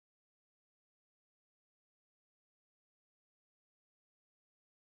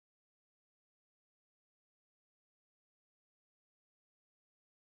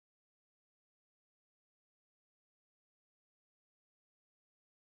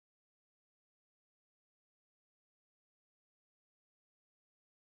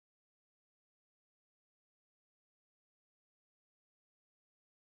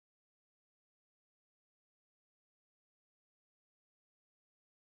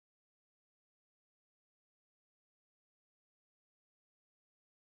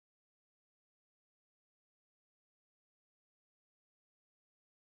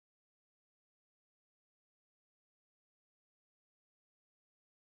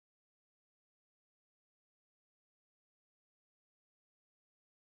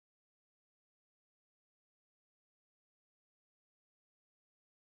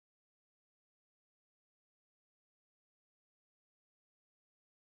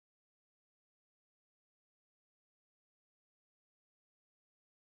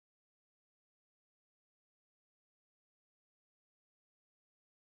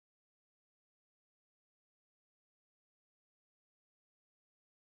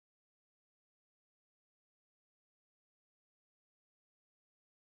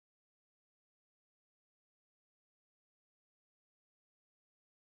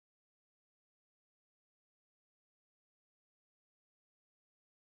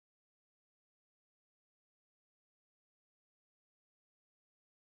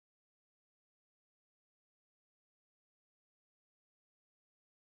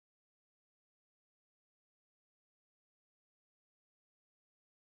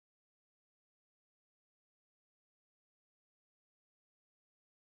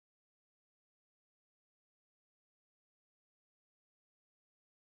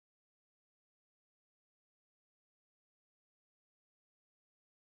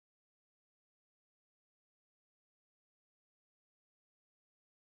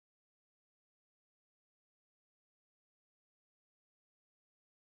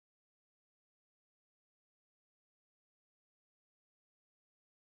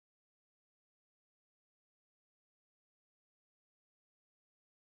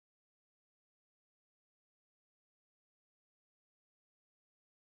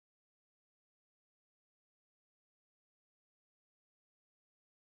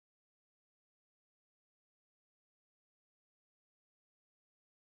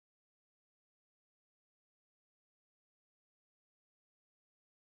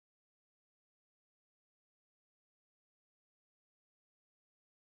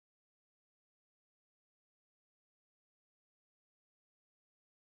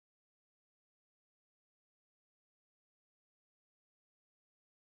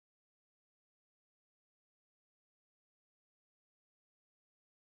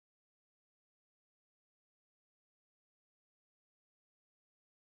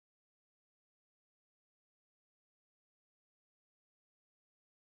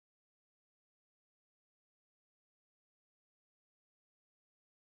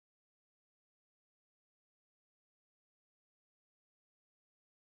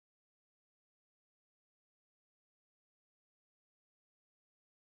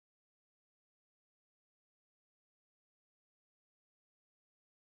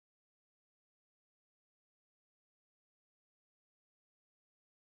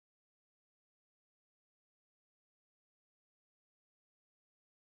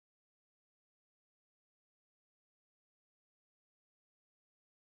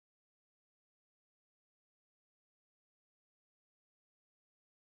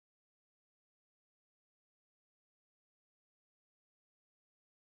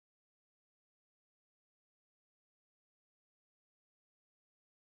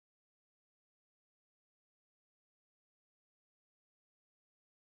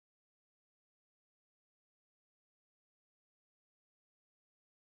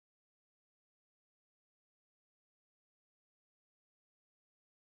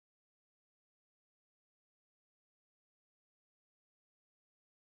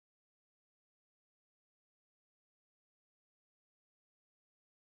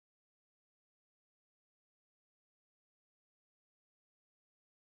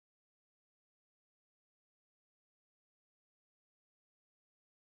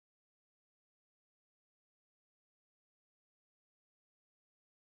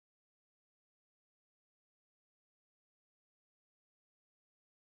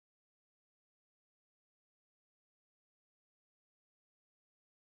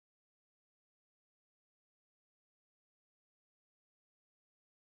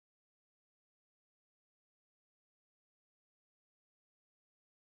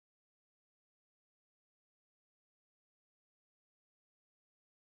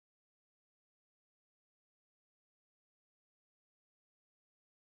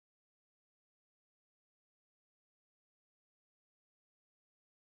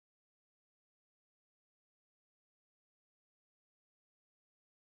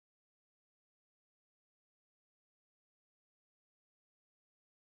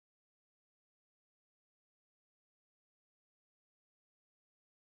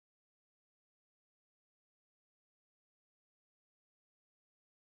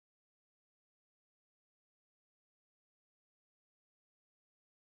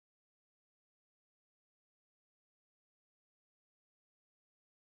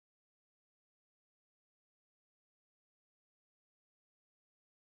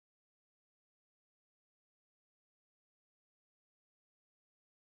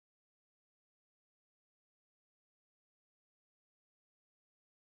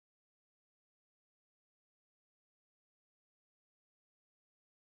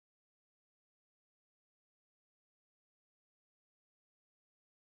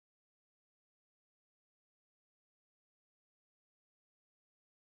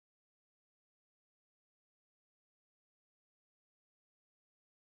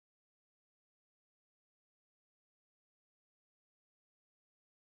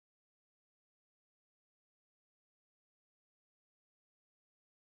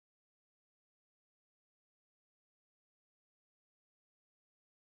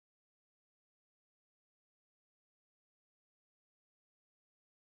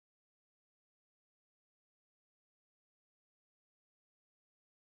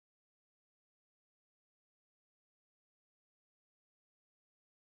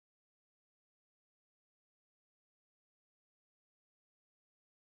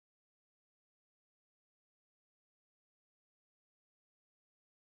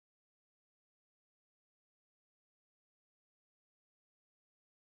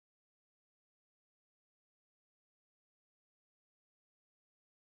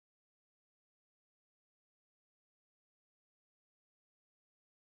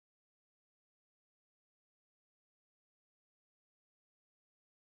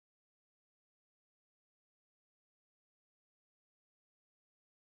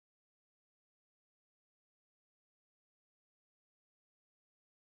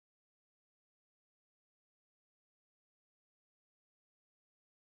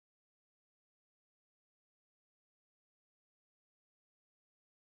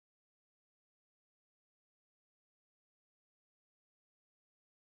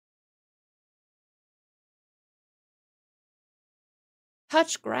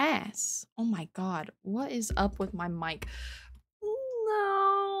Touch grass. Oh my god. What is up with my mic?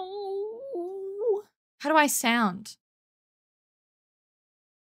 No. How do I sound?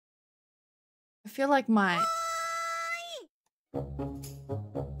 I feel like my...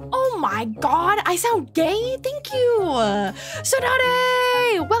 Oh my god, I sound gay? Thank you!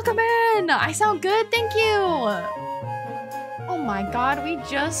 Sonate! Welcome in! I sound good, thank you! Oh my god, we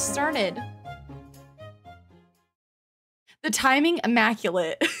just started. The timing,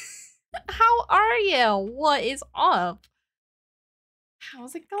 immaculate. How are you? What is up?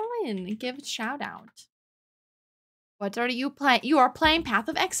 How's it going? Give a shout out. What are you playing? You are playing Path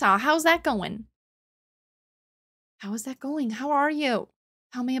of Exile. How's that going? How is that going? How are you?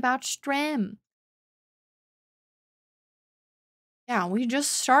 Tell me about stream. Yeah, we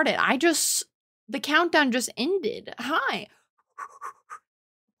just started. The countdown just ended. Hi.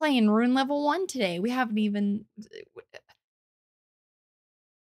 Playing Rune Level 1 today. We haven't even...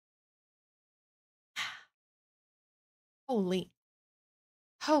 Holy.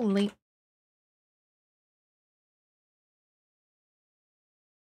 Holy.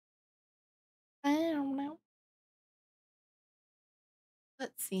 I don't know.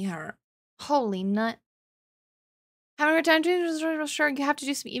 Let's see her. Holy nut. Having a time to sure you have to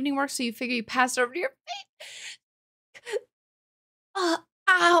do some evening work, so you figure you pass it over to your face.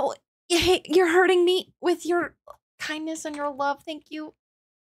 Ow. You're hurting me with your kindness and your love. Thank you.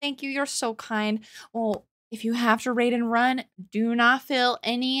 Thank you. You're so kind. Well, if you have to raid and run, do not feel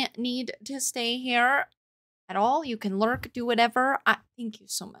any need to stay here at all. You can lurk, do whatever. Thank you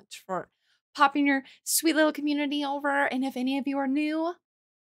so much for popping your sweet little community over. And if any of you are new,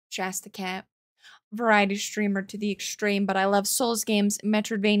 Shasta Cat, variety streamer to the extreme, but I love Souls games,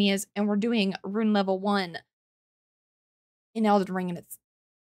 Metroidvanias, and we're doing Rune Level 1 in Elden Ring, and it's...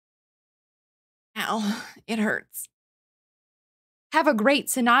 Ow, it hurts. Have a great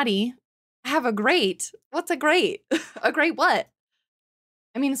Sonati. Have a great... What's a great? A great what?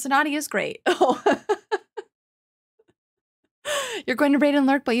 I mean, Sonati is great. Oh. You're going to raid and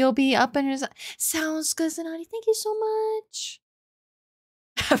lurk, but you'll be up in his... Sounds good, Sonati. Thank you so much.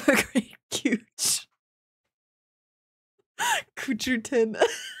 Have a great cooch. Coocherton.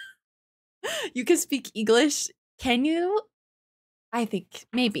 You can speak English. Can you? I think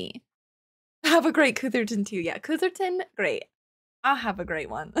maybe. Have a great Cutherton too. Yeah, Cutherton, great. I'll have a great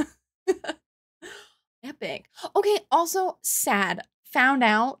one. Epic. Okay, also sad. Found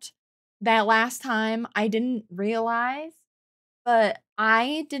out that last time I didn't realize, but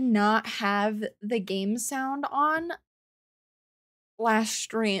I did not have the game sound on last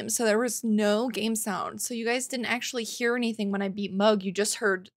stream. So there was no game sound. So you guys didn't actually hear anything when I beat Mug. You just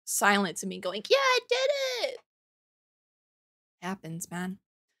heard silence and me going, yeah, I did it. Happens, man.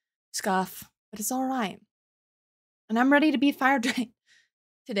 Scuff. But it's all right. And I'm ready to be Fire Giant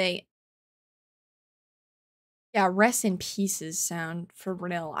today. Yeah, rest in pieces sound for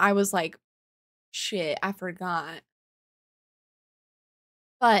real. I was like, shit, I forgot.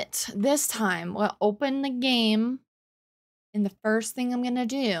 But this time, we'll open the game. And the first thing I'm gonna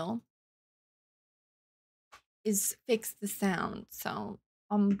do is fix the sound. So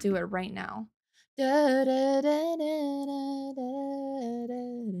I'm gonna do it right now.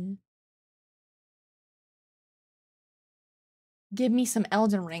 Give me some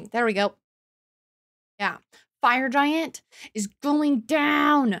Elden Ring. There we go. Yeah. Fire Giant is going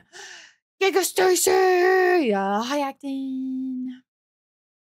down. Giga Stacy! Hi, acting.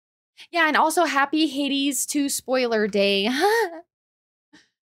 Yeah, and also happy Hades 2 spoiler day.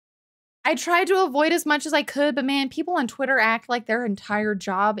 I tried to avoid as much as I could, but man, people on Twitter act like their entire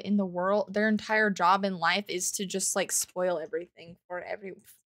job in the world, their entire job in life is to just like spoil everything for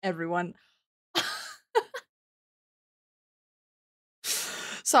everyone.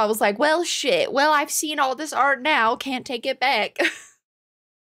 So I was like, well, shit. Well, I've seen all this art now. Can't take it back.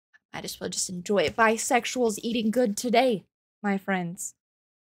 I just will just enjoy it. Bisexuals eating good today, my friends.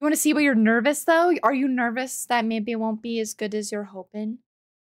 You want to see why you're nervous, though? Are you nervous that maybe it won't be as good as you're hoping?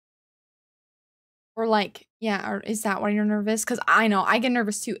 Or like, yeah, or is that why you're nervous? Because I know, I get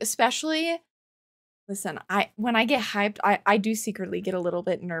nervous too. Especially, listen, when I get hyped, I do secretly get a little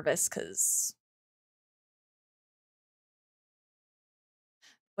bit nervous because...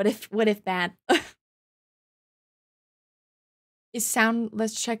 What if bad? Is sound,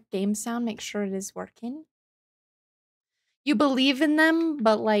 let's check game sound, make sure it is working. You believe in them,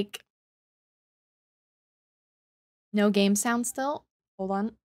 but like, no game sound still? Hold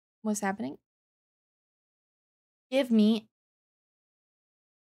on, what's happening? Give me,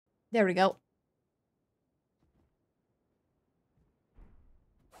 there we go.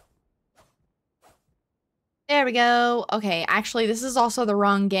 There we go. Okay, actually, this is also the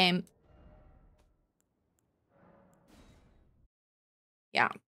wrong game. Yeah.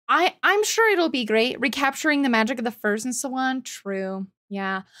 I'm sure it'll be great. Recapturing the magic of the first and so on. True.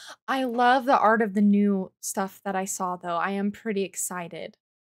 Yeah. I love the art of the new stuff that I saw, though. I am pretty excited.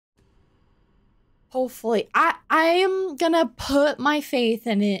 Hopefully. I am gonna put my faith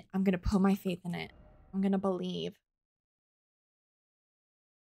in it. I'm gonna put my faith in it. I'm gonna believe.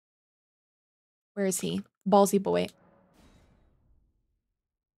 Where is he? Ballsy boy.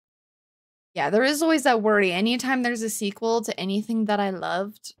 Yeah, there is always that worry. Anytime there's a sequel to anything that I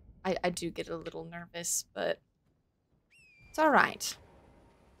loved, I do get a little nervous, but it's all right.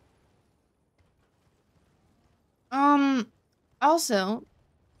 Also,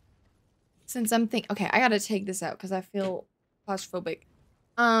 since I'm okay, I gotta take this out because I feel claustrophobic.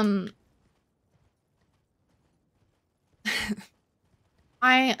 I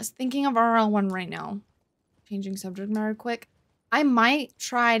was thinking of RL1 right now. Changing subject matter quick. I might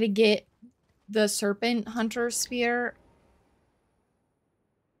try to get the Serpent Hunter Spear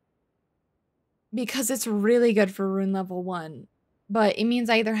because it's really good for rune level 1. But it means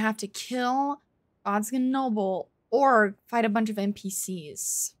I either have to kill Godskin Noble or fight a bunch of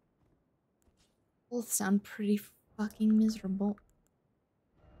NPCs. Both sound pretty fucking miserable.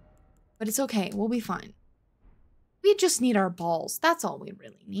 But it's okay, we'll be fine. We just need our balls. That's all we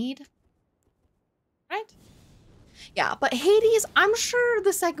really need. Right? Yeah, but Hades, I'm sure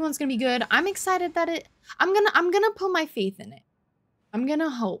the second one's gonna be good. I'm excited that I'm gonna put my faith in it. I'm gonna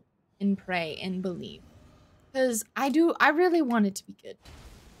hope and pray and believe. Because I really want it to be good.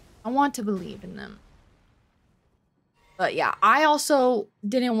 I want to believe in them. But yeah, I also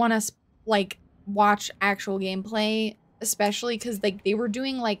didn't want to like watch actual gameplay, especially because like they were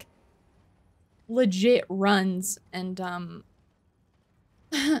doing like legit runs and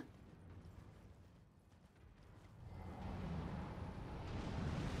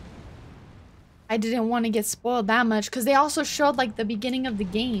I didn't want to get spoiled that much because they also showed like the beginning of the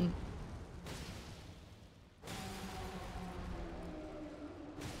game.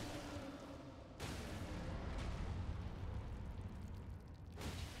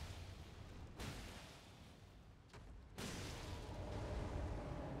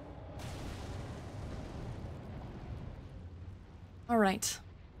 All right.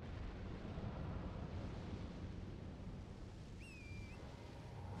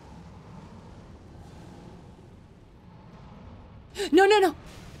 No, no,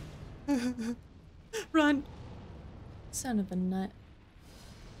 no. Run. Son of a nut.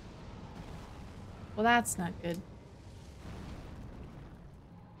 Well, that's not good.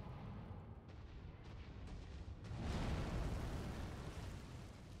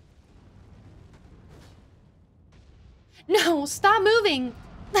 No, stop moving.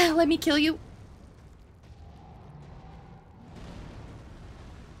 Let me kill you.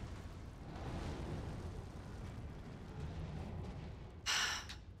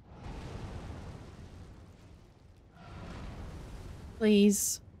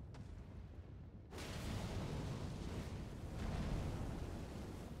 Please.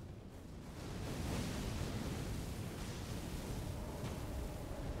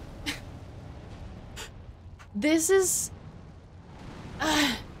 This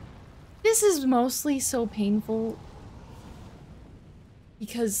is mostly so painful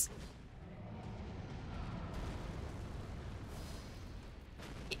because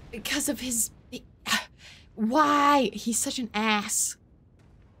of his why he's such an ass.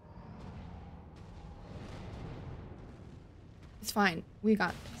 It's fine. We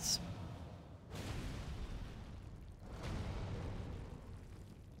got this.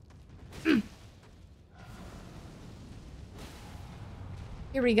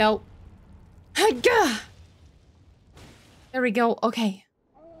 Here we go. There we go. Okay.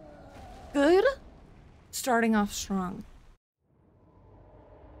 Good. Starting off strong.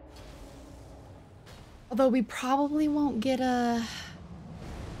 Although we probably won't get a...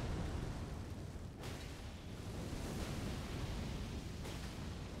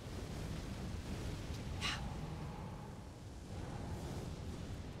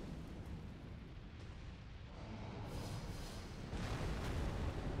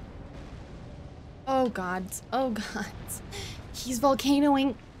 Oh god. Oh god. He's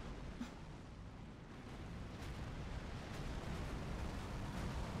volcanoing.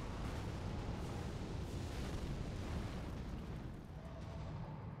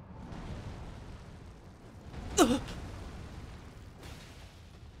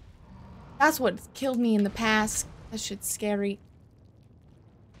 That's what killed me in the past. That shit's scary.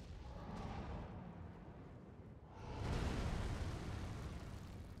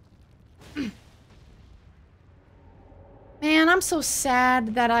 I'm so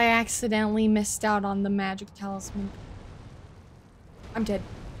sad that I accidentally missed out on the magic talisman. I'm dead.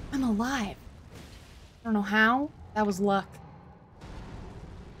 I'm alive. I don't know how. That was luck.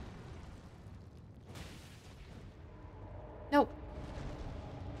 Nope.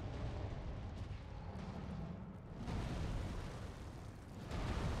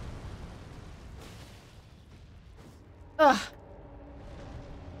 Ugh.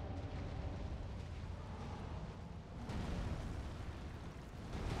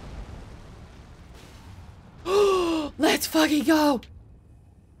 Let's fucking go.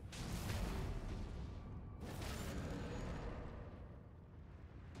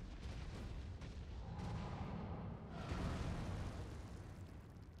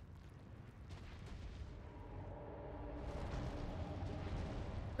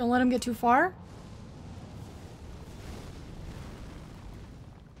 Don't let him get too far.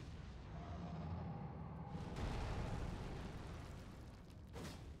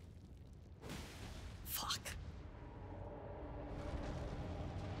 Fuck.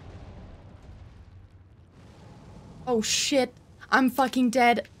 Oh shit. I'm fucking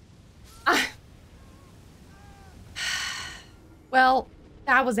dead. Well,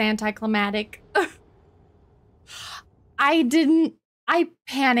 that was anticlimactic. I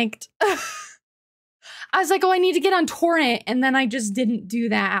panicked. I was like, oh, I need to get on torrent, and then I just didn't do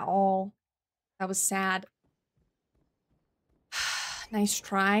that at all. That was sad. Nice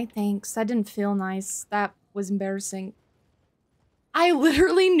try, thanks. That didn't feel nice. That was embarrassing. I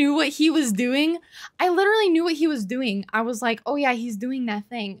literally knew what he was doing. I was like, oh yeah, he's doing that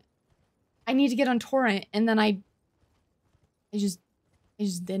thing. I need to get on torrent, and then I just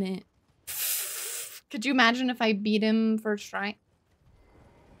didn't. Could you imagine if I beat him first try?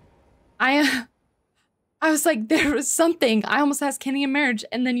 I was like, there was something. I almost asked Kenny in marriage,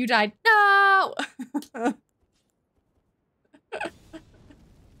 and then you died. No!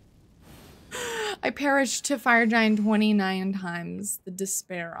 I perished to Fire Giant 29 times. The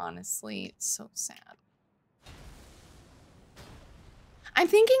despair, honestly. It's so sad. I'm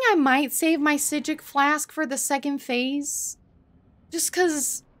thinking I might save my Sigic Flask for the second phase. Just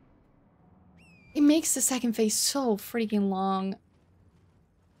because it makes the second phase so freaking long.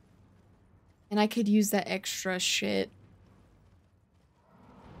 And I could use that extra shit.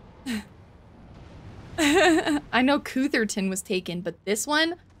 I know Cootherton was taken, but this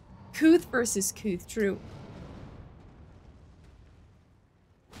one? Cooth versus Cooth, true.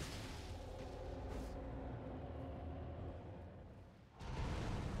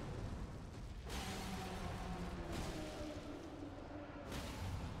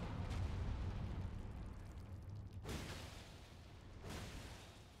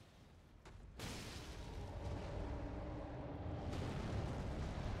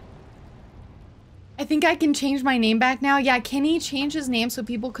 I think I can change my name back now. Yeah, Kenny changed his name so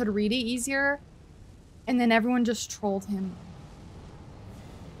people could read it easier. And then everyone just trolled him.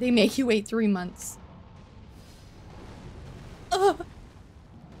 They make you wait 3 months. Oh.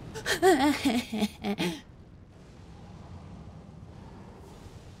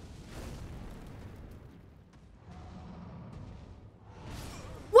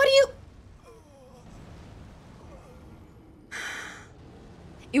 What do you...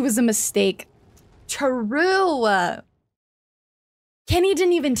 It was a mistake. True. Kenny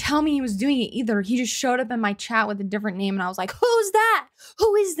didn't even tell me he was doing it either. He just showed up in my chat with a different name and I was like, who's that?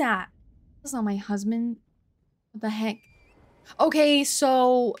 Who is that? That's not my husband. What the heck? Okay,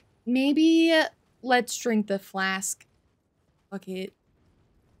 so maybe let's drink the flask. Fuck it.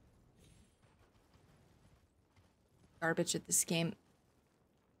 Garbage at this game.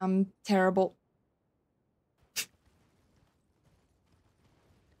 I'm terrible.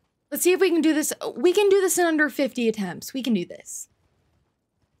 Let's see if we can do this. We can do this in under 50 attempts. We can do this.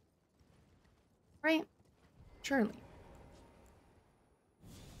 Right? Surely.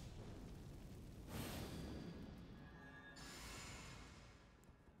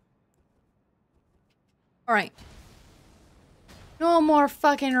 All right. No more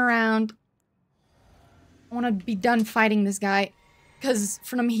fucking around. I want to be done fighting this guy. Because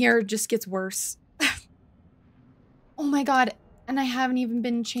from here, it just gets worse. Oh my god. And I haven't even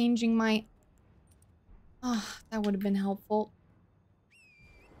been changing my... Oh, that would have been helpful.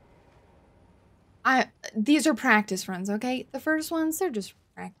 These are practice runs, okay? The first ones, they're just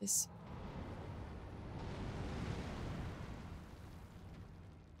practice.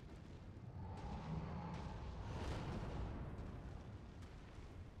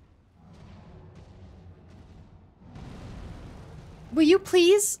 Will you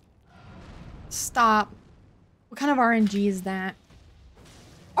please stop? What kind of RNG is that?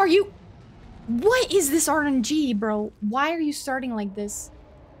 Are you... What is this RNG, bro? Why are you starting like this?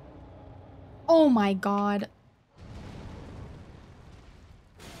 Oh my god.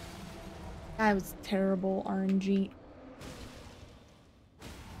 That was terrible RNG.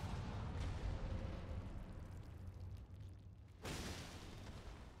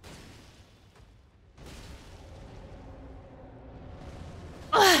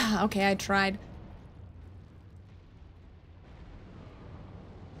 Ugh, okay, I tried.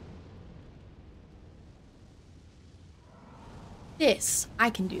 This. I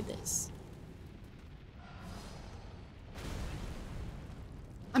can do this.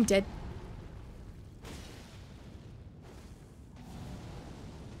 I'm dead.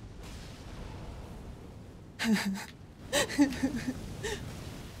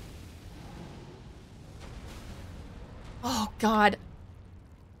 Oh, God.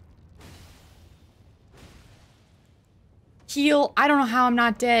 Heal. I don't know how I'm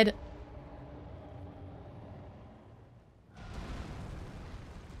not dead.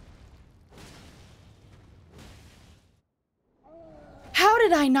 How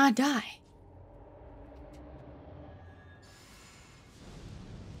did I not die?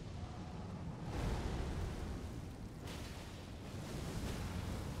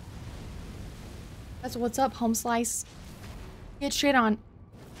 That's what's up, home slice. Get shit on.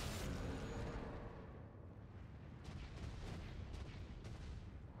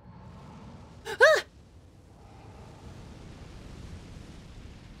 Ah!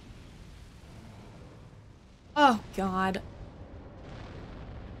 Oh, God.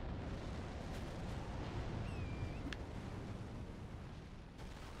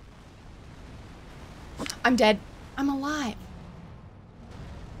 I'm dead. I'm alive.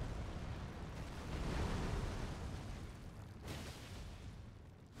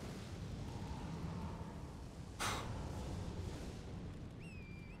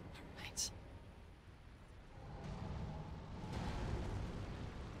 Right.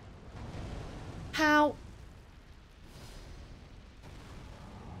 How?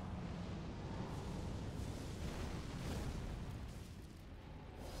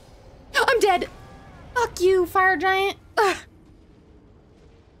 I'm dead. Fuck you, fire giant. Ugh.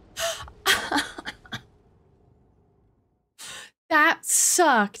 That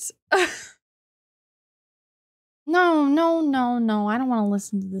sucked. No, no, no, no. I don't want to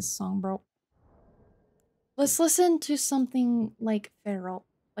listen to this song, bro. Let's listen to something like Feral,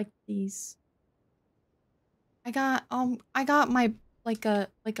 like these. I got my like a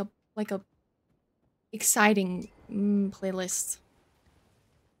exciting playlist.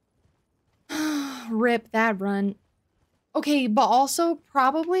 Rip that run. Okay, but also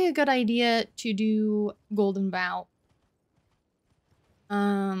probably a good idea to do Golden Vow.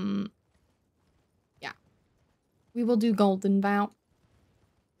 Yeah. We will do Golden Vow.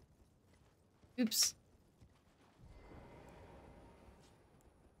 Oops.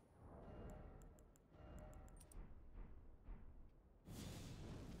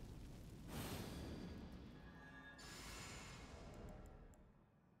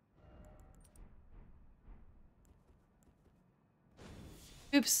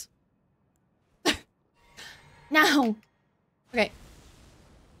 Oops. No. Okay.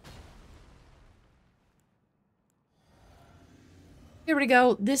 Here we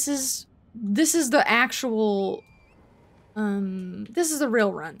go. This is the actual this is the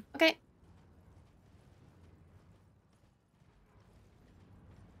real run. Okay.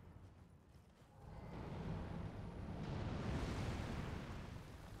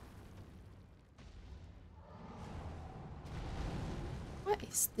 What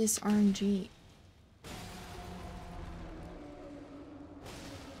is this RNG?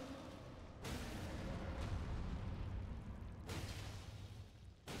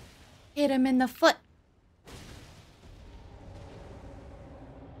 Hit him in the foot.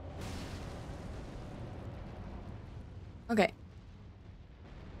 Okay.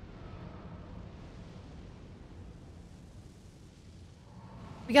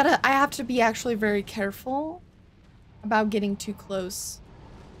 I have to be actually very careful about getting too close.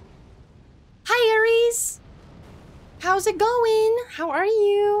 Hi, Aries! How's it going? How are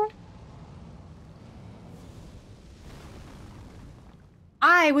you?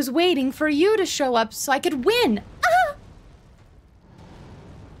 I was waiting for you to show up so I could win! Ah!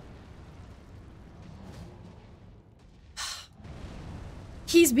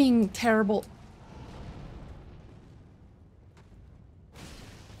 He's being terrible.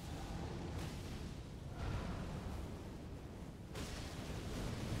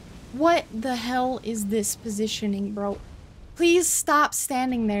 What the hell is this positioning, bro? Please stop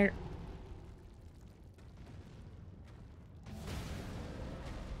standing there.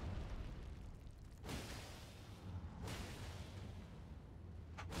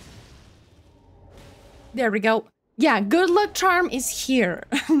 There we go. Yeah, good luck charm is here.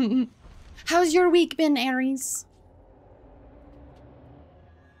 How's your week been, Aries?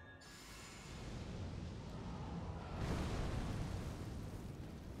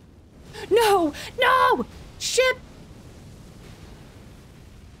 No! No! Ship!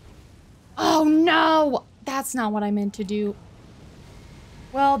 Oh no! That's not what I meant to do.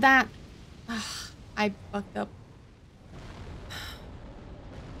 Well, that... I fucked up.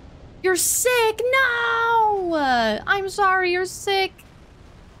 You're sick! No! I'm sorry, you're sick.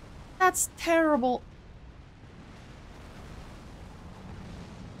 That's terrible.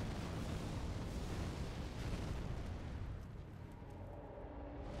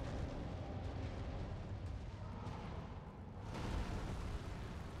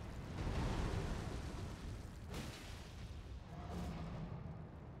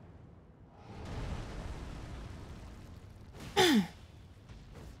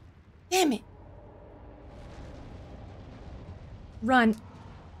 Damn it. Run.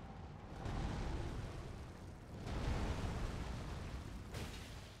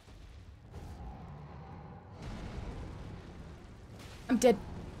 I'm dead.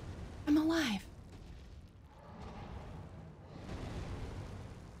 I'm alive.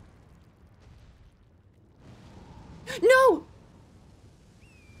 No!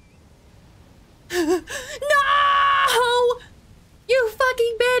 No! You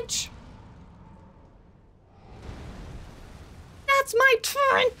fucking bitch! That's my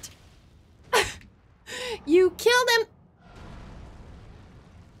torrent! You killed him!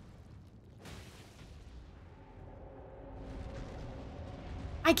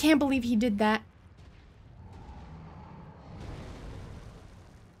 I can't believe he did that.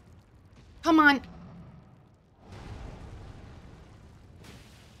 Come on.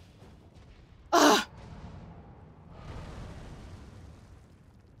 Ugh.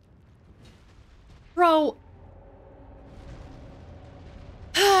 Bro.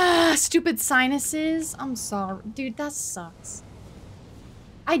 Stupid sinuses. I'm sorry. Dude, that sucks.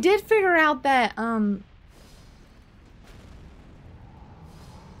 I did figure out that, oh.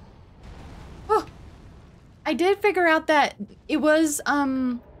 I did figure out that it was,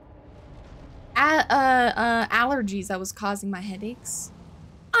 allergies that was causing my headaches.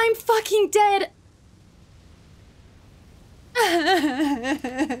 I'm fucking dead!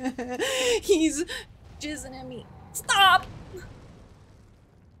 He's jizzing at me. Stop!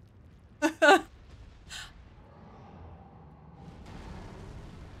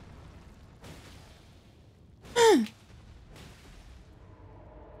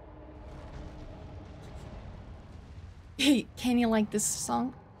 Hey, can you like this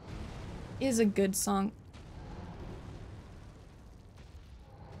song? It is a good song.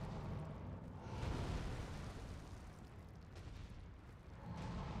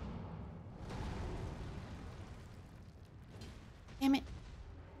 Damn it.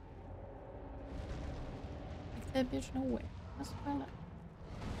 Like that bitch nowhere. That's what I like.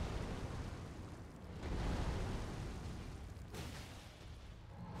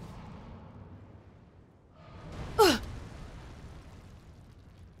 Ugh.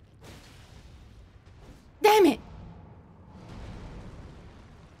 Damn it!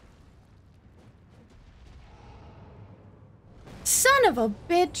 Son of a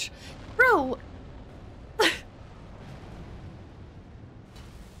bitch! Bro!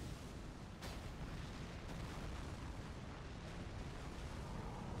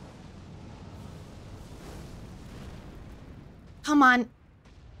 Come on.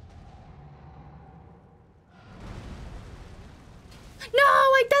 No,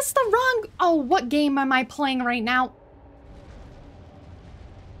 that's the wrong... Oh, what game am I playing right now?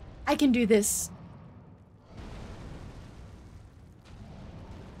 I can do this.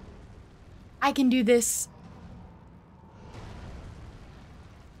 I can do this.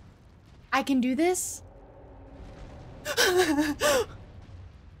 I can do this.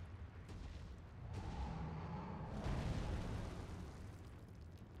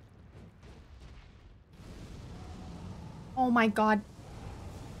 Oh my god.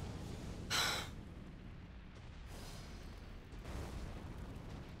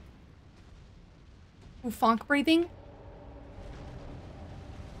 Ooh, funk breathing.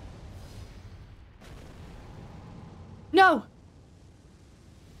 No!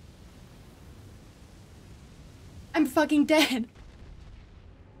 I'm fucking dead.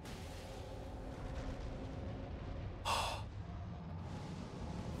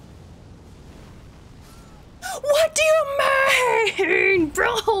 What do you mean,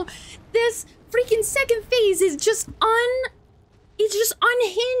 bro? This freaking second phase is just it's just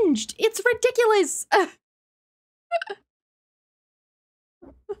unhinged. It's ridiculous.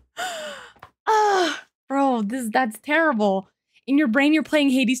 Bro, that's terrible. In your brain, you're playing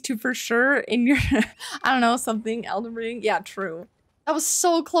Hades 2 for sure. In your, I don't know, something, Elden Ring. Yeah, true. That was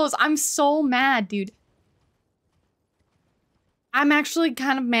so close. I'm so mad, dude. I'm actually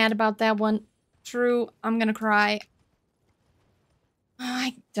kind of mad about that one. True, I'm gonna cry. Oh,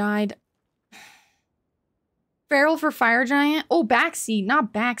 I died. Feral for Fire Giant? Oh, backseat,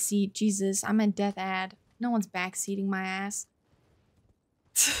 not backseat. Jesus, I'm a death ad. No one's backseating my ass.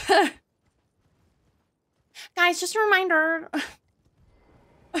 Guys, just a reminder.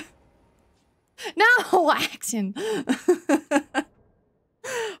 No, action.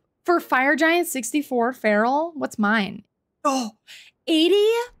 For Fire Giant 64, Feral, what's mine? Oh, 80?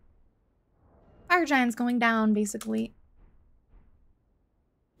 Fire Giant's going down, basically.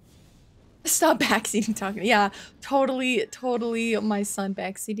 Stop backseating talking. Yeah, totally my son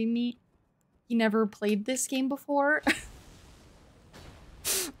backseating me. He never played this game before.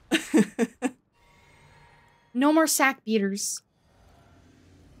 No more sack beaters.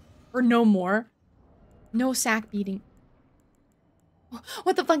 Or no more. No sack beating.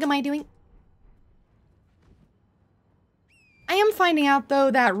 What the fuck am I doing? I am finding out,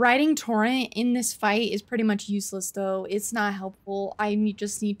 though, that riding Torrent in this fight is pretty much useless, though. It's not helpful. I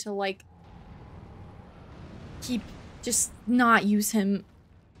just need to, like, just not use him.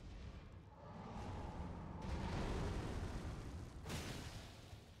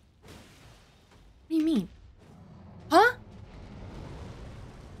 What do you mean? Huh?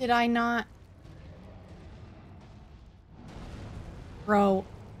 Did I not? Bro.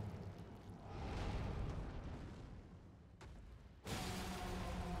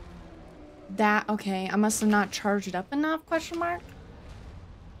 That, okay, I must have not charged it up enough, question mark?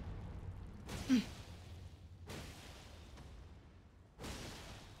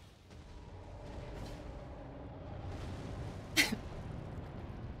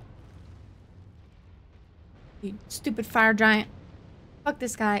 You stupid fire giant. Fuck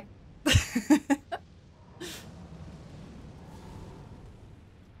this guy.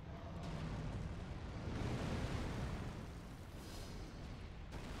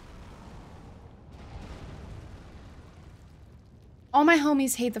 All my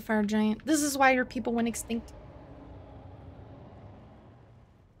homies hate the fire giant. This is why your people went extinct.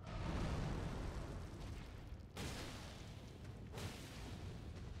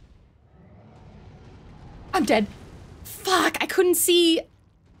 I'm dead. Fuck, I couldn't see.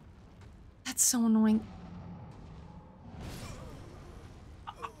 That's so annoying.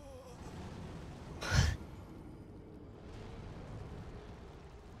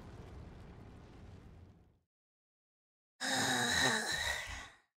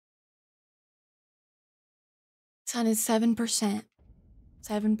 Sun is 7%.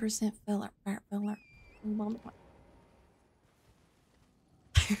 7% filler. Filler.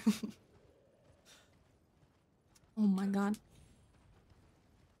 Oh my god.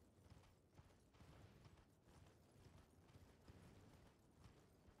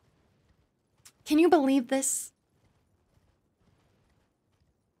 Can you believe this?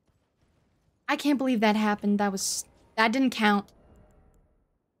 I can't believe that happened. That didn't count.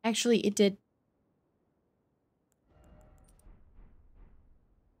 Actually, it did.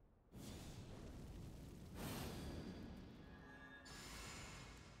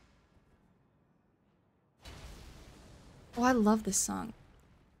 Oh, I love this song.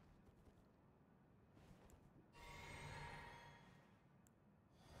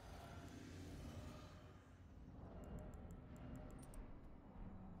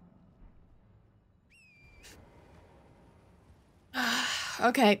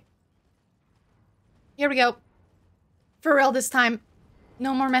 Okay. Here we go. For real this time.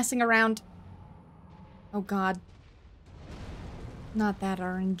 No more messing around. Oh god. Not that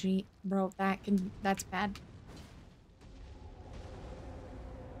RNG. Bro, that's bad.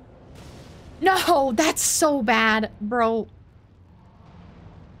 No, that's so bad, bro.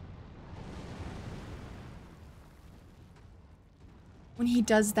 When he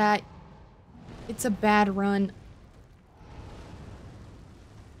does that, it's a bad run.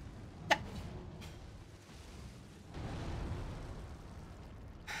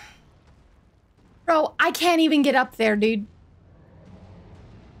 Bro, I can't even get up there, dude.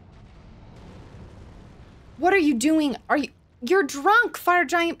 What are you doing? You're drunk, Fire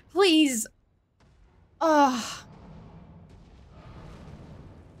Giant, please. Ugh.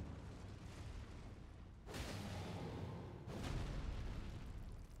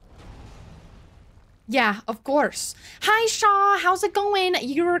 Yeah, of course. Hi, Shaw. How's it going?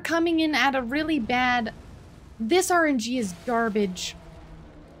 You're coming in at a really bad... This RNG is garbage.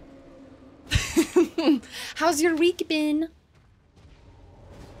 How's your week been?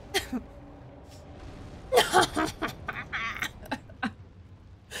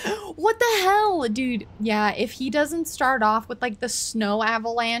 What the hell, dude? Yeah, if he doesn't start off with like the snow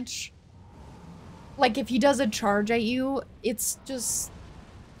avalanche, like if he does a charge at you, it's just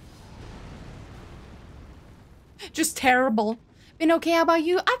terrible. Been okay, how about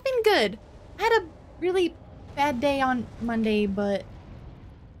you? I've been good. I had a really bad day on Monday, but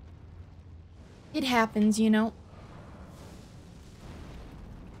it happens, you know?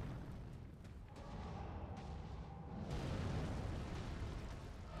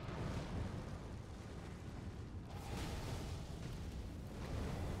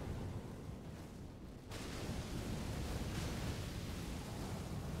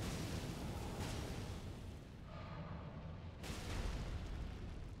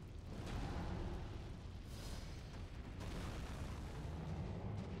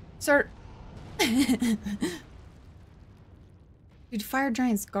 Sir. Dude, Fire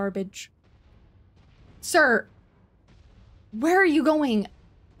Giant's garbage. Sir. Where are you going?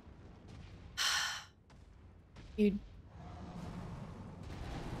 Dude.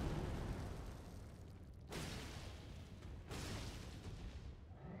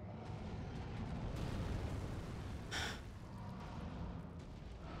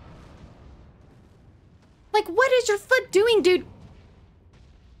 Like, what is your foot doing, dude?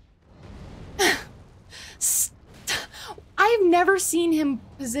 I've never seen him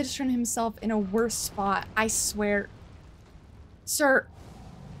position himself in a worse spot, I swear. Sir.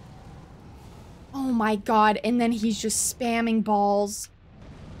 Oh my god, and then he's just spamming balls.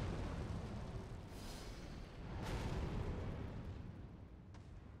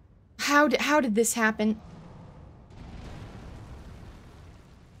 How did this happen?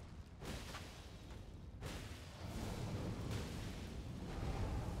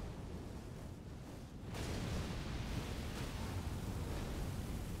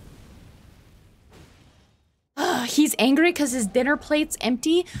 He's angry because his dinner plate's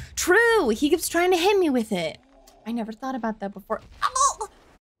empty? True! He keeps trying to hit me with it. I never thought about that before. Oh!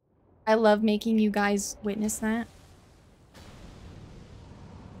 I love making you guys witness that.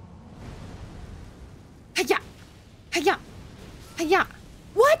 Hiya! Hiya! Hiya!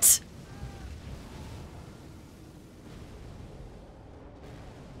 What?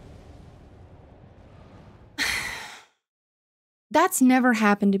 That's never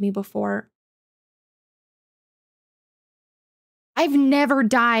happened to me before. I've never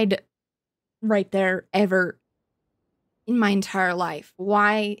died right there, ever. In my entire life.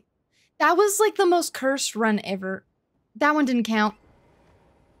 Why? That was like the most cursed run ever. That one didn't count.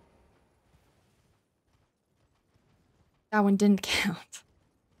 That one didn't count.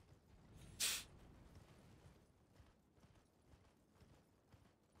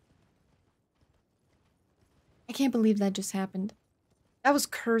 I can't believe that just happened. That was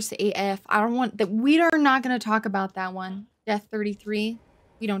cursed AF. I don't want that. We are not going to talk about that one. Death 33.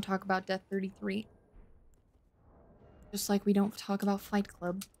 We don't talk about Death 33. Just like we don't talk about Fight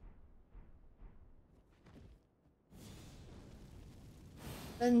Club.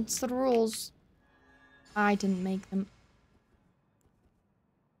 That's the rules. I didn't make them.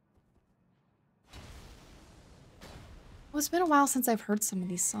 Well, it's been a while since I've heard some of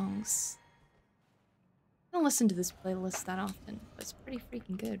these songs. I don't listen to this playlist that often, but it's pretty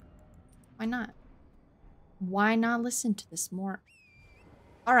freaking good. Why not? Why not listen to this more?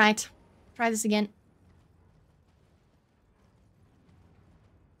 Alright, try this again.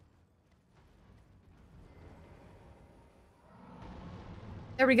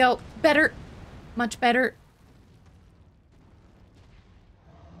 There we go. Better. Much better.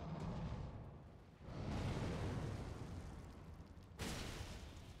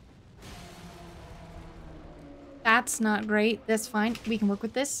 That's not great. That's fine. We can work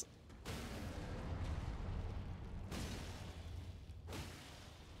with this.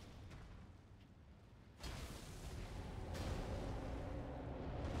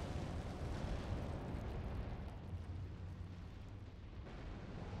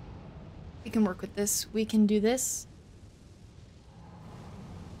 We can work with this. We can do this.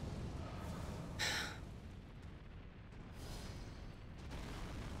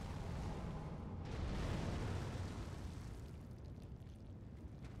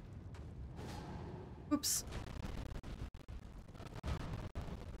 Oops.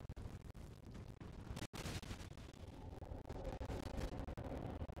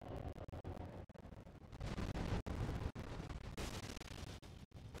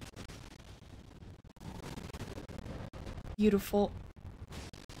 Beautiful.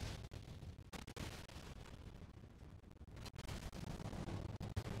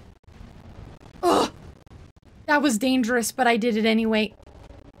 Ugh! That was dangerous, but I did it anyway.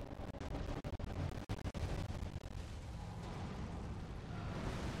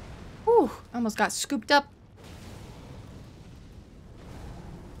 Almost got scooped up.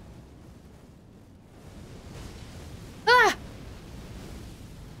 Ah!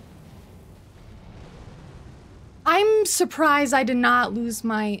 I'm surprised I did not lose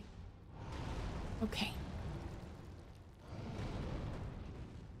my... Okay.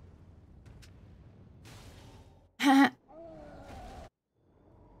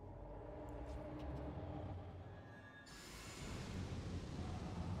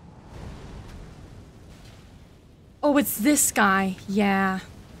 Oh, it's this guy. Yeah,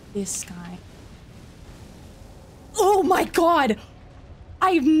 this guy. Oh my god!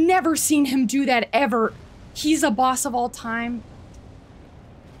 I've never seen him do that ever. He's a boss of all time.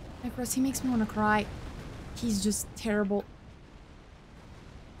 Like, Russ, he makes me want to cry. He's just terrible.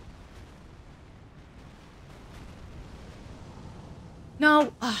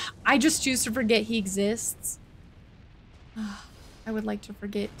 No, I just choose to forget he exists. I would like to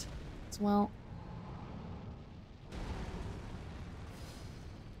forget as well.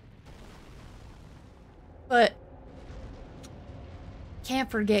 But can't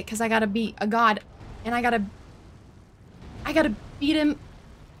forget because I gotta beat a god, and I gotta beat him.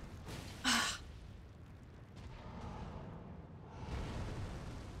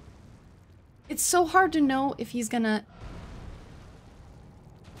 It's so hard to know if he's gonna.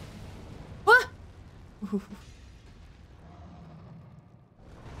 What?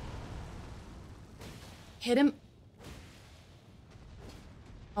 Hit him.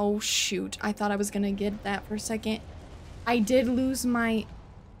 Oh shoot, I thought I was gonna get that for a second. I did lose my...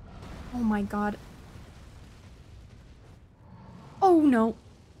 Oh my god. Oh no.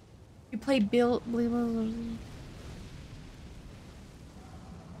 You play Bill...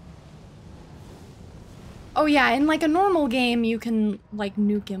 Oh yeah, in like a normal game you can like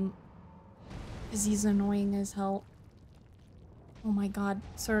nuke him. Because he's annoying as hell. Oh my god,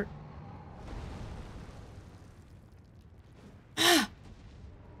 sir.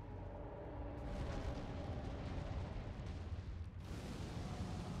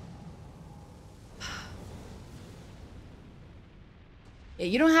 Yeah,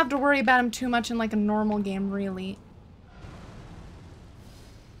 you don't have to worry about him too much in like a normal game, really.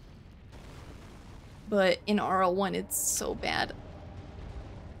 But in RL1, it's so bad.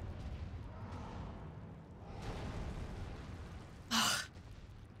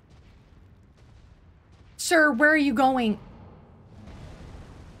 Sir, where are you going?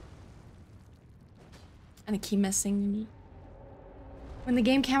 And I keep missing me. When the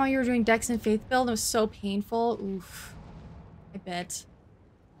game came out, you were doing Dex and Faith build. It was so painful. Oof. I bet.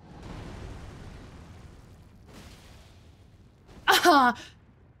 Ah!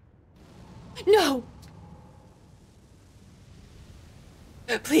 No!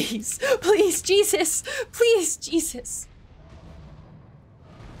 Please, please, Jesus! Please, Jesus!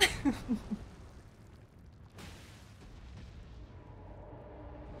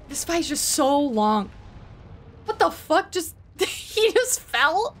 This fight's just so long. What the fuck? Just... he just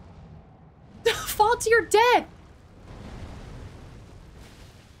fell? Fall to your death!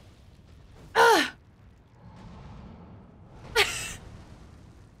 Ah!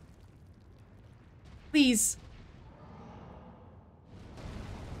 Please.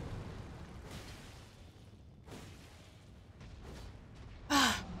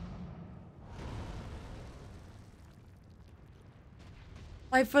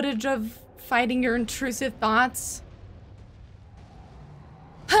 Live footage of fighting your intrusive thoughts.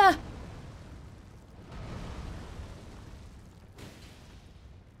 Ha!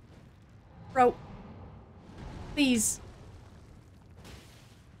 Bro. Please.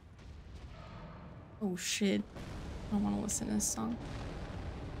 Oh shit. I don't want to listen to this song.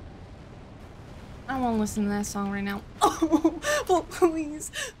 I don't want to listen to that song right now. Oh, well, please.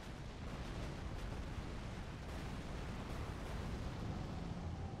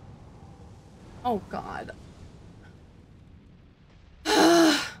 Oh god.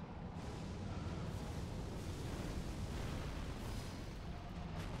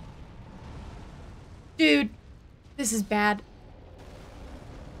 Dude, this is bad.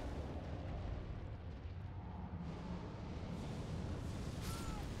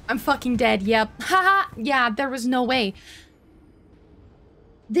 I'm fucking dead, yep. Haha, yeah, there was no way.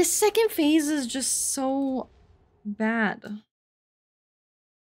 This second phase is just so bad.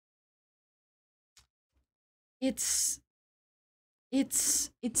 It's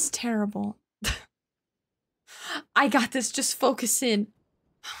terrible. I got this, just focus in.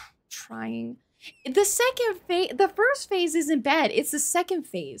 Trying. The second phase, the first phase isn't bad. It's the second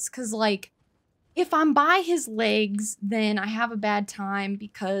phase, because like, if I'm by his legs, then I have a bad time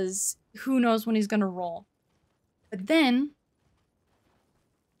because who knows when he's gonna roll. But then,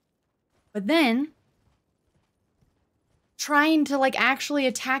 But then trying to like actually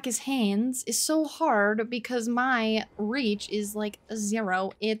attack his hands is so hard because my reach is like a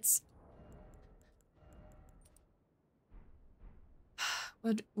 0. It's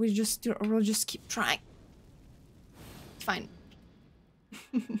but we'll just keep trying. Fine.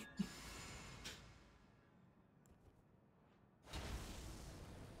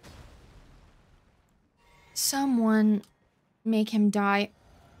 Someone make him die.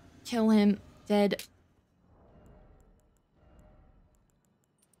 Kill him. Dead.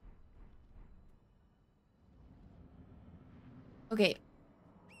 Okay.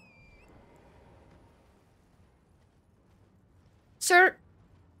 Sir,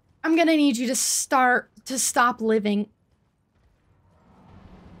 I'm gonna need you to stop living.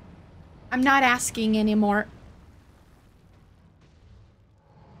 I'm not asking anymore.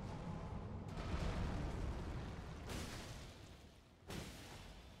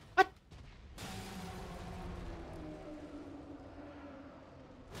 What?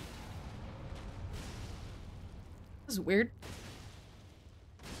 This is weird.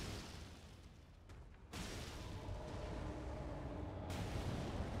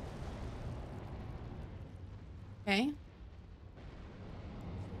 Okay.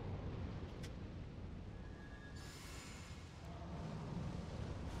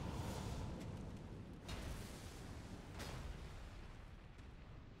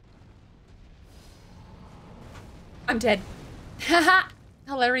 I'm dead. Haha.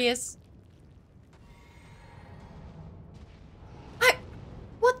 Hilarious.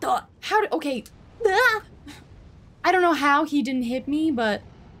 What the? How did, okay. Ah! I don't know how he didn't hit me, but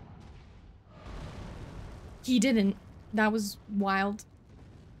he didn't. That was wild.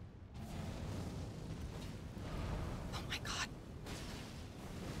 Oh my god.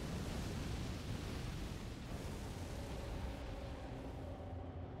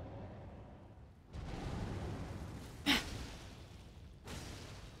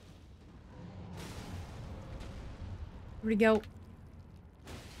 Where'd he go?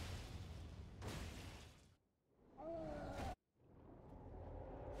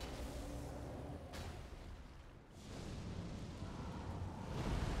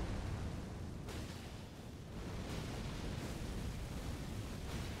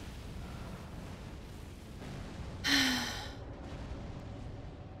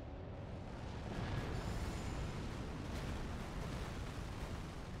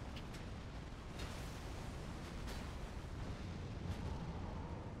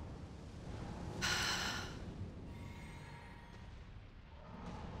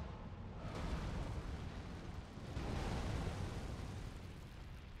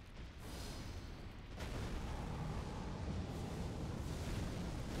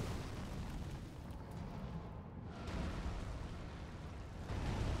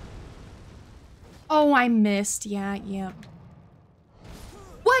 Oh, I missed. Yeah, yeah.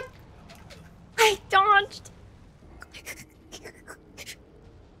 What? I dodged.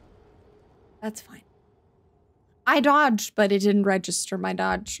 That's fine. I dodged, but it didn't register my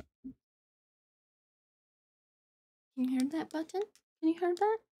dodge. Can you hear that button? Can you hear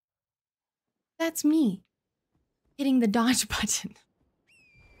that? That's me hitting the dodge button.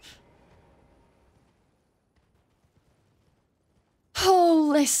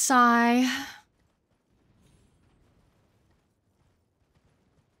 Holy sigh.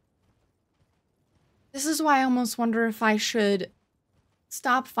 This is why I almost wonder if I should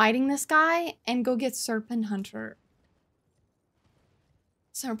stop fighting this guy and go get Serpent Hunter.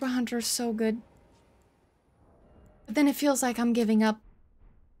 Serpent Hunter is so good. But then it feels like I'm giving up.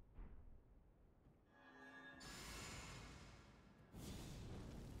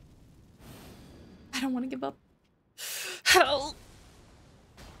 I don't want to give up. Help!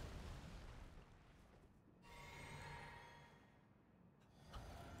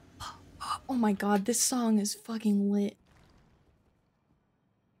 Oh my god, this song is fucking lit.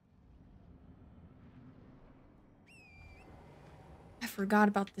 I forgot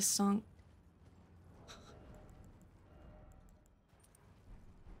about this song.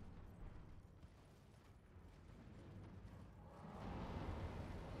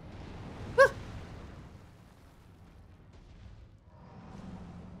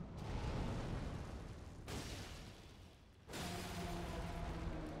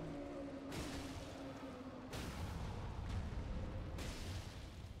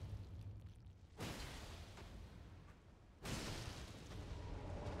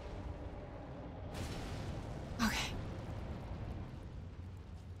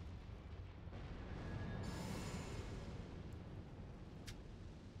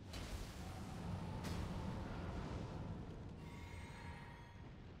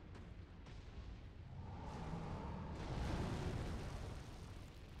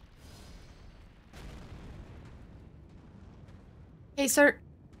 Okay, sir.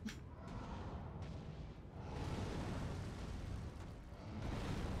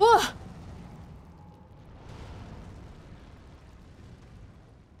 Whoa!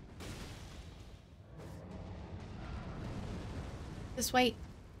 This way.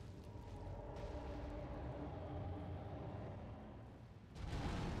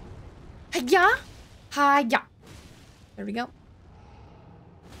 Hiya! Hiya! There we go.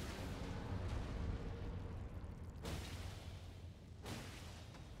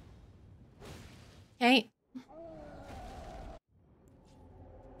 Okay.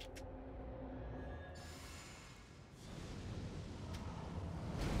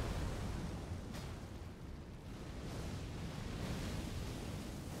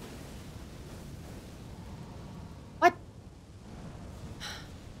 What?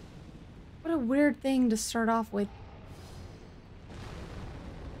 What a weird thing to start off with.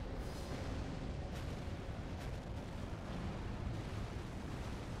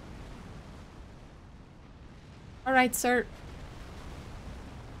 All right, sir.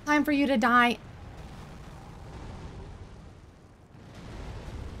 Time for you to die.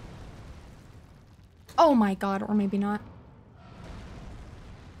 Oh my god, or maybe not.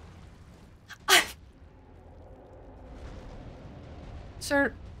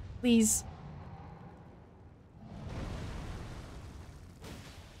 Sir, please.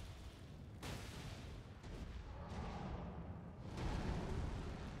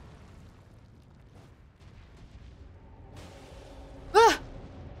 Ah!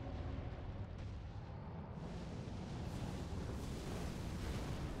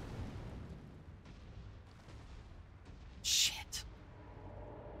 Shit.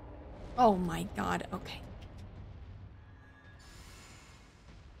 Oh my god, okay.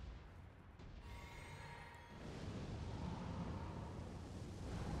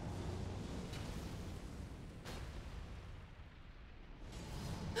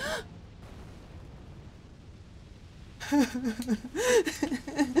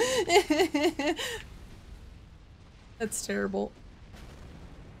 That's terrible.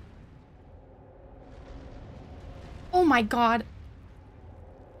 Oh my god.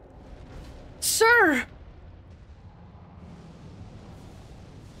 Sir!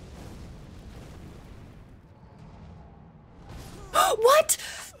 What?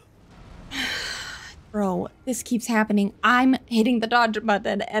 Bro, this keeps happening. I'm hitting the dodge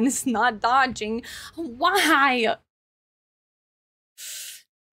button and it's not dodging. Why?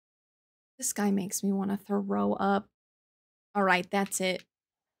 This guy makes me want to throw up. All right, that's it.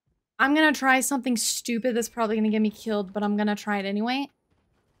 I'm gonna try something stupid that's probably gonna get me killed, but I'm gonna try it anyway.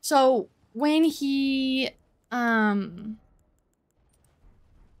 So when he, hold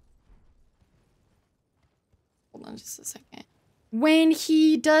on just a second. When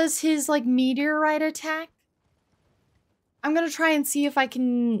he does his like meteorite attack, I'm gonna try and see if I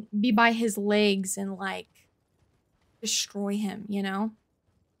can be by his legs and like destroy him, you know?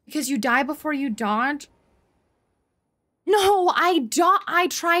 Because you die before you dodge. No, I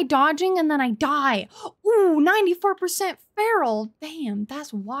try dodging and then I die. Ooh, 94% feral. Damn,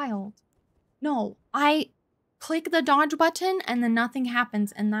 that's wild. No, I click the dodge button and then nothing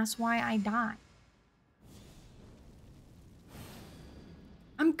happens and that's why I die.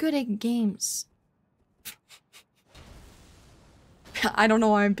 I'm good at games. I don't know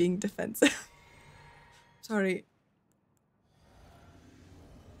why I'm being defensive. Sorry.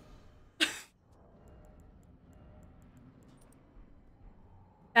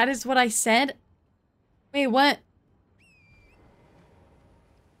 That is what I said? Wait, what?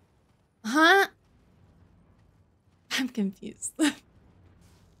 Huh? I'm confused.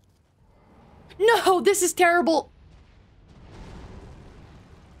 No, this is terrible.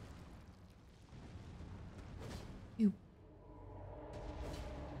 You.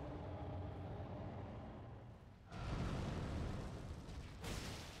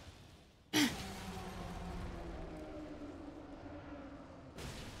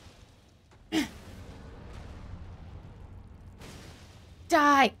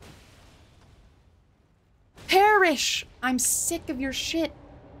 Die. Perish. I'm sick of your shit.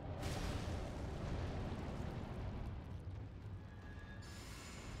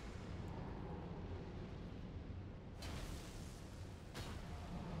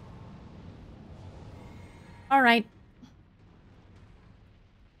 All right.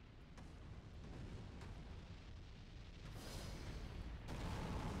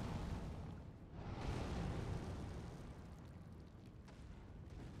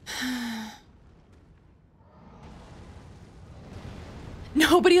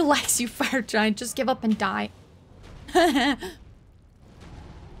 Nobody likes you, Fire Giant. Just give up and die. Yeah,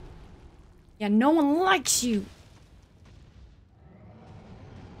 no one likes you.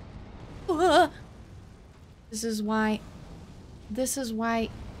 This is why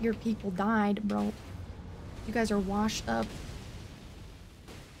your people died, bro. You guys are washed up.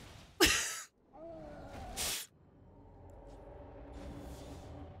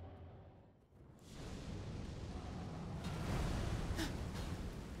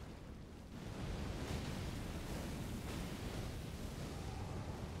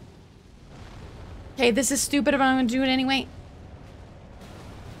 Okay, this is stupid, but I'm gonna do it anyway.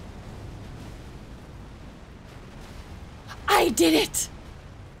 I did it!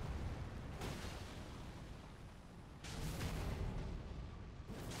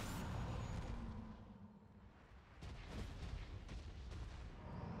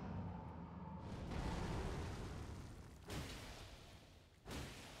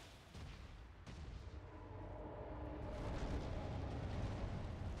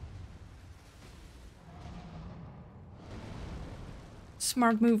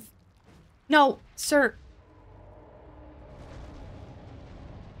 Smart move. No, sir.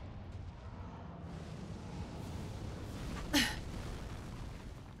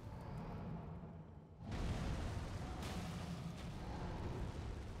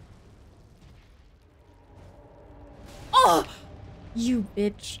 Oh! You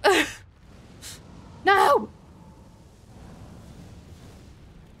bitch. No!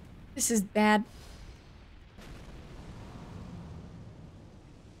 This is bad.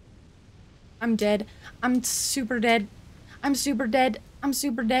 I'm dead. I'm super dead. I'm super dead. I'm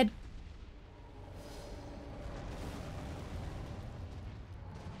super dead.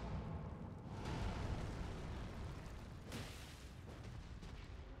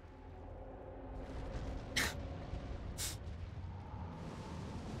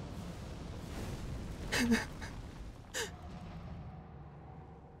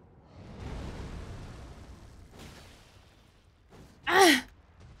 Ah!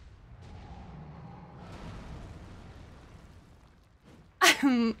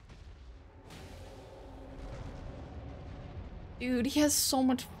 Dude, he has so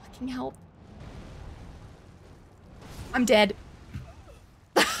much fucking health. I'm dead.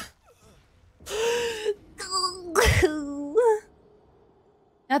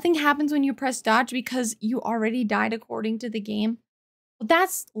 Nothing happens when you press dodge because you already died according to the game. Well,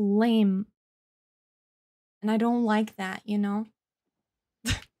 that's lame. And I don't like that, you know?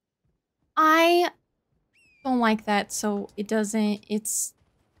 I don't like that, so it doesn't,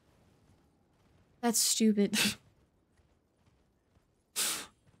 that's stupid.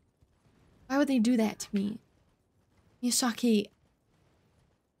 Why would they do that to me? Misaki.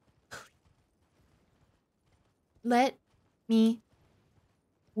 Let me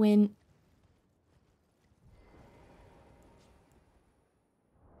win.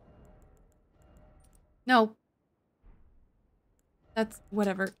 No. That's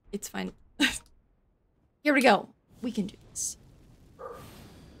whatever. It's fine. Here we go. We can do this.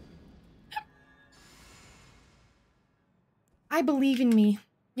 I believe in me.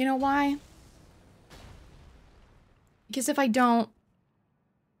 You know why? Because if I don't,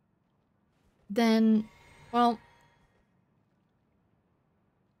 then, well,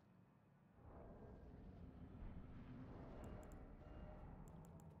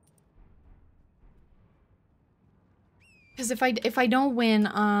 because if I don't win,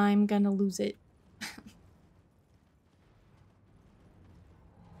 I'm gonna lose it.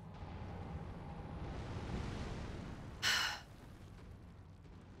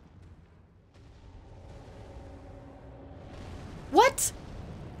 What?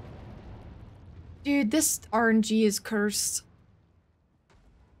 Dude, this RNG is cursed.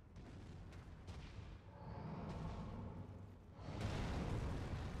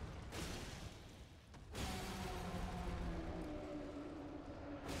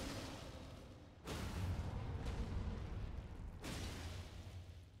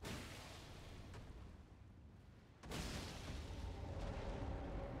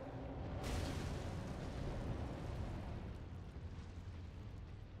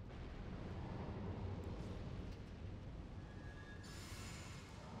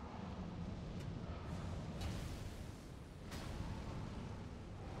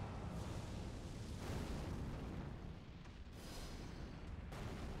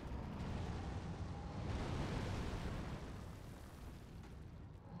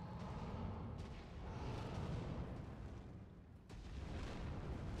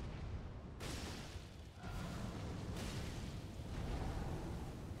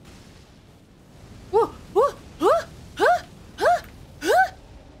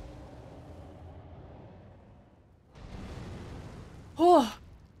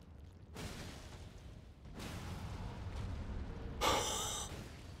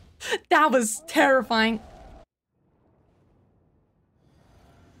 That was terrifying.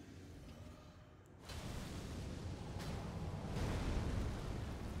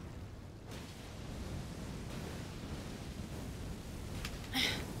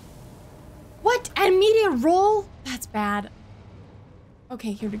 What? An immediate roll? That's bad.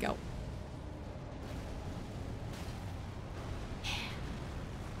 Okay, here we go.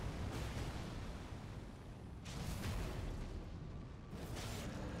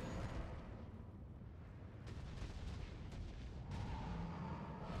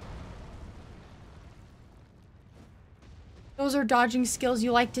 Those are dodging skills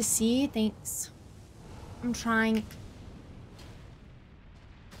you like to see. Thanks. I'm trying.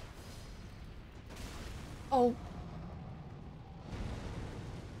 Oh.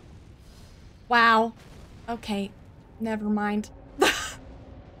 Wow. Okay. Never mind.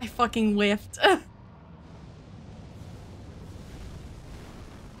 I fucking whiffed.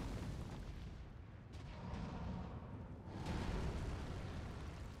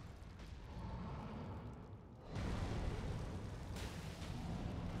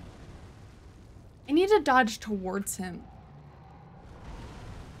 I need to dodge towards him.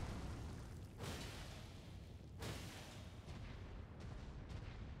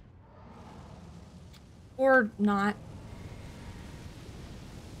 Or not.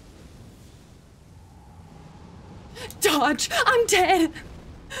 Dodge! I'm dead!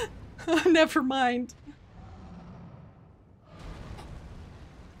 Never mind.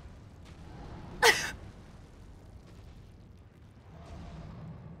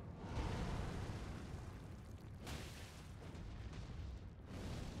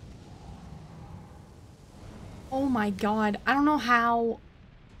 Oh my god. I don't know how.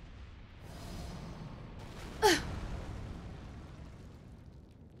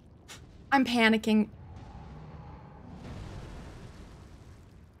 I'm panicking.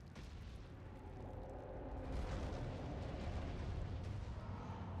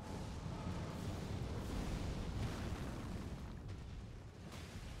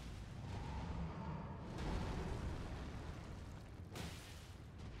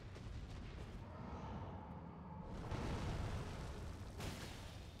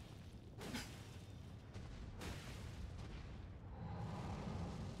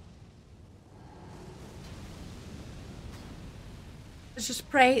 Let's just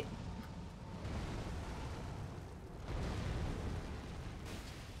pray.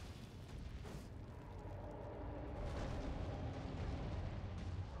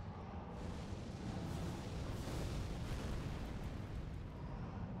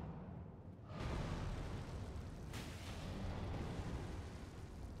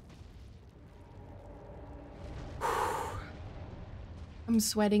 I'm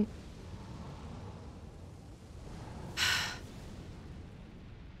sweating.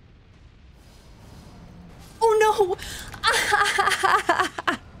 Oh no!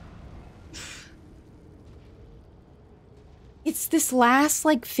 It's this last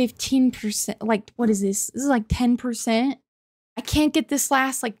like 15%. Like, what is this? This is like 10%. I can't get this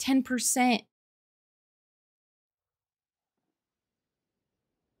last like 10%.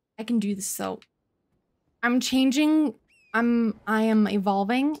 I can do this though. I'm changing. I am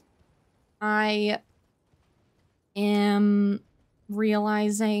evolving. I am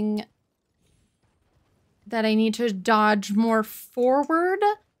realizing that I need to dodge more forward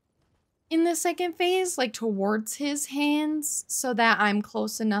in the second phase, like towards his hands, so that I'm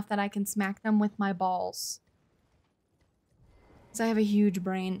close enough that I can smack them with my balls. Because I have a huge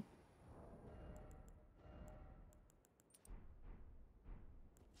brain.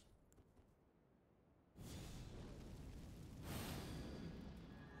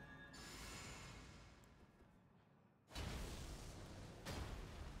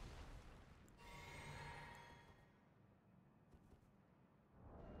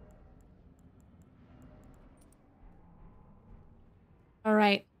 All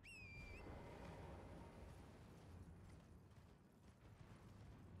right.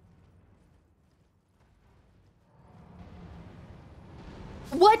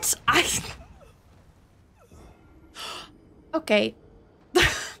 What? Okay.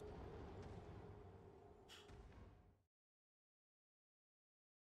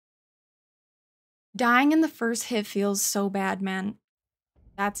 Dying in the first hit feels so bad, man.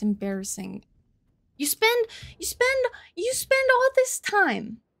 That's embarrassing. You spend all this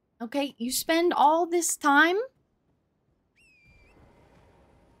time. Okay? You spend all this time.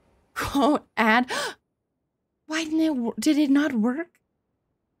 Quote ad. Why did it not work?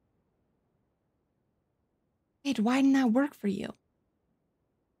 Wait, why didn't that work for you?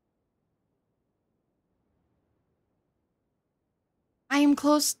 I am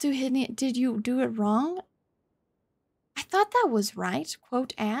close to hitting it. Did you do it wrong? I thought that was right.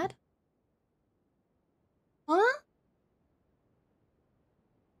 Quote ad? Huh?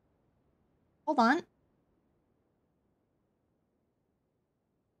 Hold on.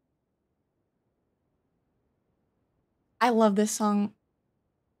 I love this song.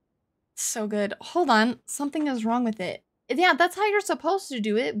 It's so good. Hold on. Something is wrong with it. Yeah, that's how you're supposed to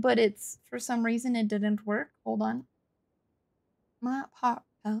do it, but it's for some reason it didn't work. Hold on. My pop.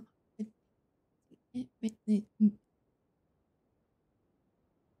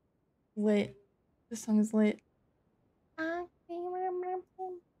 Lit. This song is lit.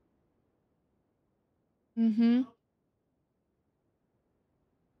 Mm-hmm.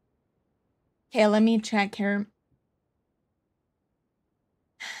 Okay, let me check here.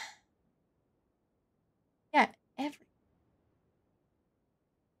 Yeah,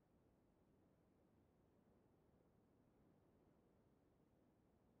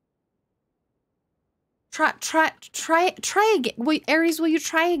 try again. Wait, Aries, will you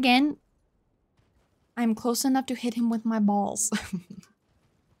try again? I'm close enough to hit him with my balls.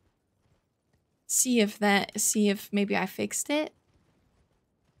 see if maybe I fixed it.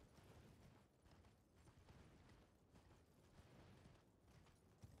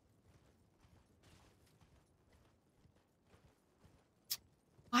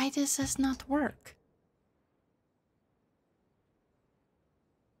 Why does this not work?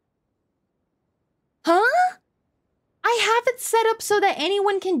 Huh? I have it set up so that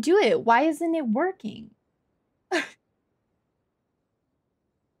anyone can do it. Why isn't it working?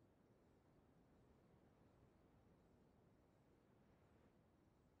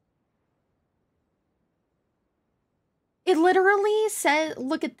 It literally says,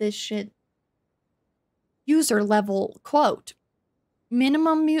 look at this shit. User level quote.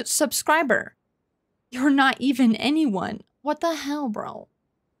 Minimum mute subscriber. You're not even anyone. What the hell, bro?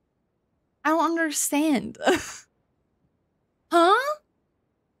 I don't understand. Huh?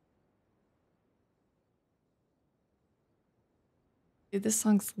 Dude, this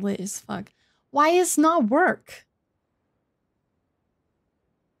song's lit as fuck. Why is not work?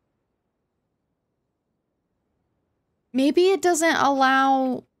 Maybe it doesn't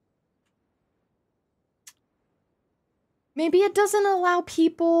allow... Maybe it doesn't allow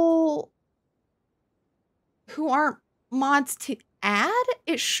people who aren't mods to add?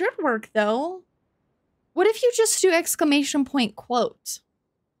 It should work, though. What if you just do exclamation point quote?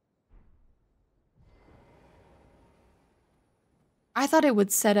 I thought it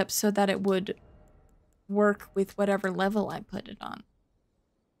would set up so that it would work with whatever level I put it on.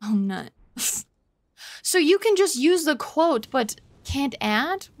 Oh, nut. So you can just use the quote, but can't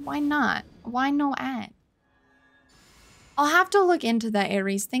add? Why not? Why no add? I'll have to look into that,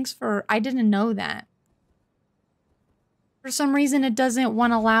 Aries. Thanks for... I didn't know that. For some reason, it doesn't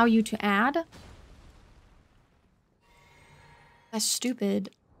want to allow you to add. That's stupid.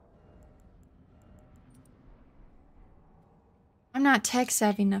 I'm not tech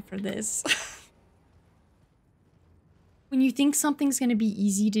savvy enough for this. When you think something's going to be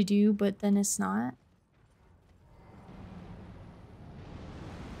easy to do, but then it's not.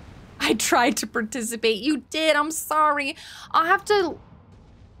 I tried to participate. You did. I'm sorry. I'll have to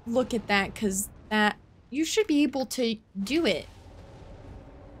look at that because that... You should be able to do it.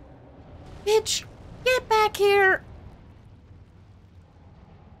 Bitch, get back here.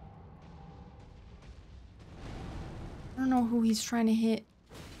 I don't know who he's trying to hit.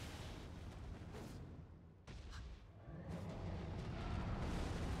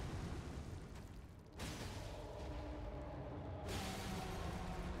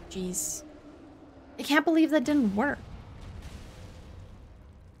 Jeez. I can't believe that didn't work.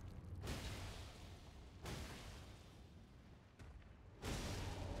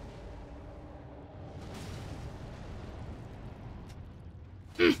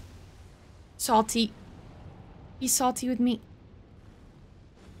 Salty. Be salty with me.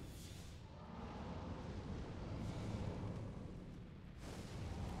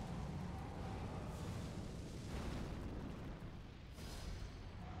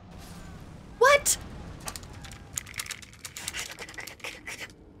 What?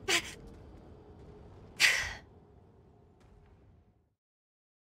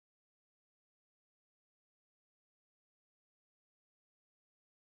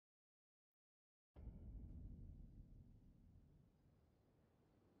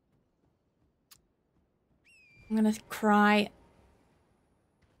 I'm gonna cry.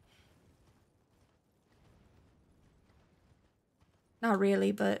 Not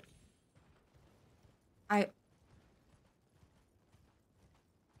really, but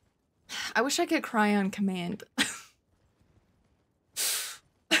I wish I could cry on command.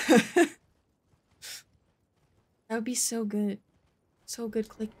 That would be so good. So good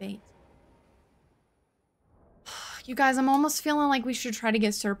clickbait. You guys, I'm almost feeling like we should try to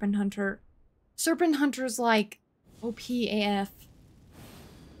get Serpent Hunter. Serpent Hunter's like OP AF.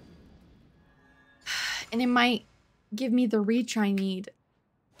 And it might give me the reach I need.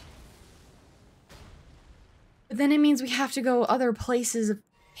 But then it means we have to go other places of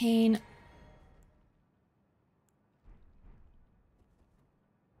pain.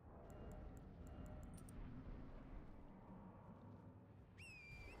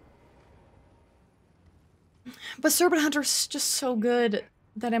 But Serpent Hunter's just so good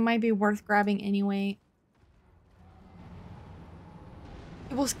that it might be worth grabbing anyway.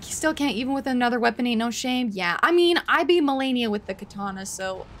 Well, still can't, even with another weapon, ain't no shame. Yeah, I mean, I beat Melania with the katana,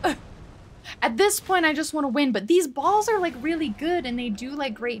 so... At this point, I just want to win, but these balls are, like, really good, and they do,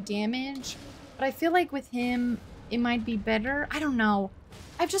 like, great damage. But I feel like with him, it might be better. I don't know.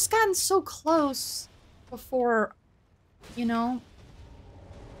 I've just gotten so close before, you know?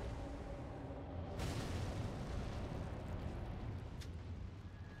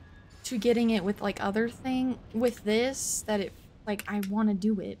 To getting it with, like, other thing. With this, that it, like, I want to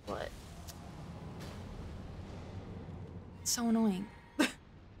do it, but... It's so annoying.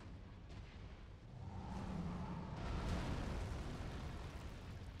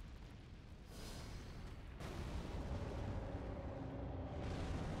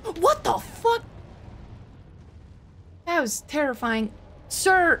 What the fuck? That was terrifying.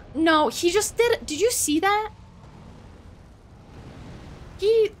 Sir, no, he just did it. Did you see that?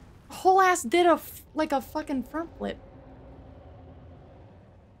 He whole ass did like a fucking front flip.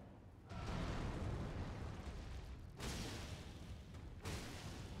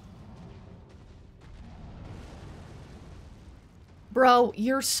 Bro,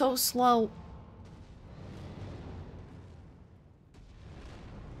 you're so slow.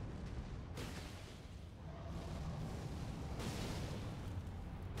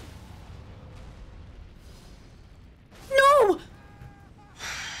 No!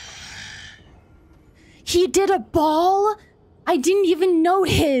 He did a ball? I didn't even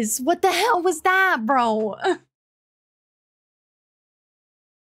notice. What the hell was that, bro?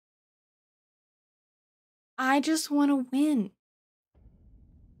 I just want to win.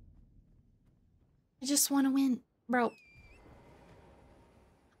 I just want to win, bro.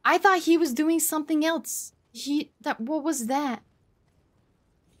 I thought he was doing something else. What was that?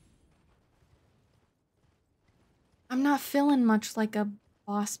 I'm not feeling much like a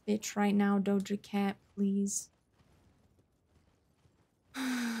boss bitch right now, Doja Cat, please.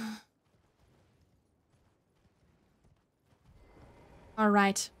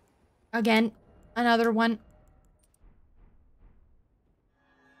 Alright. Again, another one.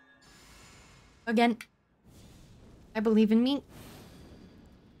 Again. I believe in me.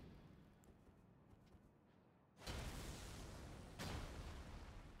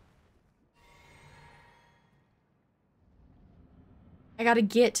 I gotta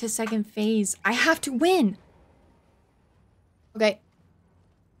get to second phase. I have to win! Okay.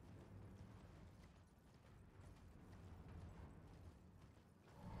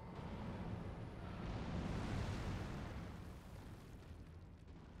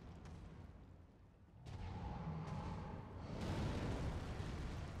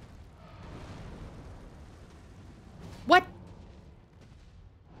 What?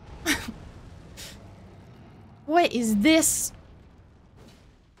 What is this?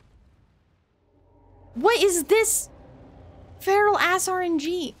 What is this? Feral ass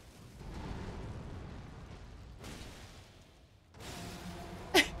RNG.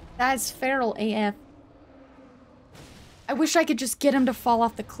 That's feral AF. I wish I could just get him to fall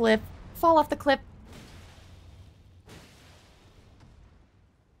off the cliff. Fall off the cliff.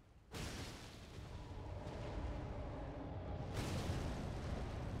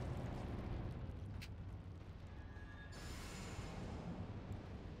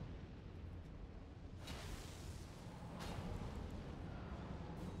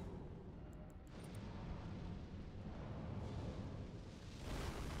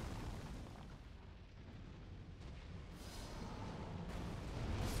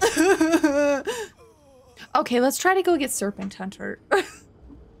 Okay, let's try to go get Serpent Hunter.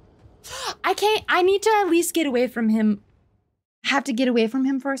 I need to at least get away from him. Have to get away from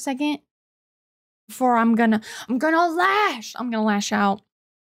him for a second. Before I'm gonna lash. I'm gonna lash out.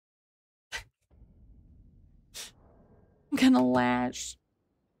 I'm gonna lash.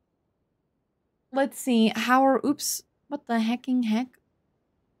 Let's see, oops. What the hecking heck?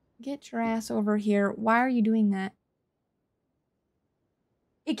 Get your ass over here. Why are you doing that?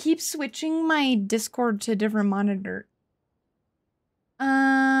 It keeps switching my Discord to a different monitor.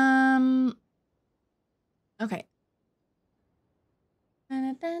 Okay.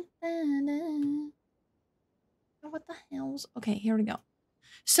 controls. Okay, here we go.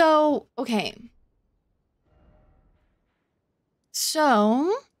 So, okay.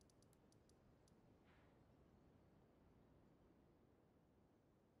 So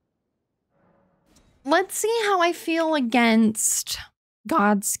let's see how I feel against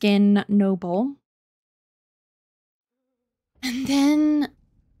Godskin Noble. And then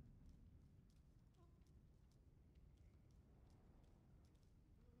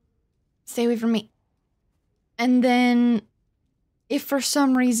stay away from me. And then if for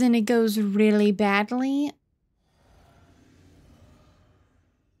some reason it goes really badly,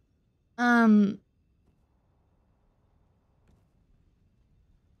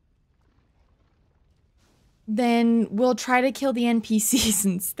 then we'll try to kill the NPCs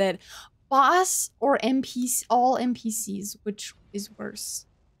instead. Boss or NPC, all NPCs, which is worse?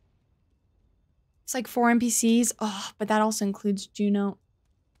 It's like 4 NPCs. Oh, but that also includes Juno.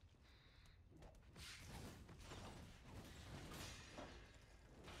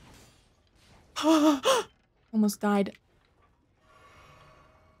 Almost died.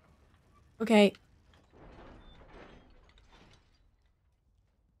 Okay.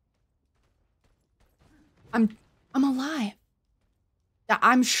 I'm alive.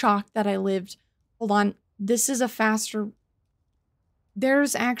 I'm shocked that I lived. Hold on. This is a faster...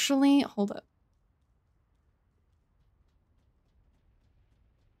 There's actually... Hold up.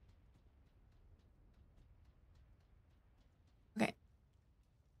 Okay.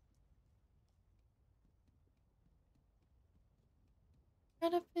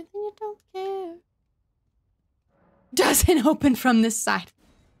 Got a feeling you don't care. Doesn't open from this side.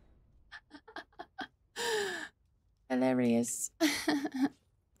 Hilarious.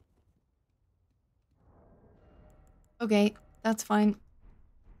 Okay, that's fine.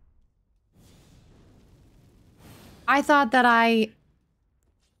 I thought that I...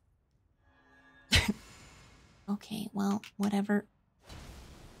 Okay, well, whatever.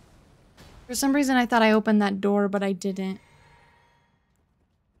 For some reason, I thought I opened that door, but I didn't.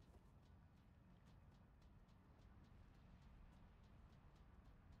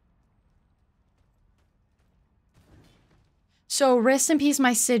 So, rest in peace,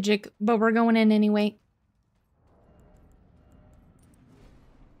 my Sijic, but we're going in anyway.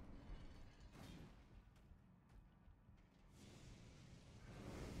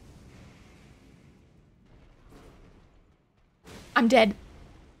 I'm dead.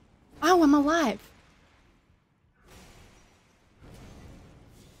 Oh, I'm alive.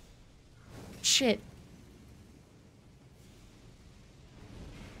 Shit.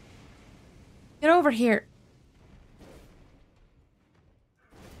 Get over here.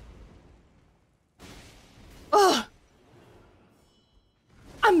 Ugh.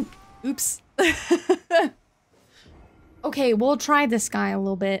 Oops. Okay, we'll try this guy a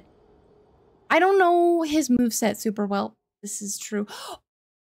little bit. I don't know his moveset super well. This is true.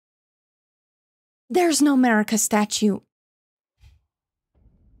 There's no America statue.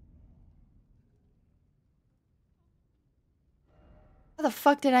 How the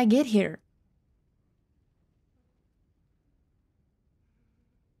fuck did I get here?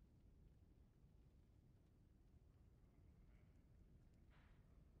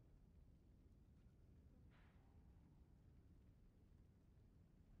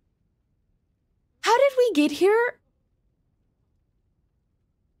 How did we get here?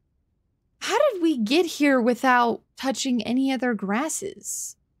 How did we get here without touching any other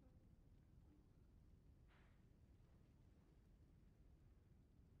grasses?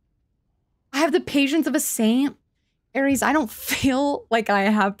 I have the patience of a saint. Aries, I don't feel like I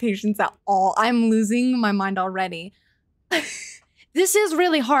have patience at all. I'm losing my mind already. This is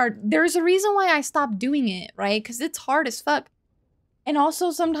really hard. There's a reason why I stopped doing it, right? Because it's hard as fuck. And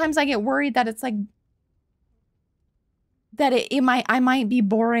also sometimes I get worried that it's like... That I might be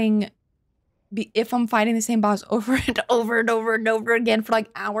boring if I'm fighting the same boss over and over and over and over again for like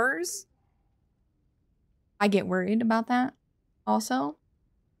hours. I get worried about that also.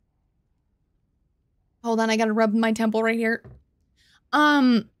 Hold on, I gotta rub my temple right here.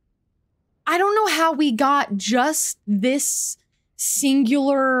 I don't know how we got just this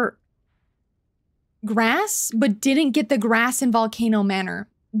singular grass, but didn't get the grass in Volcano Manor.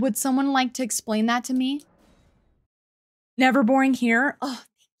 Would someone like to explain that to me? Never boring here. Oh,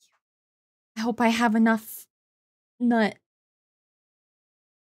 thank you. I hope I have enough nut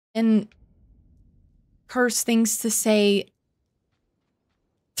and curse things to say.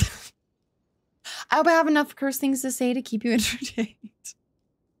 I hope I have enough curse things to say to keep you entertained.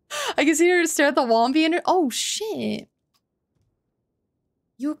 I can see her stare at the wall and be oh shit.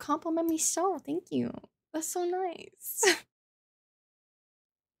 You compliment me so. Thank you. That's so nice.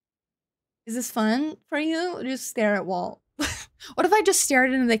 Is this fun for you? Just stare at wall. What if I just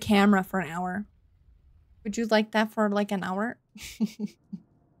stared into the camera for an hour? Would you like that for like an hour?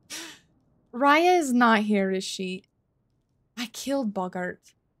 Raya is not here, is she? I killed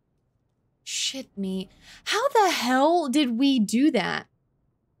Bogart. Shit me. How the hell did we do that?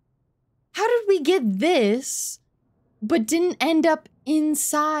 How did we get this, but didn't end up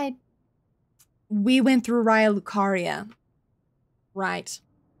inside? We went through Raya Lucaria. Right.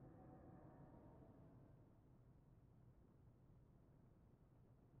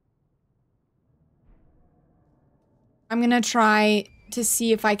 I'm gonna try to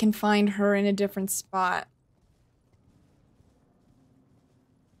see if I can find her in a different spot.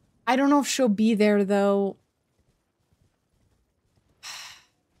 I don't know if she'll be there though.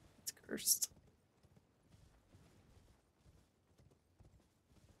 It's cursed.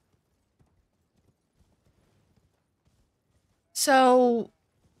 So,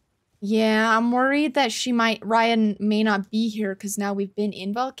 yeah, I'm worried that Ryan may not be here because now we've been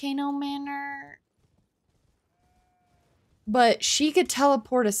in Volcano Manor. But she could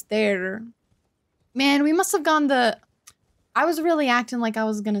teleport us there. Man, we must have gone I was really acting like I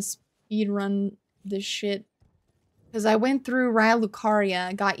was gonna speed run this shit. Because I went through Raya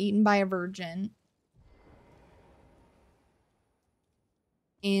Lucaria, got eaten by a virgin.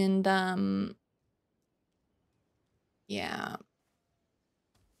 And, yeah.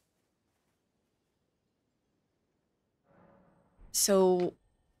 So,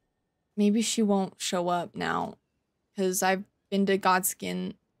 maybe she won't show up now. Because I've been to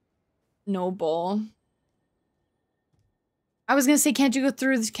Godskin Noble. I was gonna say, can't you go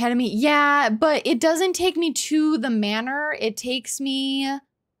through this academy? Yeah, but it doesn't take me to the manor. It takes me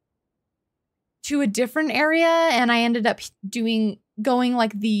to a different area, and I ended up going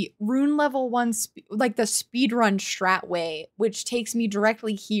like the rune level 1, like the speedrun strat way, which takes me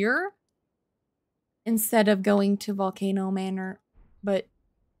directly here instead of going to Volcano Manor. But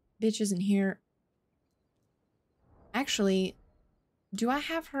bitch isn't here. Actually, do I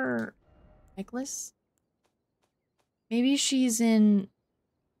have her necklace? Maybe she's in...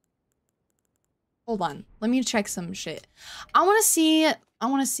 Hold on. Let me check some shit. I want to see...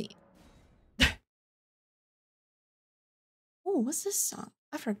 Oh, what's this song?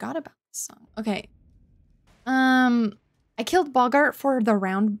 I forgot about this song. Okay. I killed Bogart for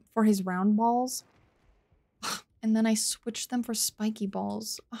his round balls. And then I switched them for spiky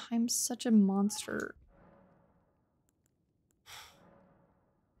balls. Oh, I'm such a monster.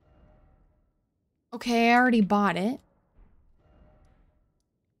 Okay, I already bought it.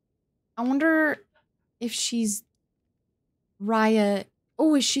 I wonder if she's Raya.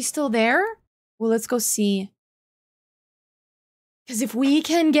 Oh, is she still there? Well, let's go see. Because if we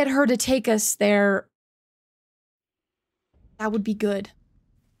can get her to take us there, that would be good.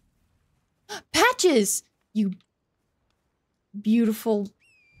 Patches! You beautiful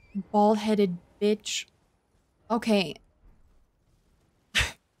bald-headed bitch. Okay.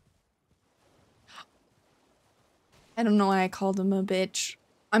 I don't know why I called him a bitch.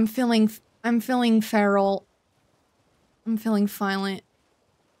 I'm feeling feral. I'm feeling violent.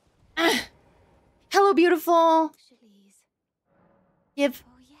 Ah. Hello, beautiful. Give.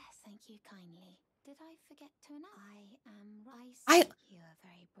 Oh yes, thank you kindly. Did I forget to announce? You are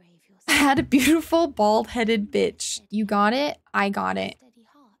very brave yourself. I had a beautiful bald-headed bitch. You got it? I got it.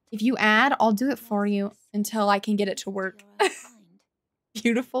 If you add, I'll do it for you until I can get it to work.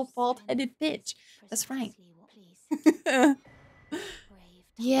 Beautiful bald-headed bitch. That's right.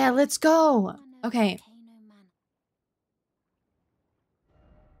 Yeah, let's go. Okay.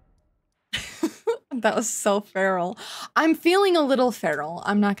 That was so feral. I'm feeling a little feral.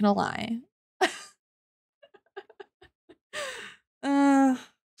 I'm not gonna lie.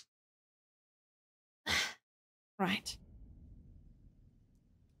 Right.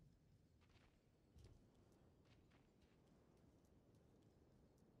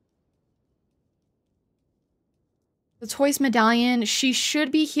 The Toys Medallion. She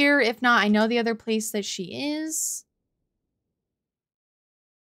should be here. If not, I know the other place that she is.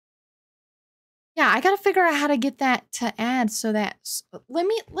 Yeah, I gotta figure out how to get that to add so that...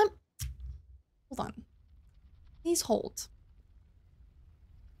 hold on. Please hold.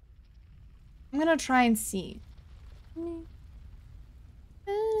 I'm gonna try and see. And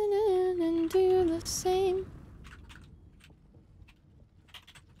do the same.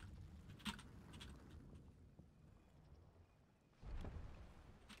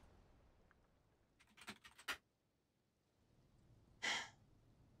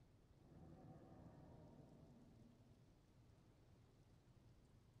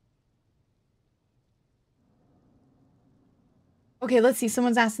 Okay, let's see.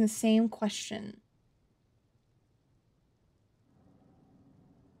 Someone's asking the same question.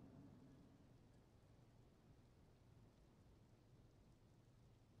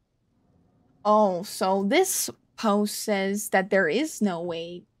 Oh, so this post says that there is no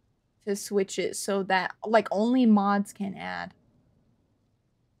way to switch it so that like only mods can add.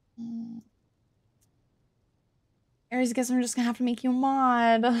 Aries, I guess I'm just gonna have to make you a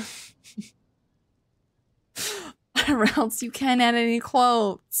mod. Or else you can't add any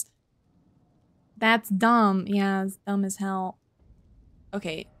quotes. That's dumb. Yeah, it's dumb as hell.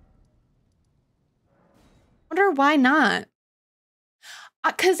 Okay. Wonder why not?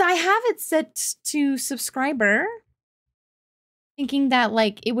 Cause I have it set to subscriber. Thinking that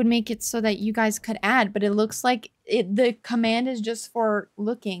like it would make it so that you guys could add, but it looks like the command is just for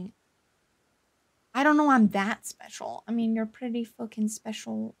looking. I don't know I'm that special. I mean, you're pretty fucking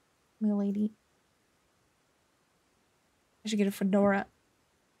special, my lady. I should get a fedora.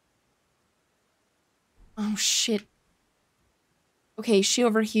 Oh shit. Okay, is she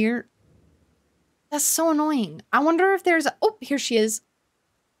over here? That's so annoying. I wonder if there's oh, here she is.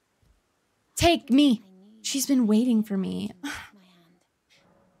 Take me. She's been waiting for me.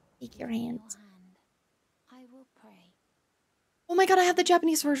 Take your hand. I will pray. Oh my god, I have the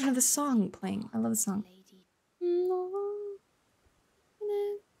Japanese version of the song playing. I love the song.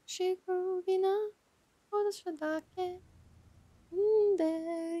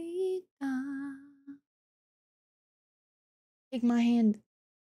 Take my hand.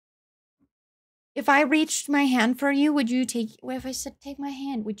 If I reached my hand for you, would you take... What if I said take my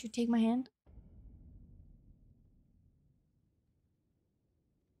hand? Would you take my hand?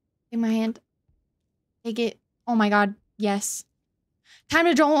 Take my hand. Take it. Oh my god. Yes.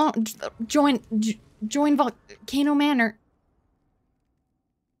 Time to join Volcano Manor.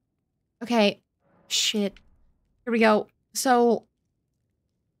 Okay. Shit. Here we go. So,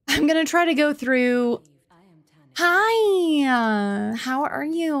 I'm gonna try to go through... Hi! How are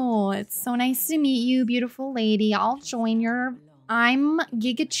you? It's so nice to meet you, beautiful lady. I'll join your... I'm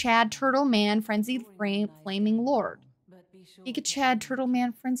Giga Chad Turtle Man, Frenzy Flaming Lord. Giga Chad Turtle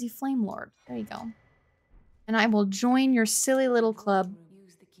Man, Frenzy Flame Lord. There you go. And I will join your silly little club.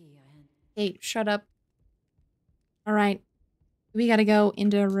 Hey, shut up. Alright. We gotta go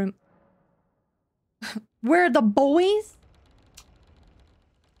into a room. Where are the boys?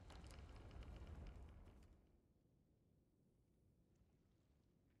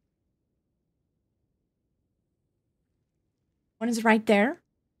 One is right there.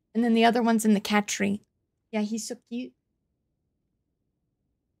 And then the other one's in the cat tree. Yeah, he's so cute.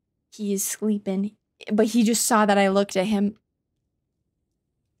 He is sleeping. But he just saw that I looked at him.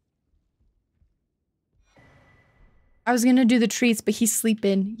 I was gonna do the treats, but he's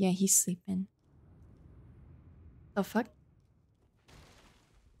sleeping. Yeah, he's sleeping. The fuck?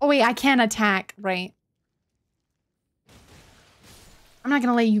 Oh wait, I can't attack, right? I'm not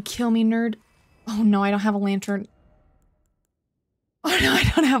gonna let you kill me, nerd. Oh no, I don't have a lantern. Oh no, I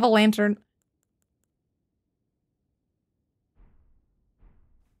don't have a lantern.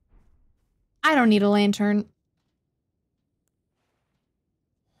 I don't need a lantern.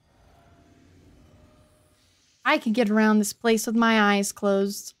 I can get around this place with my eyes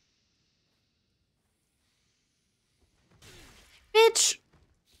closed. Bitch!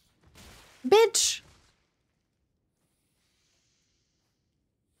 Bitch!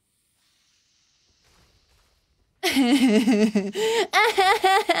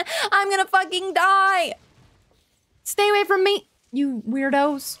 I'm gonna fucking die! Stay away from me, you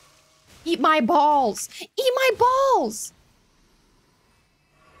weirdos. Eat my balls! Eat my balls!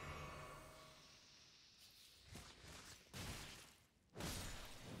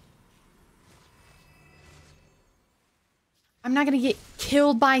 I'm not gonna get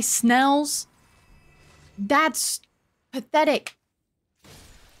killed by Snells. That's pathetic.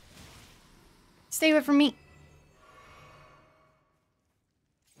 Stay away from me.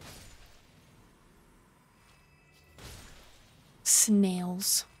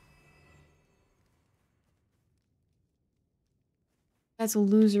 Snails. That's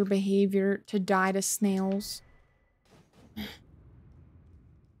loser behavior to die to snails.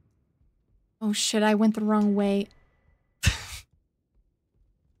 Oh shit, I went the wrong way.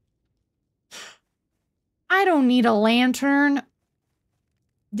 I don't need a lantern.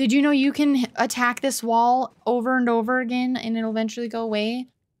 Did you know you can attack this wall over and over again and it'll eventually go away?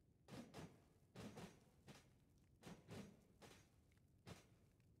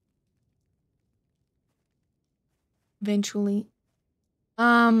 Eventually.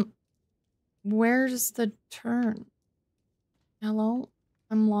 Where's the turn? Hello?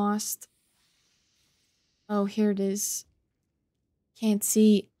 I'm lost. Oh, here it is. Can't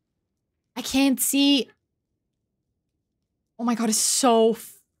see. I can't see. Oh my god, it's so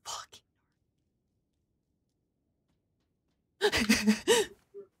fucking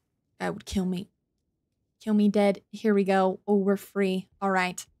That would kill me. Kill me dead. Here we go. Oh, we're free. All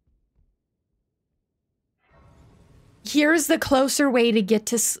right. Here's the closer way to get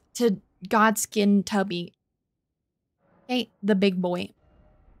to Godskin Tubby. Okay, the big boy.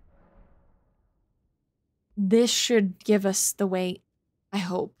 This should give us the way, I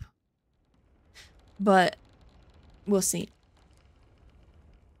hope. But we'll see.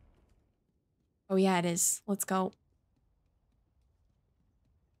 Oh yeah, it is. Let's go.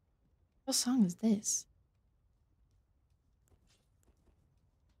 What song is this?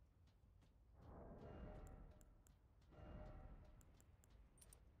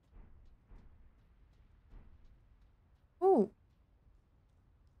 Oh.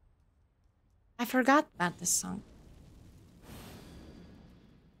 I forgot about this song.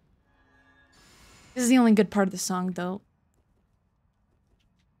 This is the only good part of the song, though.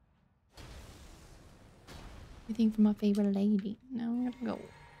 Anything from my favorite lady? No, I'm gonna go.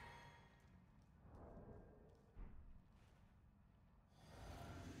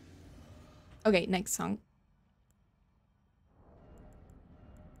 Okay, next song.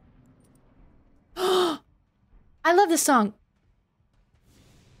 I love this song.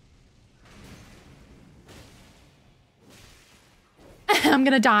 I'm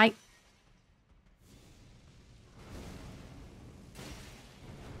gonna die.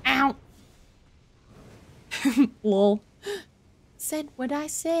 Ow. Lol. Said what I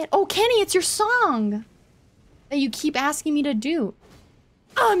said. Oh, Kenny, it's your song that you keep asking me to do.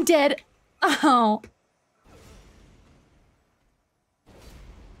 Oh, I'm dead. Oh.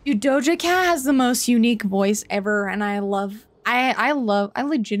 Dude, Doja Cat has the most unique voice ever, and I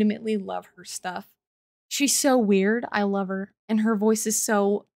legitimately love her stuff. She's so weird. I love her. And her voice is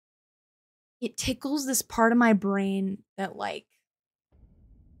so, it tickles this part of my brain that like,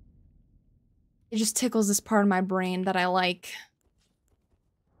 it just tickles this part of my brain that I like.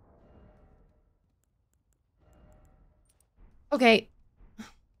 Okay.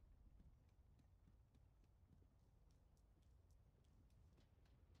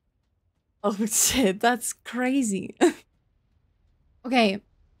 Oh shit, that's crazy. Okay,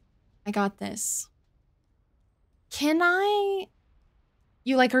 I got this. Can I?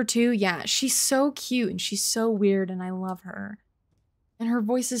 You like her too? Yeah, she's so cute and she's so weird and I love her. And her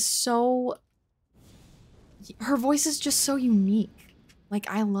voice is so... Her voice is just so unique. Like,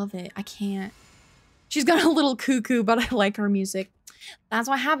 I love it. I can't. She's got a little cuckoo, but I like her music. That's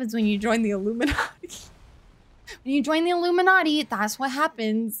what happens when you join the Illuminati. When you join the Illuminati, that's what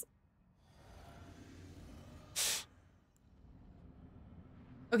happens.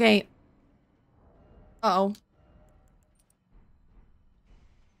 Okay. Uh-oh.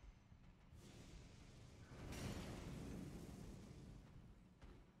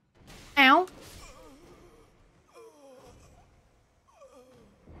 Ow.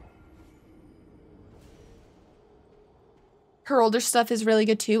 Her older stuff is really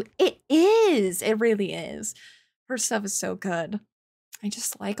good too. It is. It really is. Her stuff is so good. I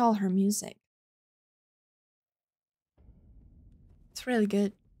just like all her music. It's really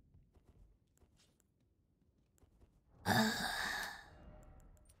good.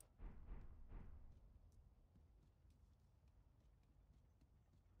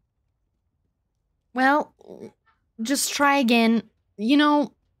 Well, just try again. You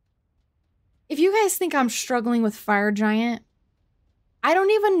know, if you guys think I'm struggling with Fire Giant, I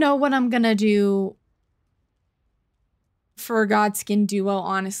don't even know what I'm gonna do for Godskin Duo,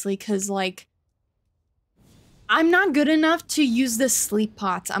 honestly, because, like, I'm not good enough to use the sleep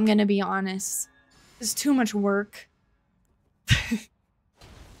pots, I'm gonna be honest. It's too much work. It's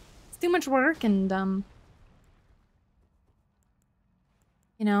too much work and,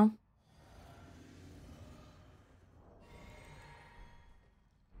 you know.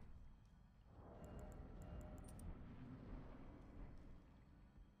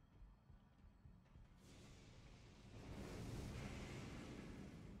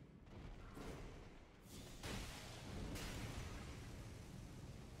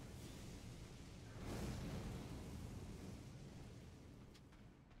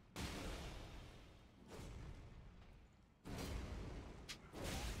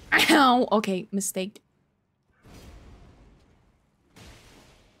 Ow! Okay, mistake.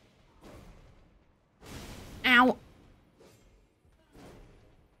 Ow!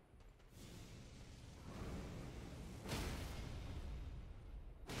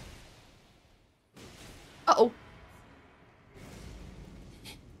 Uh-oh.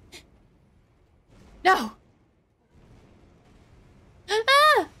 No!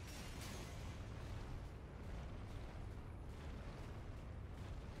 Ah!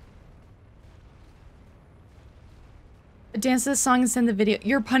 Dance to the song and send the video.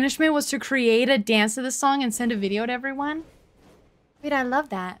 Your punishment was to create a dance to the song and send a video to everyone? Wait, I love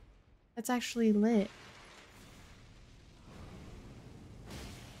that. That's actually lit.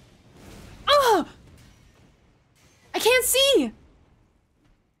 Oh! I can't see!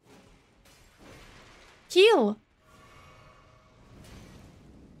 Heal.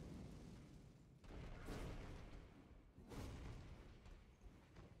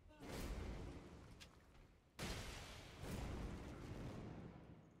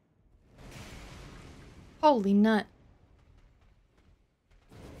 Holy nut.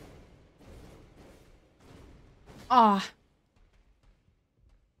 Ah.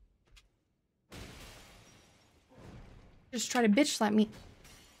 Just try to bitch slap me.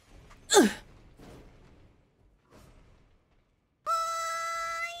 Ugh.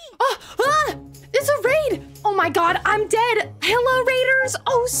 Oh, ah! It's a raid! Oh my god, I'm dead! Hello, raiders!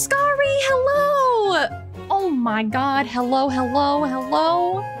 Oh, Scary, hello! Oh my god, hello, hello,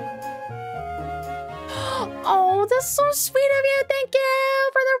 hello! Oh, that's so sweet of you! Thank you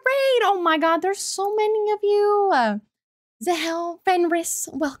for the raid! Oh my god, there's so many of you! Zahel, Fenris,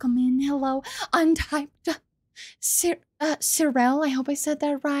 welcome in, hello. Untyped. Cyril, I hope I said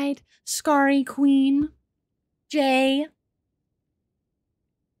that right. Scary Queen. Jay.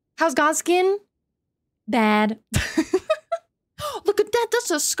 How's Godskin? Bad. Look at that, that's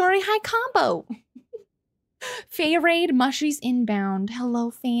a Scary High combo. Faye Raid, Mushies inbound.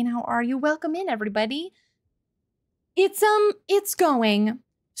 Hello, Fane, how are you? Welcome in, everybody. It's going.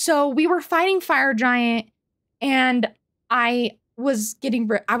 So we were fighting Fire Giant, and I was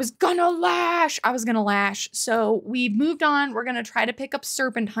gonna lash. So we moved on. We're gonna try to pick up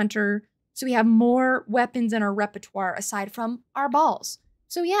Serpent Hunter so we have more weapons in our repertoire aside from our balls.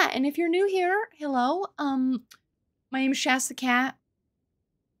 So yeah, and if you're new here, hello. My name is Shasta Cat,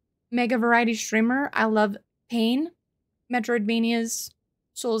 mega variety streamer. I love pain. Metroidvanias,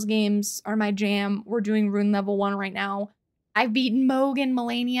 Souls games are my jam. We're doing Rune level 1 right now. I've beaten Moog and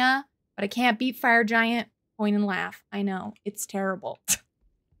Melania, but I can't beat Fire Giant. Point and laugh. I know, it's terrible.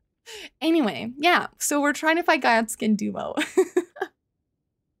 Anyway, yeah, so we're trying to fight Godskin Duo.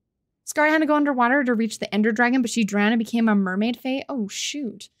 Scar had to go underwater to reach the Ender Dragon, but she drowned and became a mermaid fae. Oh,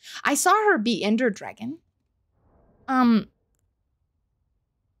 shoot. I saw her beat Ender Dragon.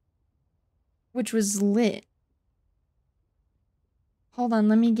 Which was lit. Hold on,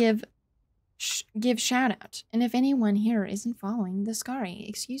 let me give shout out. And if anyone here isn't following the Scary,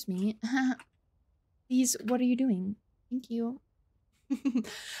 excuse me. Please, what are you doing? Thank you.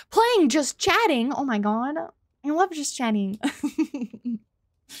 Playing, just chatting. Oh my god. I love just chatting.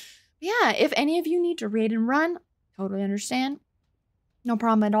 Yeah, if any of you need to raid and run, totally understand. No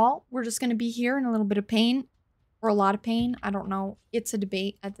problem at all. We're just gonna be here in a little bit of pain. Or a lot of pain. I don't know. It's a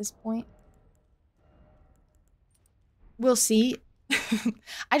debate at this point. We'll see.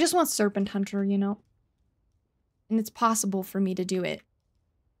 I just want Serpent Hunter, you know? And it's possible for me to do it.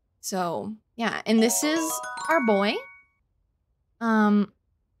 So, yeah. And this is our boy.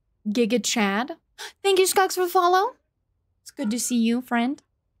 Giga Chad. Thank you, Skux, for the follow. It's good to see you, friend.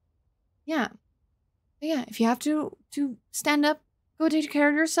 Yeah. But yeah, if you have to stand up, go take care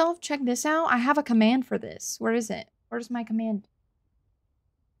of yourself, check this out. I have a command for this. Where is it? Where's my command?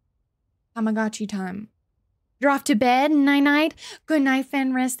 Tamagotchi time. You're off to bed. Night-night. Good night,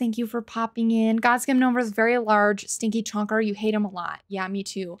 Fenris. Thank you for popping in. Godskin Nova is very large. Stinky chunker. You hate him a lot. Yeah, me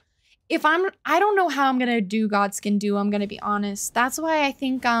too. I don't know how I'm gonna do Godskin Duo, I'm gonna be honest. That's why I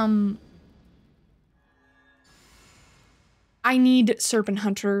think, I need Serpent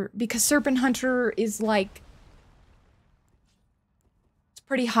Hunter, because Serpent Hunter is like, it's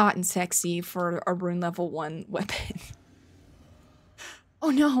pretty hot and sexy for a Rune level 1 weapon. Oh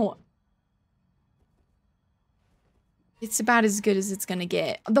no. It's about as good as it's gonna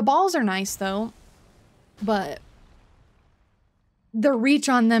get. The balls are nice though, but the reach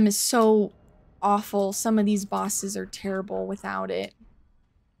on them is so awful. Some of these bosses are terrible without it.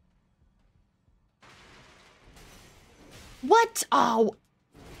 What? Oh,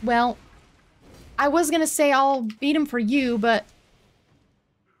 well, I was gonna say I'll beat him for you, but...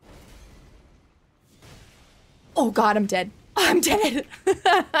 Oh god, I'm dead. I'm dead.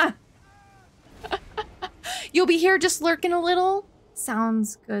 You'll be here just lurking a little?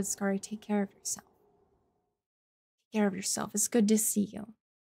 Sounds good, Scary. Take care of yourself. Take care of yourself. It's good to see you.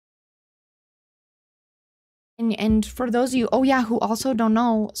 And for those of you, oh yeah, who also don't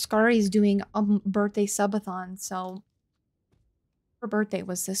know, Scary is doing a birthday subathon, so her birthday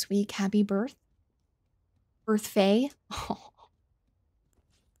was this week. Happy birth. Birthday.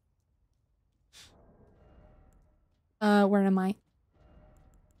 Where am I?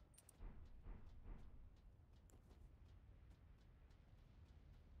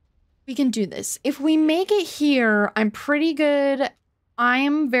 We can do this. If we make it here, I'm pretty good. I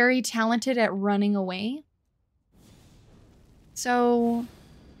am very talented at running away. So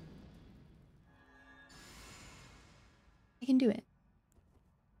I can do it.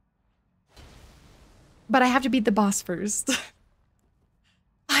 But I have to beat the boss first.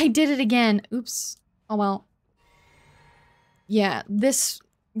 I did it again. Oops. Oh well. Yeah, this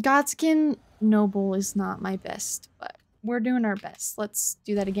Godskin Noble is not my best, but we're doing our best. Let's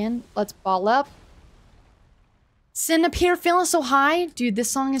do that again. Let's ball up. Send up here feeling so high. Dude, this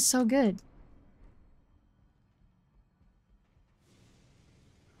song is so good.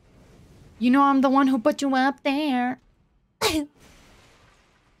 You know I'm the one who put you up there.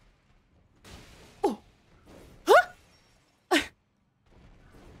 Oh.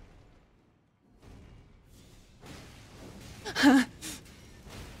 Huh?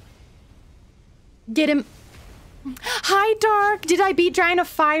 Get him. Hi, Dark. Did I beat Giant of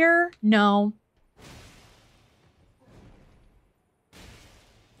Fire? No.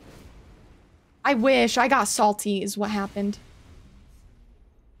 I wish. I got salty is what happened.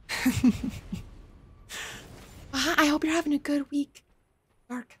 I hope you're having a good week,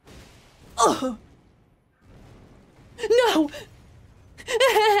 Dark. Oh. No.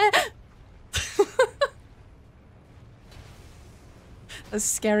 That's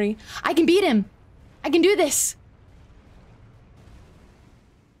scary. I can beat him. I can do this.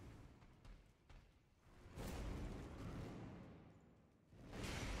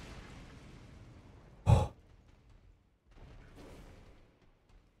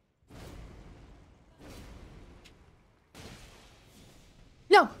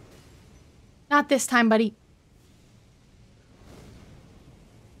 No. Not this time, buddy.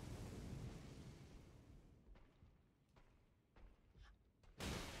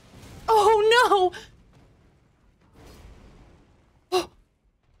 Oh, no. Oh.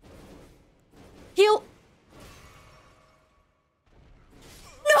 Heal.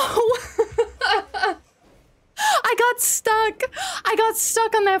 No. I got stuck. I got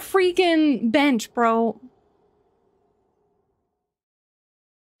stuck on that freaking bench, bro.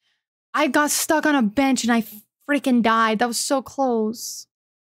 I got stuck on a bench and I freaking died. That was so close.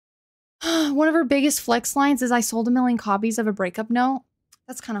 One of her biggest flex lines is I sold 1 million copies of a breakup note.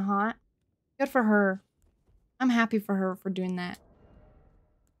 That's kind of hot. Good for her. I'm happy for her for doing that.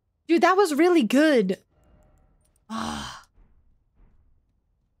 Dude, that was really good. I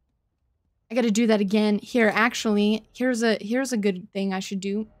gotta do that again. Here, actually, here's a good thing I should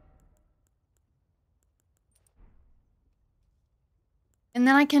do. And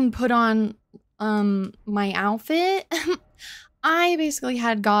then I can put on my outfit. I basically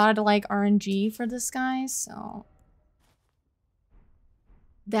had God-like RNG for this guy, so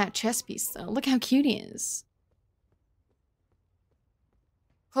that chess piece though. Look how cute he is.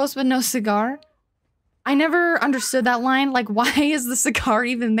 Close but no cigar. I never understood that line. Like, why is the cigar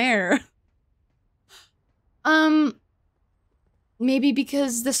even there? Maybe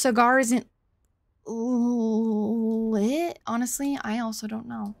because the cigar isn't lit? Honestly, I also don't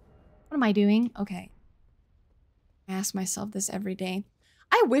know. What am I doing? Okay. I ask myself this every day.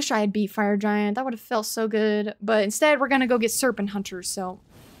 I wish I had beat Fire Giant. That would have felt so good. But instead, we're gonna go get Serpent Hunters, so.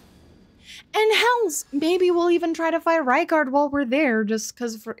 And hells, maybe we'll even try to fight Rykard while we're there, just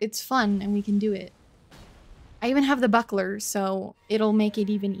because it's fun and we can do it. I even have the buckler, so it'll make it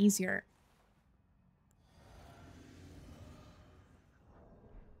even easier.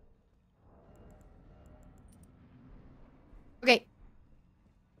 Okay.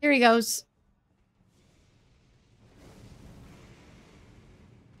 Here he goes.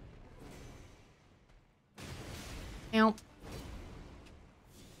 Ow.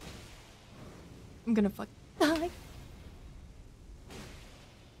 I'm gonna fuck die.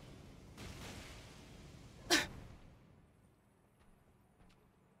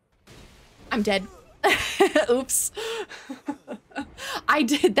 I'm dead. Oops. I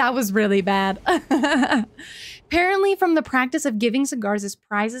did. That was really bad. Apparently, from the practice of giving cigars as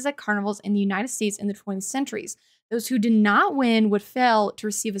prizes at carnivals in the United States in the 20th centuries, those who did not win would fail to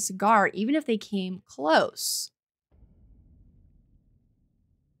receive a cigar, even if they came close.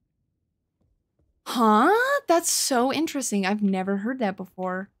 Huh? That's so interesting. I've never heard that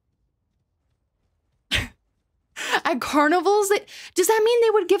before. At carnivals, does that mean they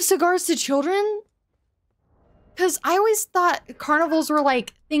would give cigars to children? Because I always thought carnivals were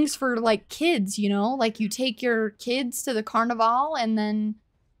like things for like kids, you know? Like you take your kids to the carnival and then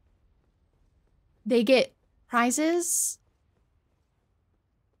they get prizes.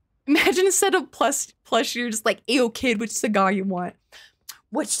 Imagine instead of plush, you're just like, ew, kid, which cigar you want?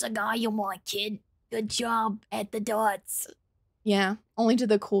 Which cigar you want, kid? Good job at the dots. Yeah, only to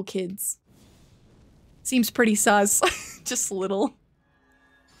the cool kids. Seems pretty sus. Just little.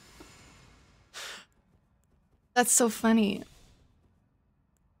 That's so funny.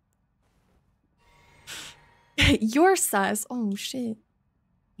 You're sus. Oh shit.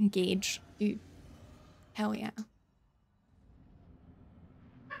 Engage, dude. Hell yeah.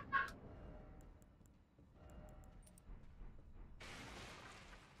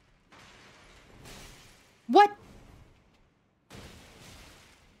 What?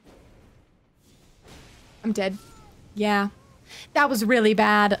 I'm dead. Yeah. That was really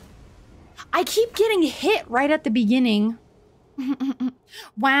bad. I keep getting hit right at the beginning.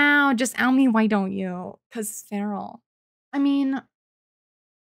 Wow, just out me, why don't you? Because feral. I mean,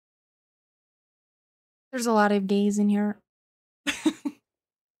 there's a lot of gays in here.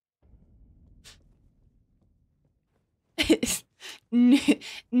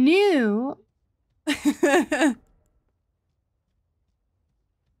 New.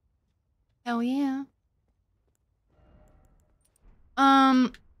 Hell yeah.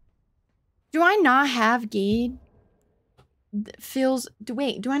 Do I not have gay?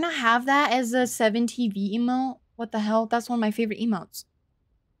 Wait, do I not have that as a 7TV emote? What the hell? That's one of my favorite emotes.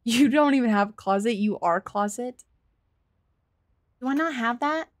 You don't even have closet, you are closet. Do I not have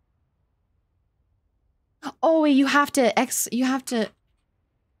that? Oh wait, you have to.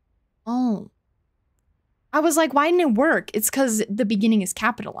 Oh. I was like, why didn't it work? It's because the beginning is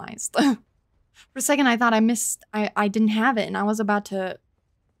capitalized. For a second, I thought I didn't have it and I was about to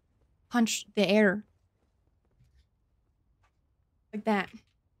punch the air. Like that.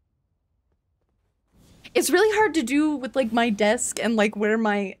 It's really hard to do with like my desk and like where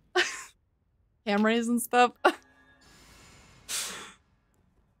my camera is and stuff.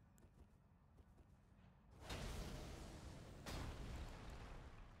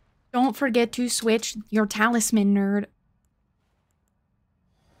 Don't forget to switch your talisman, nerd.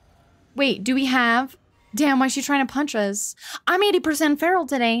 Wait, do we have... Damn, why is she trying to punch us? I'm 80% feral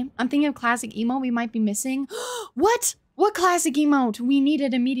today. I'm thinking of classic emo we might be missing. What? What classic emote? We need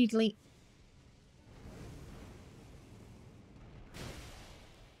it immediately.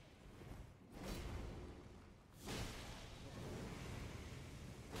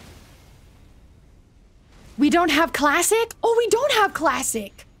 We don't have classic? Oh, we don't have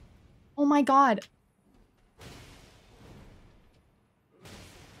classic. Oh my god.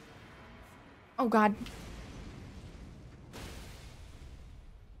 Oh god.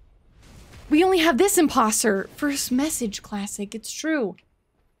 We only have this imposter. First message classic. It's true.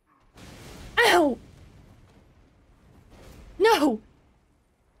 Ow! No!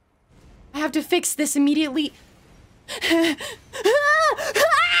 I have to fix this immediately.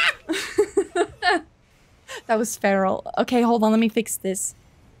 That was feral. Okay, hold on. Let me fix this.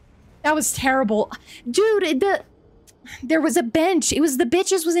 That was terrible. Dude, there was a bench. The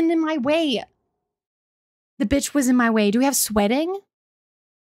bitches wasn't in my way. The bitch was in my way. Do we have sweating?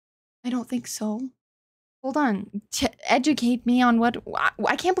 I don't think so. Hold on. Educate me on what...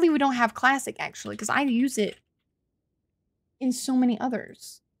 I can't believe we don't have classic, actually, because I use it in so many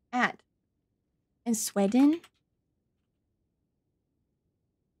others. And sweating?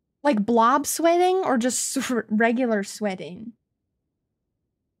 Like blob sweating or just regular sweating?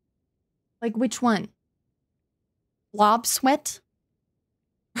 Like which one? Blob sweat?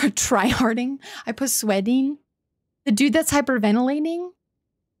 Or tryharding? I put sweating. The dude that's hyperventilating?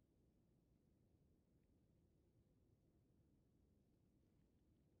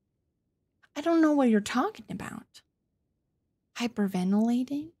 I don't know what you're talking about.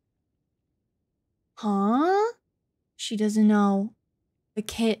 Hyperventilating? Huh? She doesn't know. The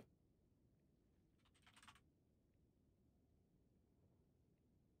kid.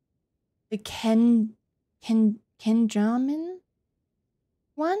 The Kenjamin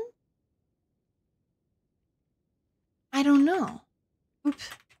one? I don't know. Oops.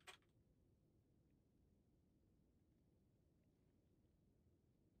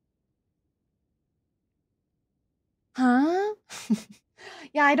 Huh?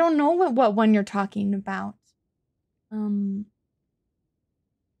 Yeah, I don't know what one you're talking about. I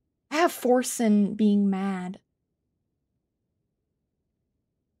have force in being mad.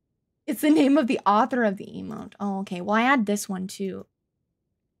 It's the name of the author of the emote. Oh, okay. Well, I add this one too.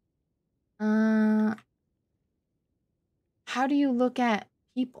 How do you look at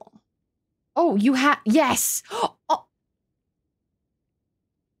people? Oh, you have... Yes! Oh.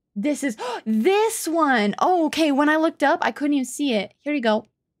 This is... This one! Oh, okay. When I looked up, I couldn't even see it. Here you go.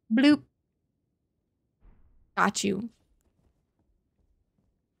 Bloop. Got you.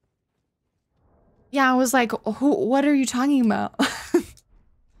 Yeah, I was like, what are you talking about?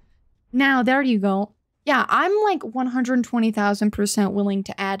 Now, there you go. Yeah, I'm like 120,000% willing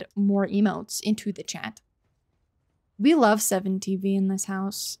to add more emotes into the chat. We love 7TV in this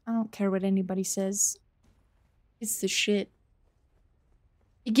house. I don't care what anybody says. It's the shit.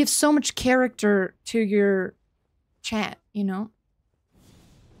 It gives so much character to your chat, you know?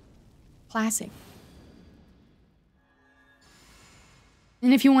 Classic.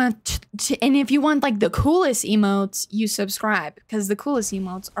 And if you want like the coolest emotes, you subscribe, because the coolest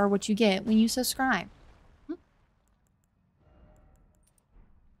emotes are what you get when you subscribe.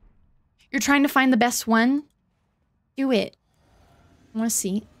 You're trying to find the best one? Do it. I want to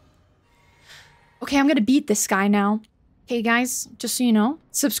see. Okay, I'm gonna beat this guy now. Okay, guys, just so you know,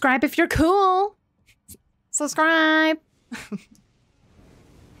 subscribe if you're cool. Subscribe.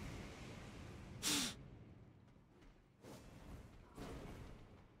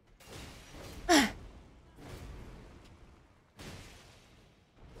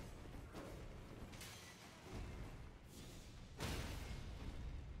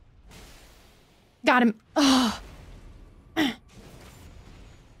 Got him. Oh.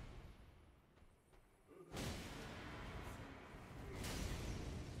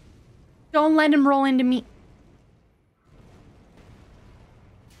 Don't let him roll into me.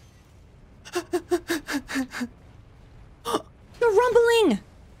 The rumbling!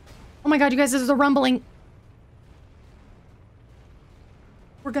 Oh my god, you guys, this is a rumbling.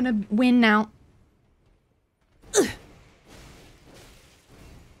 We're gonna win now. Ugh.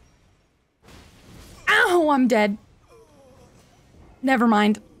 Ow, I'm dead. Never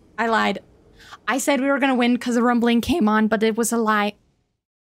mind. I lied. I said we were gonna win because the rumbling came on, but it was a lie.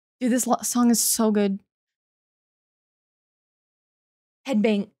 Dude, this song is so good.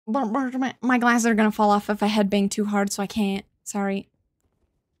 Headbang. My glasses are gonna fall off if I headbang too hard, so I can't. Sorry.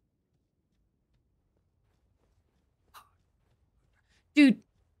 Dude,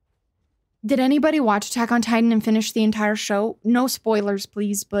 did anybody watch Attack on Titan and finish the entire show? No spoilers,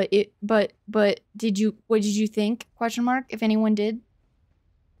 please, but what did you think? Question mark, if anyone did.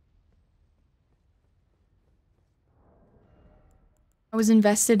 I was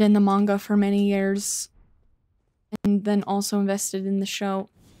invested in the manga for many years. And then also invested in the show.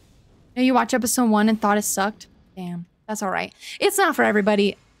 Now you watch episode 1 and thought it sucked? Damn, that's alright. It's not for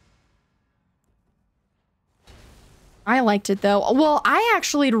everybody. I liked it though. Well, I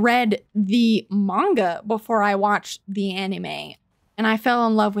actually read the manga before I watched the anime. And I fell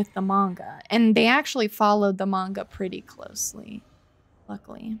in love with the manga. And they actually followed the manga pretty closely.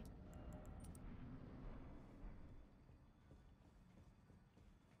 Luckily.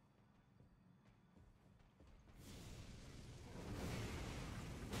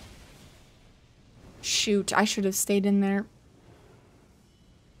 Shoot, I should have stayed in there.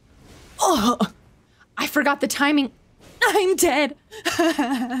 Oh! I forgot the timing. I'm dead.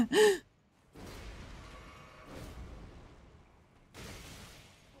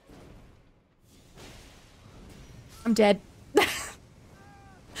 I'm dead.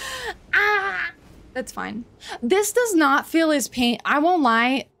 Ah! That's fine. This does not feel as pain. I won't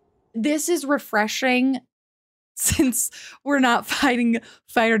lie. This is refreshing since we're not fighting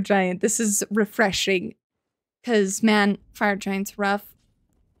Fire Giant. This is refreshing. Because, man, Fire Giant's rough.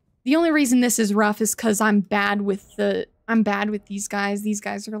 The only reason this is rough is because I'm bad with these guys. These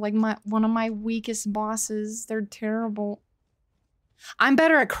guys are like one of my weakest bosses. They're terrible. I'm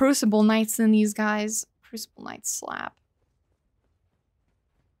better at Crucible Knights than these guys. Crucible Knights slap.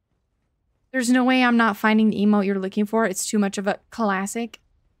 There's no way I'm not finding the emote you're looking for. It's too much of a classic.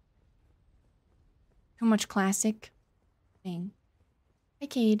 Too much classic. Dang. Hi,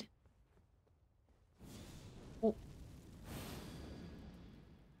 Cade. Oh.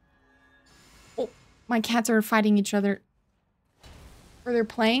 Oh, my cats are fighting each other. Or they're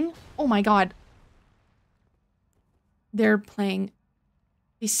playing? Oh my god. They're playing.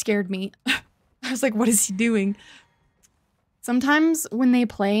 They scared me. I was like, what is he doing? Sometimes when they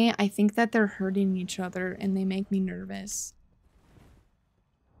play, I think that they're hurting each other and they make me nervous.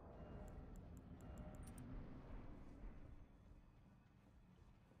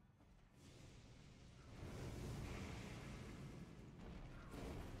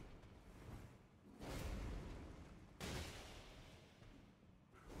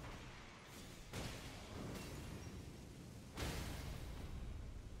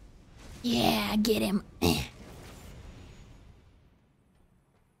 Yeah, get him.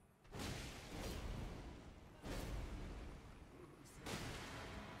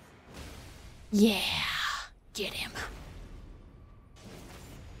 Yeah, get him.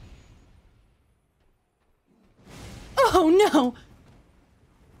 Oh no!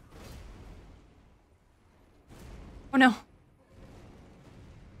 Oh no.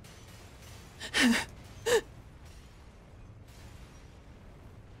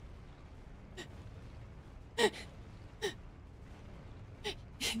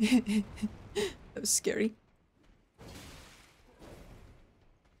 was scary.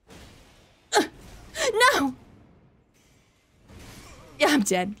 No! Yeah, I'm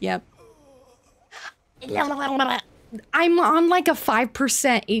dead. Yep. I'm on like a 5%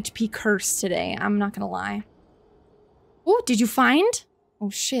 HP curse today. I'm not gonna lie. Oh, did you find? Oh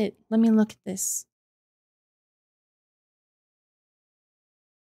shit. Let me look at this.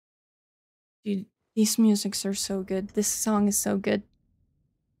 Dude, these musics are so good. This song is so good.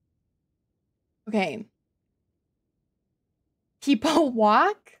 Okay. People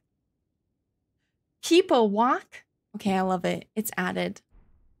walk? People walk? Okay, I love it. It's added.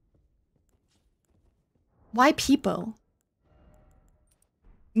 Why people?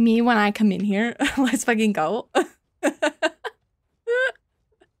 Me when I come in here? Let's fucking go.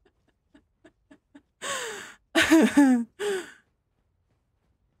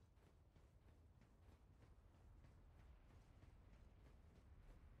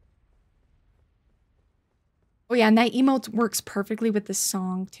 Oh yeah, and that emote works perfectly with this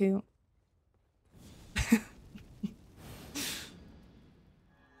song too.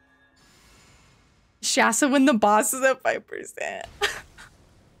 Shasta when the boss is at 5%.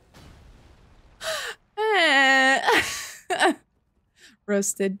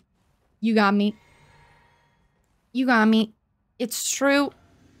 Roasted. You got me. You got me. It's true.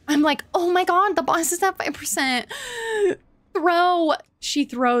 I'm like, oh my god, the boss is at 5%. Throw. She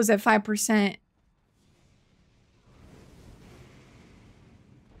throws at 5%.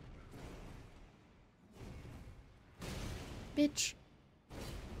 Bitch.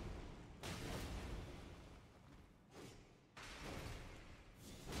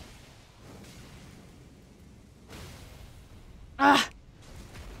 Ah.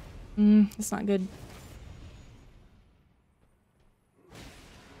 That's not good.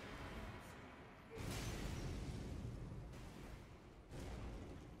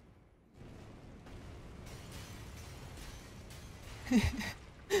 No!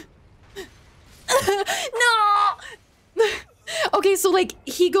 Okay, so like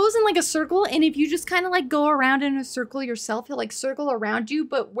he goes in like a circle, and if you just kind of like go around in a circle yourself, he'll like circle around you,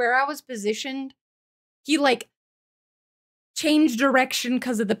 but where I was positioned, he like changed direction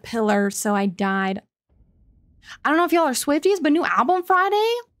because of the pillar, so I died. I don't know if y'all are Swifties, but new album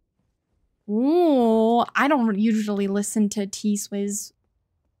Friday? Ooh, I don't usually listen to T-Swizz.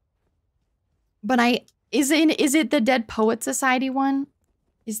 But is it the Dead Poet Society one?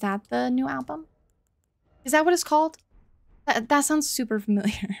 Is that the new album? Is that what it's called? That sounds super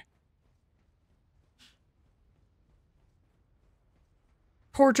familiar.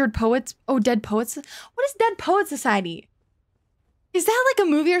 Tortured Poets? Oh, Dead Poets? What is Dead Poet Society? Is that like a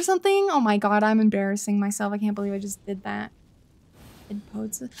movie or something? Oh my god, I'm embarrassing myself. I can't believe I just did that. Dead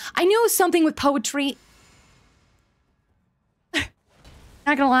Poets. I knew it was something with poetry. Not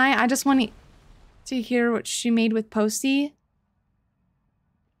gonna lie, I just want to hear what she made with Posty.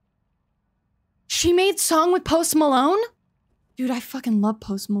 She made song with Post Malone? Dude, I fucking love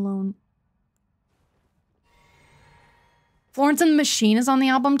Post Malone. Florence and the Machine is on the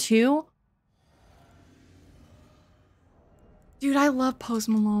album too? Dude, I love Post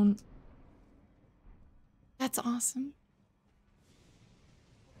Malone. That's awesome.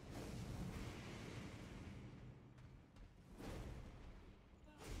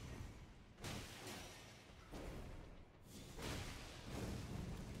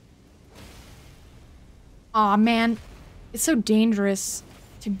 Aw, man. It's so dangerous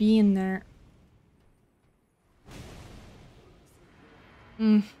to be in there.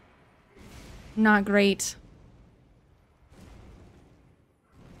 Not great.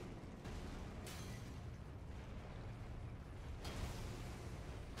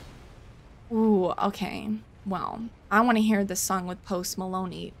 Ooh, okay. Well, I want to hear this song with Post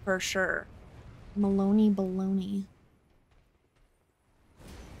Maloney for sure. Maloney Baloney.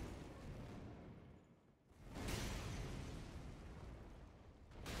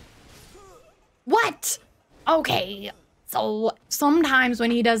 What? Okay. So sometimes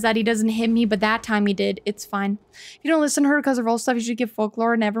when he does that, he doesn't hit me, but that time he did. It's fine. If you don't listen to her because of old stuff, you should give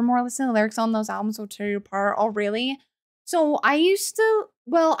Folklore and Evermore. Listen to the lyrics on those albums will tear you apart. Oh, really? So I used to,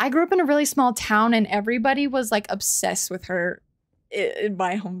 well, I grew up in a really small town and everybody was like obsessed with her in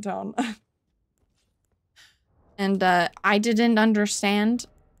my hometown. And I didn't understand.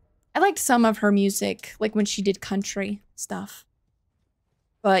 I liked some of her music, like when she did country stuff.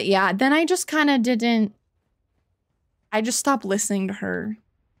 But yeah, then I just kind of didn't. I just stopped listening to her.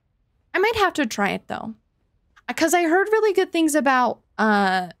 I might have to try it though. Because I heard really good things about,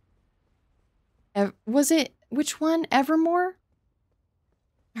 was it, which one? Evermore?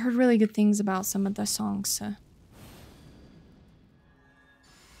 I heard really good things about some of the songs.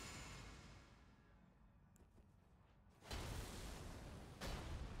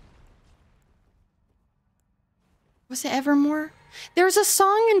 Was it Evermore? There's a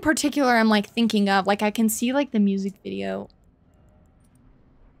song in particular I'm like thinking of. Like I can see like the music video.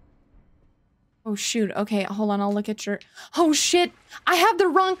 Oh shoot. Okay, hold on. I'll look at your... Oh shit. I have the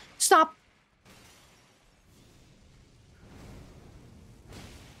wrong... Stop.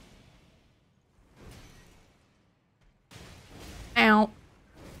 Ow.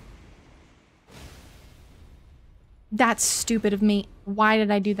 That's stupid of me. Why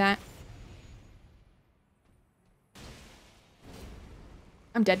did I do that?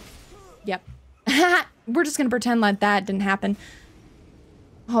 I'm dead. Yep. We're just gonna pretend like that didn't happen.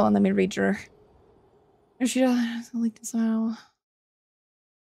 Hold on, let me read your... She doesn't like this now.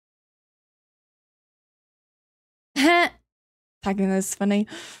 Talking this funny.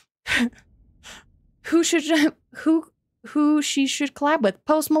 Who she should collab with?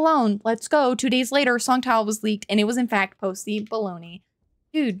 Post Malone. Let's go. 2 days later, song title was leaked, and it was in fact Posty Baloney.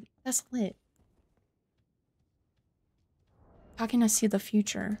 Dude, that's lit. How can I see the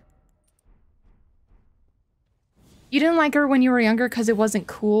future? You didn't like her when you were younger because it wasn't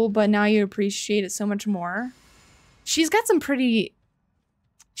cool, but now you appreciate it so much more. She's got some pretty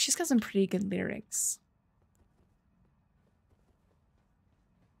good lyrics.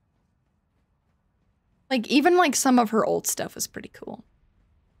 Like, even like some of her old stuff was pretty cool.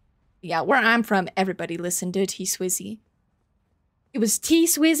 Yeah, where I'm from, everybody listened to T-Swizzy. It was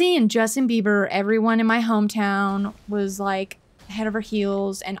T-Swizzy and Justin Bieber. Everyone in my hometown was like head over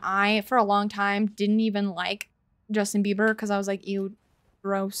heels. And I, for a long time, didn't even like Justin Bieber because I was like, ew,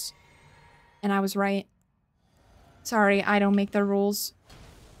 gross. And I was right. Sorry, I don't make the rules.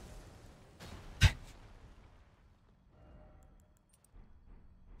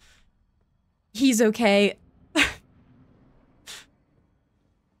 He's okay.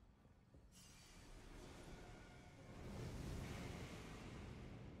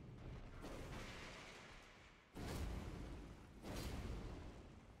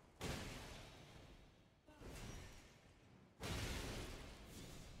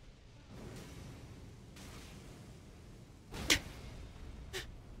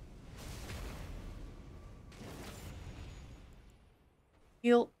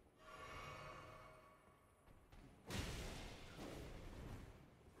 He'll...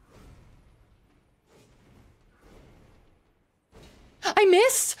 I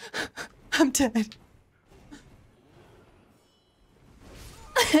missed! I'm dead.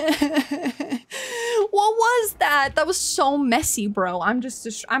 What was that? That was so messy, bro. I'm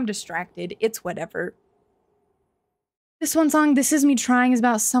distracted. It's whatever. This one song, This Is Me Trying, is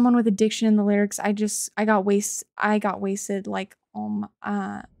about someone with addiction in the lyrics. I got wasted like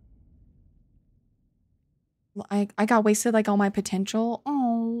I got wasted like all my potential.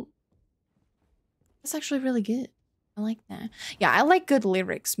 Oh. That's actually really good. I like that. Yeah, I like good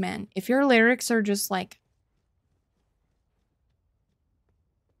lyrics, man. If your lyrics are just like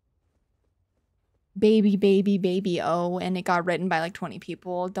baby, baby, baby, oh, and it got written by like 20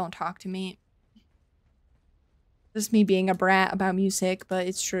 people, don't talk to me. Just me being a brat about music, but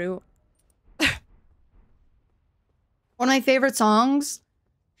it's true. One of my favorite songs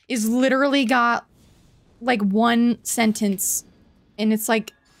is literally got like one sentence and it's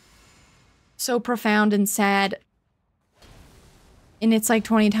like so profound and sad. And it's like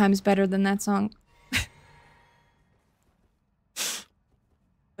 20 times better than that song.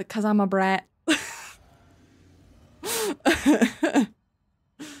 Because I'm a brat.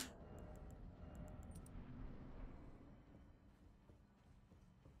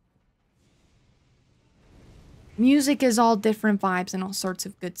 Music is all different vibes and all sorts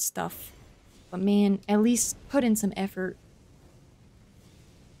of good stuff. But man, at least put in some effort.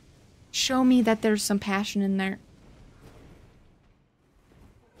 Show me that there's some passion in there.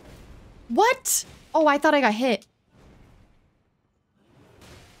 What? Oh, I thought I got hit.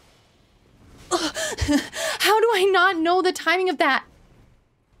 Ugh. How do I not know the timing of that?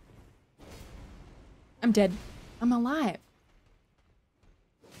 I'm dead. I'm alive.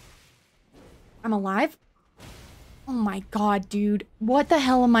 I'm alive? Oh my god, dude. What the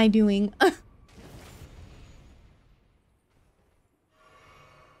hell am I doing?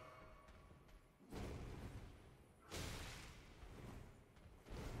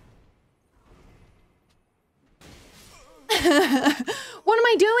 What am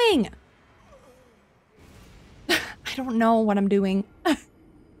I doing? I don't know what I'm doing.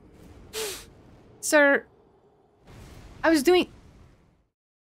 Sir, I was doing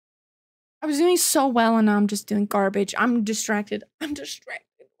so well and now I'm just doing garbage. I'm distracted. I'm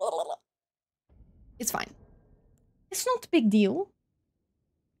distracted. It's fine. It's not a big deal.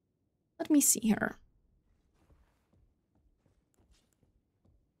 Let me see here.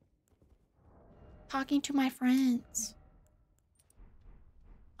 Talking to my friends.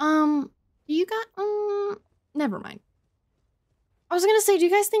 Do you got, never mind. I was gonna say, do you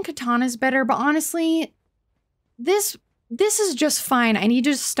guys think Katana's better? But honestly, this is just fine. I need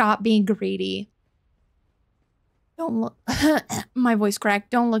to just stop being greedy. Don't look. My voice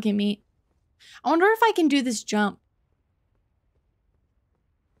cracked. Don't look at me. I wonder if I can do this jump.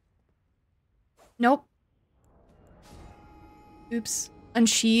 Nope. Oops.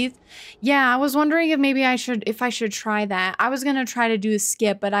 Unsheathed. Yeah, I was wondering if maybe I should try that. I was gonna try to do a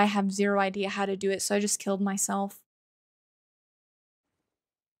skip, but I have zero idea how to do it, so I just killed myself.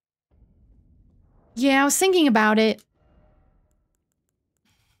 Yeah, I was thinking about it.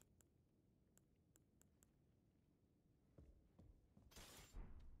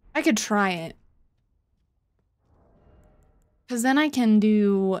 I could try it. Because then I can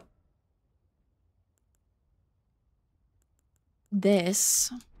do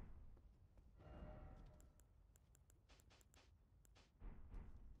this.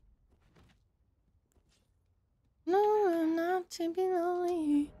 No, not to be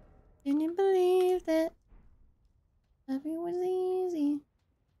lonely. Didn't believe that loving was easy.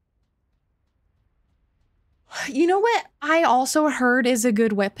 You know what I also heard is a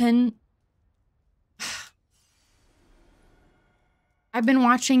good weapon? I've been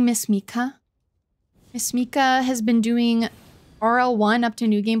watching Miss Mika. Miss Mika has been doing RL1 up to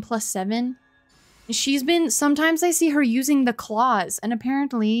New Game Plus 7. She's been, sometimes I see her using the claws, and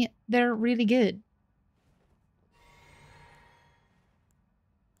apparently they're really good.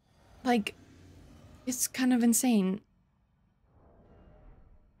 Like, it's kind of insane.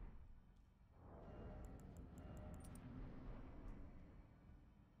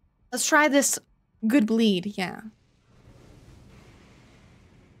 Let's try this good bleed, yeah.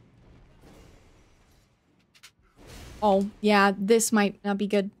 Oh, yeah, this might not be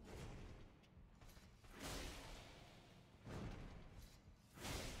good.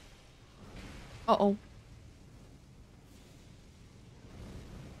 Uh-oh.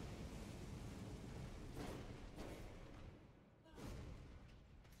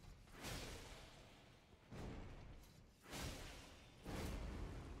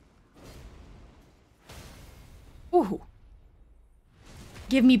 Ooh.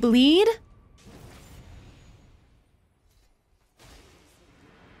 Give me bleed?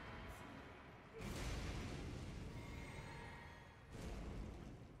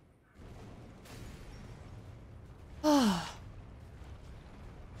 Oh.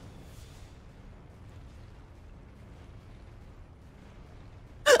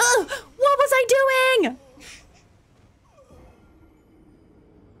 What was I doing?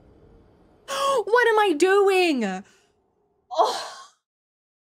 What am I doing? Oh.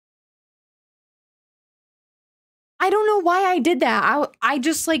 I don't know why I did that. I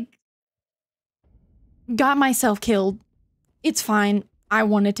just like got myself killed. It's fine. I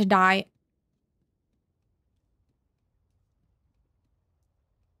wanted to die.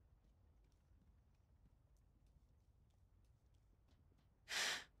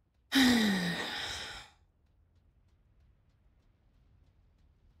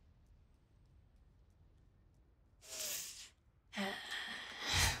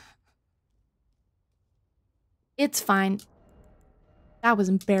 It's fine. That was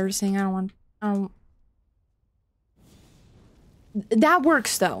embarrassing. I don't. That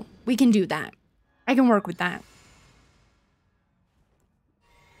works though. We can do that. I can work with that.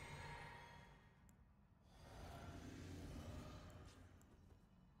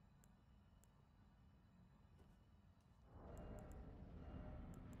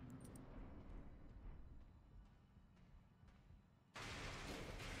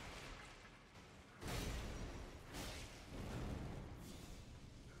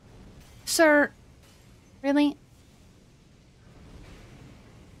 Sir, really?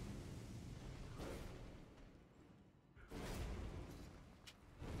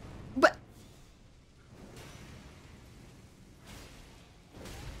 But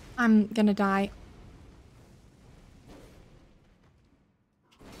I'm gonna die.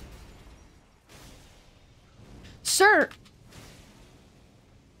 Sir!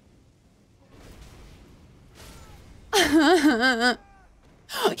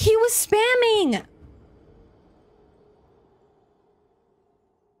 He was spamming!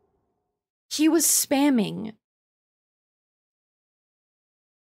 He was spamming.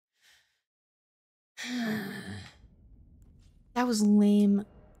 That was lame.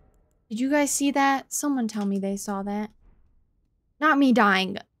 Did you guys see that? Someone tell me they saw that. Not me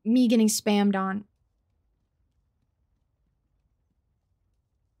dying. Me getting spammed on.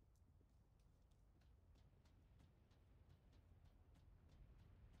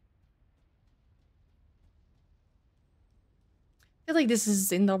 feel like this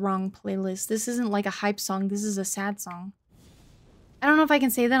is in the wrong playlist. This isn't like a hype song. This is a sad song. I don't know if I can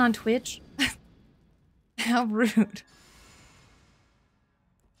say that on Twitch. How rude.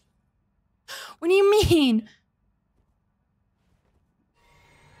 What do you mean?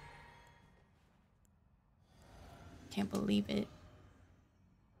 Can't believe it.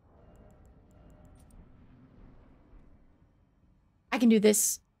 I can do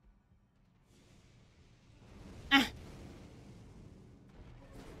this. Ah.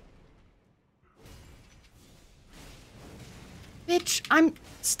 Bitch,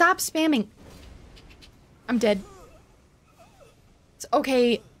 stop spamming. I'm dead. It's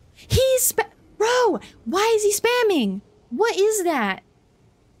okay. Bro, why is he spamming? What is that?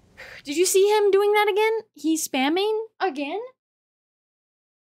 Did you see him doing that again? He's spamming again?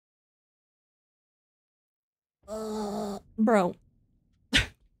 Bro.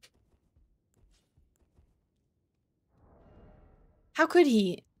 How could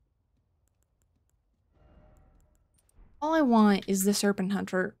he? All I want is the Serpent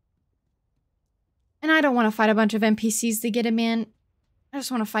Hunter. And I don't want to fight a bunch of NPCs to get him in. I just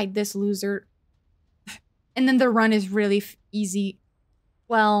want to fight this loser. And then the run is really easy.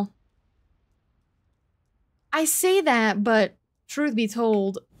 Well, I say that, but truth be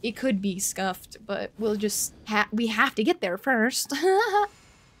told, it could be scuffed, but we'll just we have to get there first.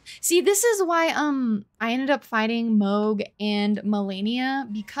 See, this is why I ended up fighting Moog and Melania,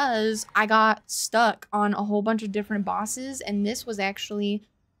 because I got stuck on a whole bunch of different bosses, and this was actually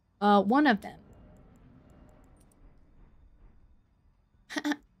one of them.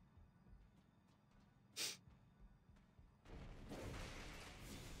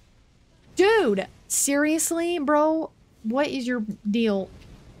 Dude, seriously, bro? What is your deal?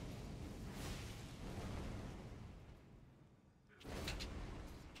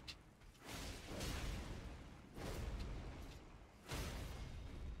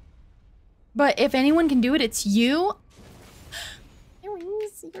 But if anyone can do it, it's you.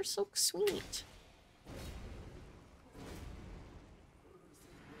 Earrings, you're so sweet.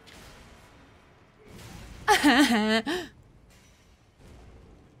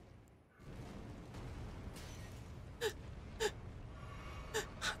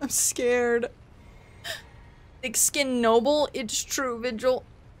 I'm scared. Thick skin noble, it's true, Vigil.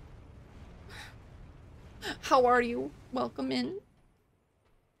 How are you? Welcome in.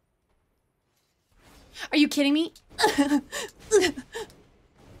 Are you kidding me?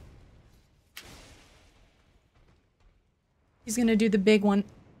 He's gonna do the big one.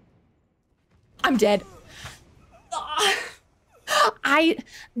 I'm dead. I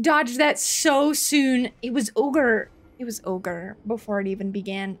dodged that so soon. It was ogre. It was ogre before it even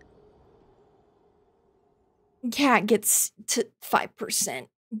began. Cat gets to 5%,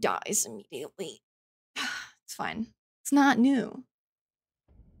 dies immediately. It's fine. It's not new.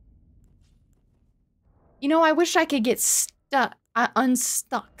 You know, I wish I could get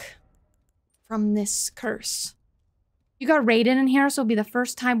unstuck from this curse. You got Raiden in here, so it'll be the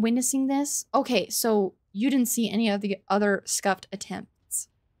first time witnessing this. Okay, so you didn't see any of the other scuffed attempts.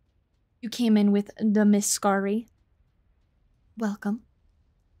 You came in with the Miss Scary. Welcome.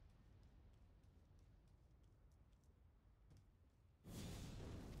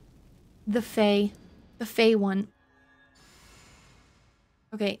 The Fae one.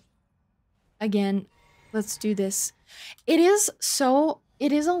 Okay. Again, let's do this. It is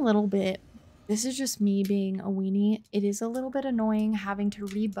a little bit, this is just me being a weenie. It is a little bit annoying having to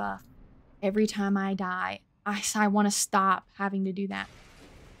rebuff every time I die. I want to stop having to do that.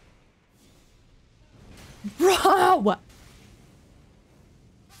 Bro!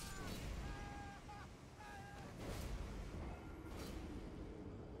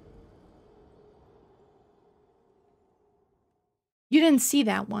 You didn't see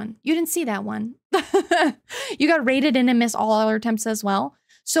that one. You didn't see that one. You got rated in and missed all other attempts as well.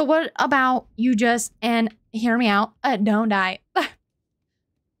 So what about you just, and hear me out, don't die.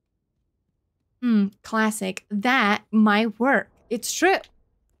 Classic. That might work. It's true.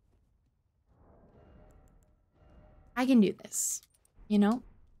 I can do this. You know?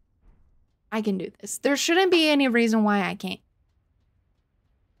 I can do this. There shouldn't be any reason why I can't.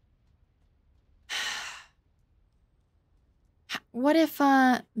 What if,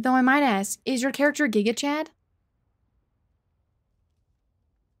 though I might ask, is your character Giga Chad?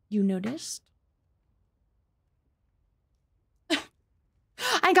 You noticed?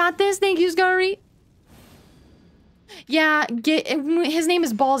 I got this. Thank you, Scary. Yeah, his name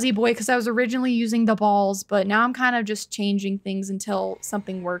is Ballsy Boy because I was originally using the balls, but now I'm kind of just changing things until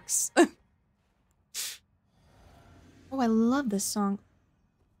something works. Oh, I love this song.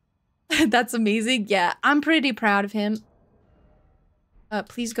 That's amazing. Yeah, I'm pretty proud of him.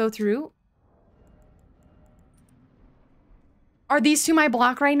 Please go through. Are these two my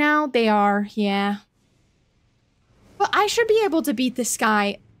block right now? They are, yeah. But I should be able to beat this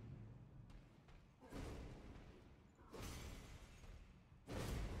guy.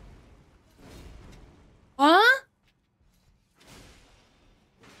 Huh?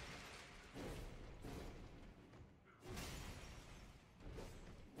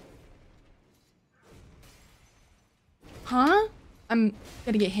 Huh? I'm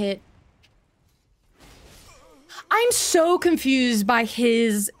gonna get hit. I'm so confused by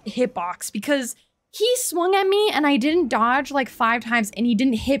his hitbox because he swung at me and I didn't dodge like 5 times and he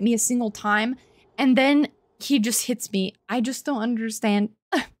didn't hit me a single time. And then he just hits me. I just don't understand.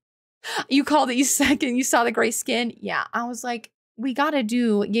 You called it, you second, you saw the gray skin. Yeah, I was like, we gotta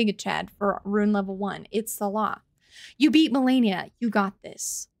do Giga Chad for rune level 1. It's the law. You beat Melania. You got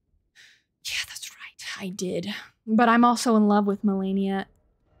this. Yeah, that's right. I did. But I'm also in love with Melania.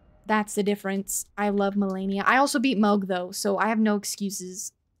 That's the difference. I love Melania. I also beat Moog though, so I have no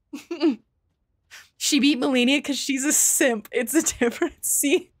excuses. She beat Melania because she's a simp. It's a difference,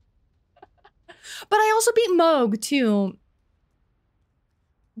 see? But I also beat Moog too.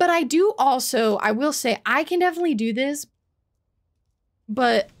 But I do also, I will say, I can definitely do this.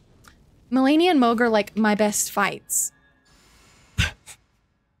 But Melania and Moog are like my best fights.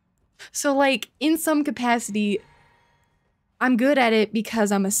 So like, in some capacity, I'm good at it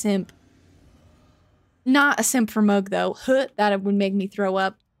because I'm a simp. Not a simp for Moog though. That would make me throw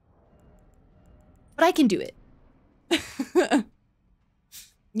up. But I can do it.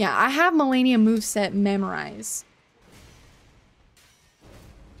 Yeah, I have Melania moveset memorized.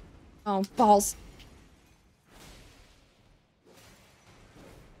 Oh, balls.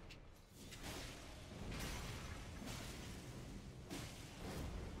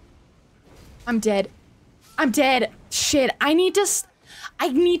 I'm dead. I'm dead. Shit, I need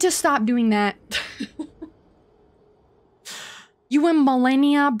to stop doing that. You am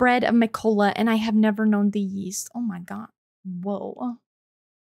millennia bred of Mikola, and I have never known the yeast. Oh my god. Whoa.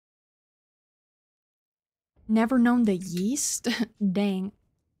 Never known the yeast? Dang.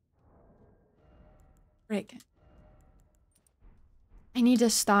 Frick. I need to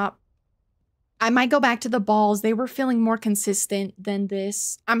stop. I might go back to the balls. They were feeling more consistent than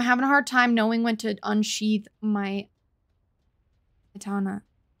this. I'm having a hard time knowing when to unsheath my katana.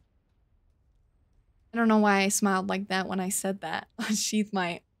 I don't know why I smiled like that when I said that. Unsheath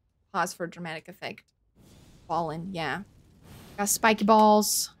my pause for dramatic effect. Fallen, yeah. Got spiky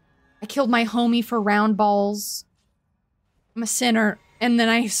balls. I killed my homie for round balls. I'm a sinner. And then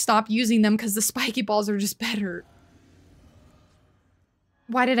I stopped using them because the spiky balls are just better.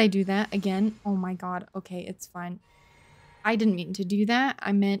 Why did I do that again? Oh my god. Okay, it's fine. I didn't mean to do that.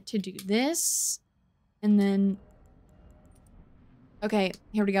 I meant to do this. And then... Okay,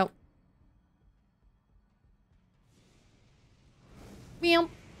 here we go. Meow.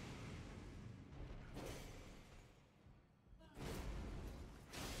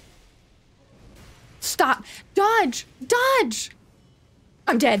 Stop. Dodge. Dodge.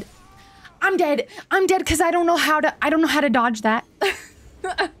 I'm dead. I'm dead. I'm dead because I don't know how to dodge that.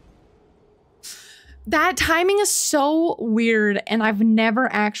 That timing is so weird and I've never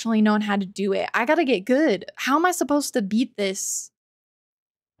actually known how to do it. I gotta get good. How am I supposed to beat this?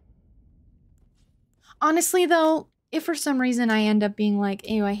 Honestly though, if for some reason I end up being like,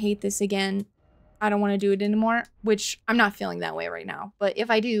 ew, I hate this again, I don't want to do it anymore, which I'm not feeling that way right now. But if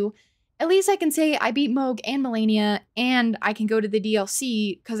I do, at least I can say I beat Moog and Melania and I can go to the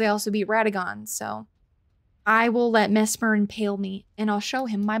DLC because I also beat Radagon. So I will let Mesmer impale me and I'll show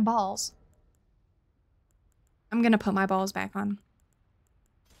him my balls. I'm gonna put my balls back on.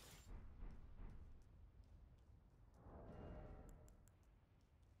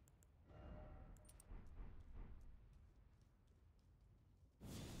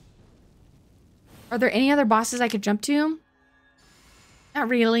 Are there any other bosses I could jump to? Not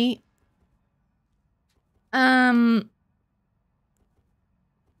really. I'm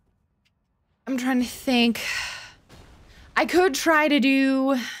trying to think. I could try to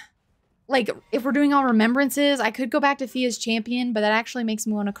do, like, if we're doing all remembrances, I could go back to Thea's champion, but that actually makes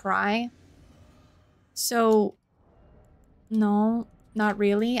me want to cry. So, no, not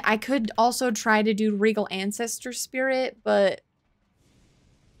really. I could also try to do Regal Ancestor Spirit, but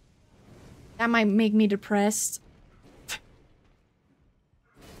that might make me depressed.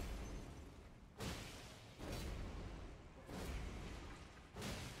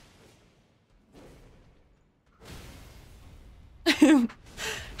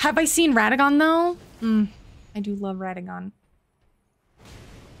 Have I seen Radagon though? I do love Radagon.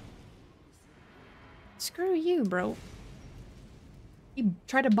 Screw you, bro. He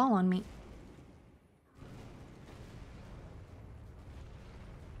tried to ball on me.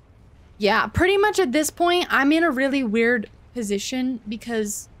 Yeah, pretty much at this point, I'm in a really weird position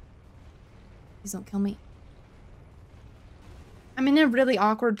because... Please don't kill me. I'm in a really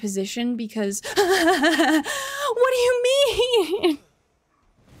awkward position because... What do you mean?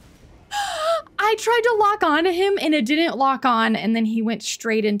 I tried to lock onto him and it didn't lock on, and then he went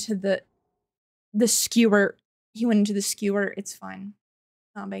straight into the skewer. He went into the skewer. It's fine.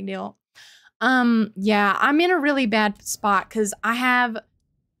 Not a big deal. Yeah, I'm in a really bad spot because I have...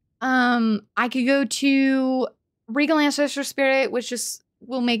 I could go to Regal Ancestor Spirit, which just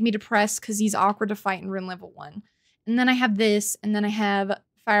will make me depressed because he's awkward to fight in Rune level 1. And then I have this, and then I have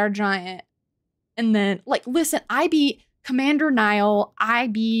Fire Giant. And then, like, listen, I beat Commander Nile, I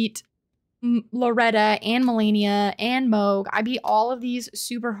beat Loretta and Melania and Moog. I beat all of these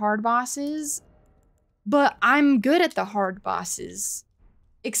super hard bosses, but I'm good at the hard bosses,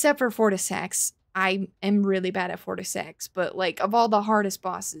 except for Fortisex. I am really bad at Fortisex, but like of all the hardest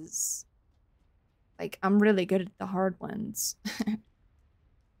bosses, like I'm really good at the hard ones.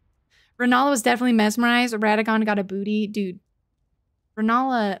 Renala was definitely mesmerized. Radagon got a booty. Dude,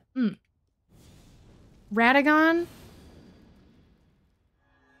 Renala, Radagon?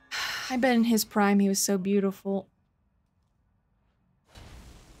 I bet in his prime he was so beautiful.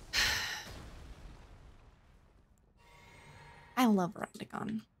 I love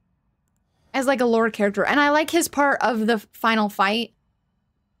Radagon as like a lore character, and I like his part of the final fight.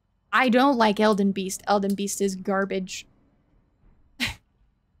 I don't like Elden Beast. Elden Beast is garbage.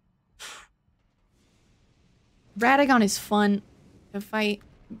 Radagon is fun to fight.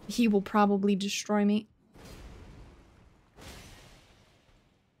 He will probably destroy me.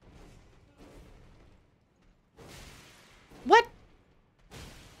 What?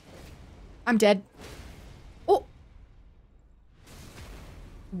 I'm dead. Oh.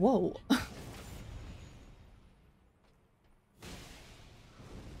 Whoa.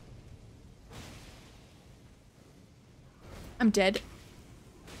 I'm dead.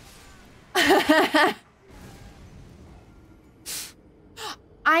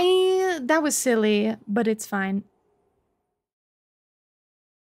 That was silly, but it's fine.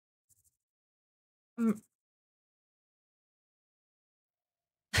 I'm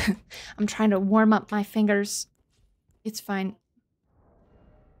trying to warm up my fingers. It's fine.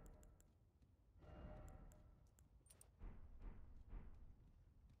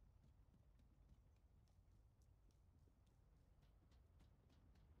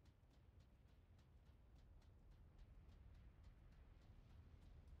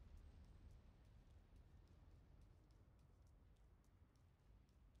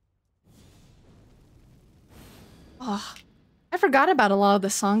 Oh, I forgot about a lot of the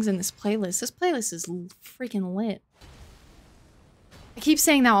songs in this playlist. This playlist is freaking lit. I keep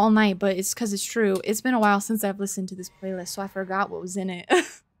saying that all night, but it's because it's true. It's been a while since I've listened to this playlist, so I forgot what was in it.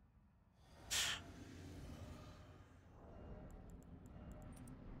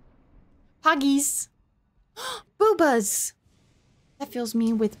 Poggies. Boobas. That fills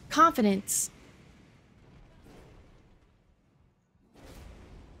me with confidence.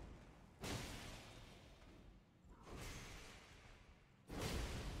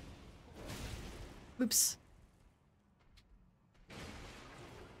 Oops.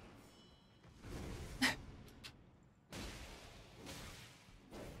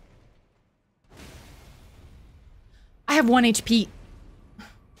 I have 1 HP.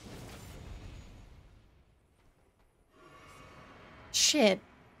 Shit.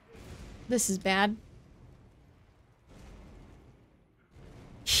 This is bad.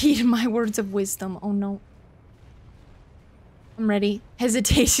 Heed my words of wisdom. Oh no. I'm ready.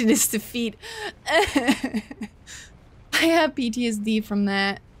 Hesitation is defeat. I have PTSD from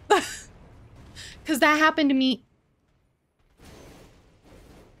that. Because that happened to me.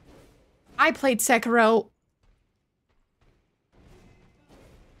 I played Sekiro.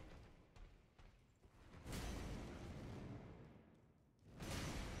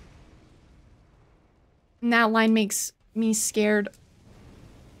 And that line makes me scared.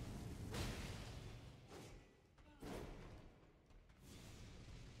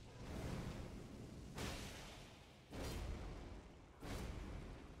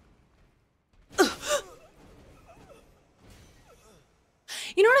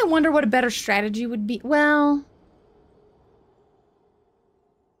 You know what I wonder what a better strategy would be? Well,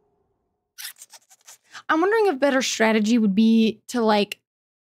 I'm wondering if better strategy would be to like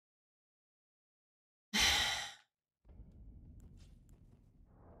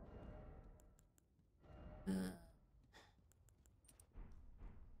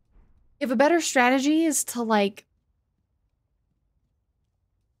if a better strategy is to like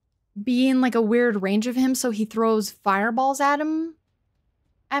be in like a weird range of him, so he throws fireballs at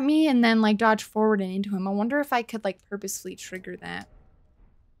me and then like dodge forward and into him. I wonder if I could like purposefully trigger that.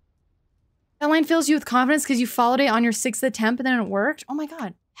 That line fills you with confidence because you followed it on your 6th attempt and then it worked? Oh my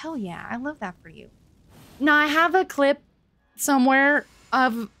god. Hell yeah. I love that for you. Now I have a clip somewhere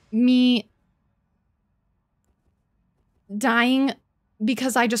of me dying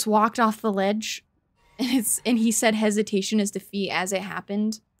because I just walked off the ledge and he said hesitation is defeat as it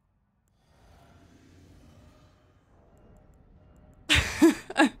happened.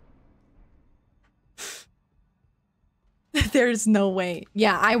 There's no way.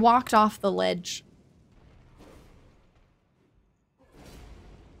 Yeah, I walked off the ledge.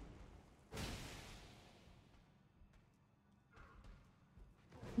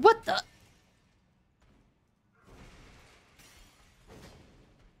 What the?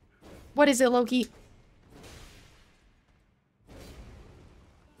 What is it, Loki?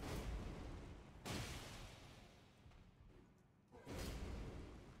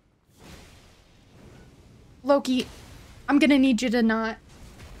 Loki, I'm gonna need you to not.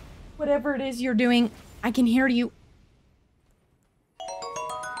 Whatever it is you're doing, I can hear you.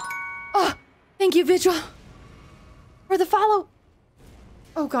 Oh, thank you, Vigil. For the follow.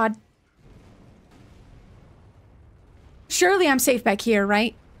 Oh, God. Surely I'm safe back here,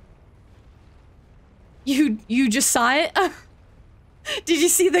 right? You just saw it? Did you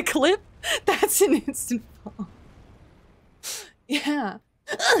see the clip? That's an instant fall. Yeah.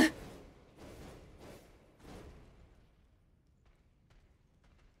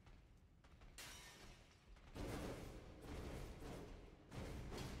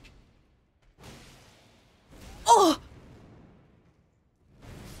 Oh!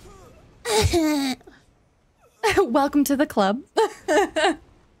 Welcome to the club.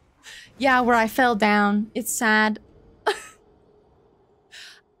 Yeah, where I fell down. It's sad.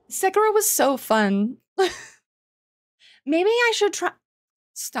 Sekiro was so fun. Maybe I should try...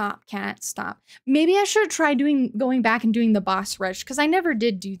 Stop, cat, stop. Maybe I should try going back and doing the boss rush, because I never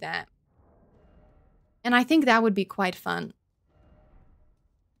did do that. And I think that would be quite fun.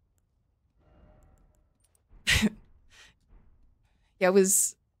 Yeah, it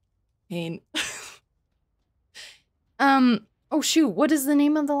was pain. Oh shoot, what is the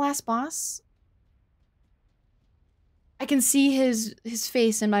name of the last boss? I can see his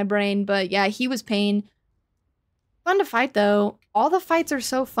face in my brain, but yeah, he was pain. Fun to fight though. All the fights are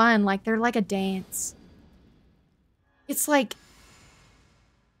so fun, like they're like a dance. It's like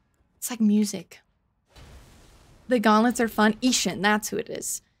music. The gauntlets are fun. Ishin, that's who it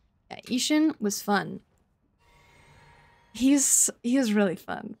is. Yeah, Ishin was fun. He is really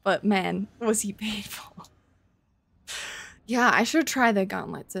fun, but man, was he painful. Yeah, I should try the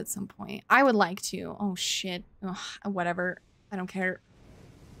gauntlets at some point. I would like to. Oh shit. Ugh, whatever. I don't care.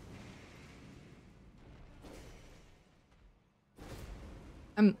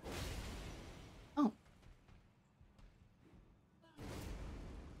 Oh.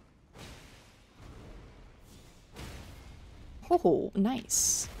 Oh,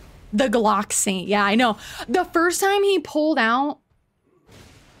 nice. The Glock Saint. Yeah, I know. The first time he pulled out...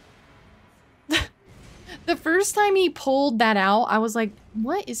 The first time he pulled that out, I was like,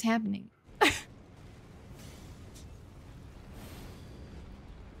 what is happening?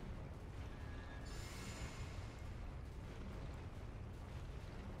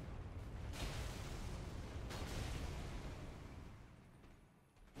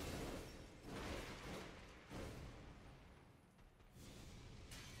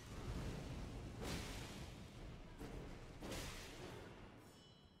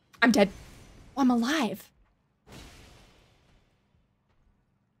 I'm dead. Oh, I'm alive.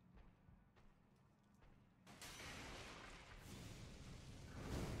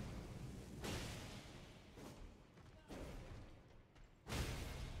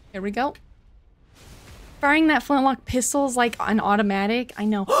 Here we go. Firing that flintlock pistol is like an automatic. I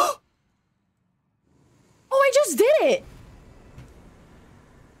know. Oh, I just did it.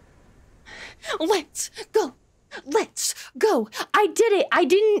 Let's go. Let's go. I did it. I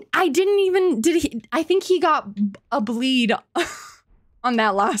didn't even, did he? I think he got a bleed on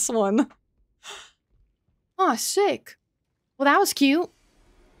that last one. Oh, sick. Well, that was cute.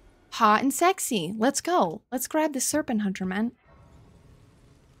 Hot and sexy. Let's go. Let's grab the Serpent Hunter, man.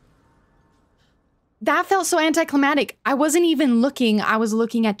 That felt so anticlimactic. I wasn't even looking. I was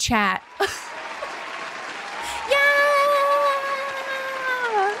looking at chat. Yeah!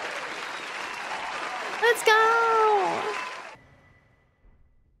 Let's go!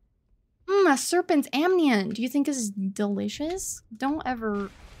 A serpent's amnion. Do you think this is delicious? Don't ever...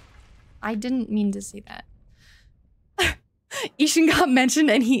 I didn't mean to say that. Ishin got mentioned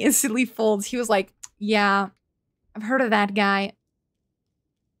and he instantly folds. He was like, yeah, I've heard of that guy.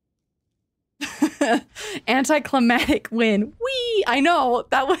 Anticlimactic win. Wee! I know.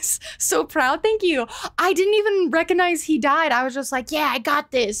 That was so proud. Thank you. I didn't even recognize he died. I was just like, yeah, I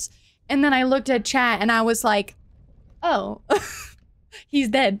got this. And then I looked at chat and I was like, oh, he's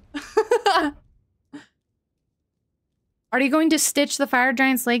dead. Are you going to stitch the fire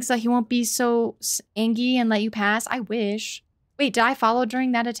giant's legs so he won't be so angry and let you pass? I wish. Wait, did I follow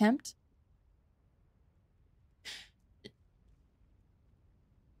during that attempt?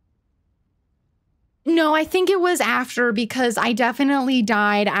 No, I think it was after, because I definitely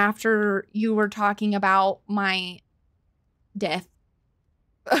died after you were talking about my death.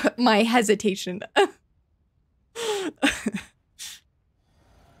 My hesitation.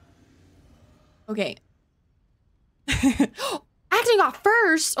 Okay. Acting got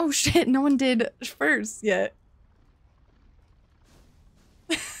first! Oh shit, no one did first yet.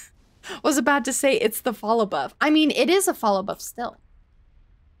 Was about to say it's the follow buff. I mean, it is a follow buff still.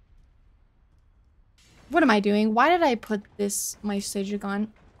 What am I doing? Why did I put this, my Sejik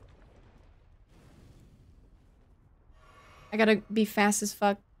on? I gotta be fast as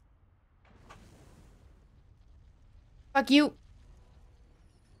fuck. Fuck you.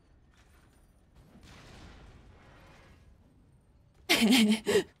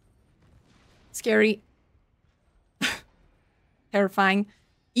 Scary. Terrifying.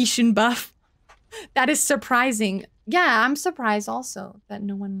 Ishin buff. That is surprising. Yeah, I'm surprised also that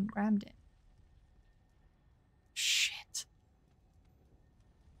no one grabbed it. Shit.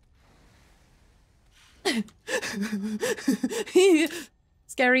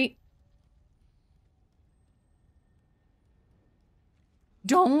 Scary.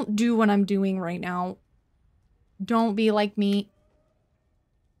 Don't do what I'm doing right now. Don't be like me.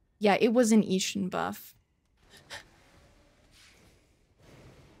 Yeah, it was an Ishin buff.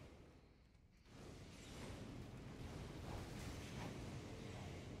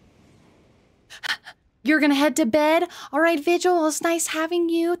 You're gonna head to bed? Alright, Vigil, it's nice having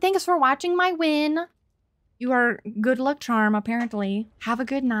you. Thanks for watching my win. You are good luck charm, apparently. Have a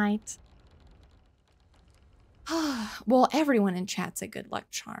good night. Well, everyone in chat's a good luck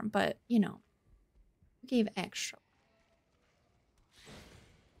charm, but, you know, gave extra.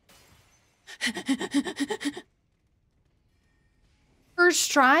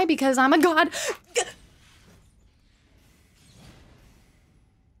 First try because I'm a god.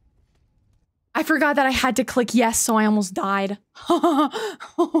 I forgot that I had to click yes, so I almost died. That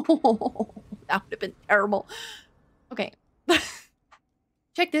would have been terrible. Okay.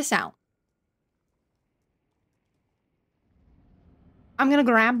 Check this out. I'm gonna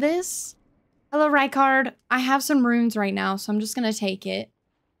grab this. Hello, Rykard. I have some runes right now, so I'm just gonna take it.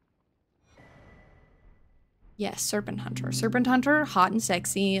 Yes, Serpent Hunter. Serpent Hunter, hot and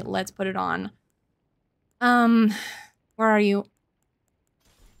sexy. Let's put it on. Where are you?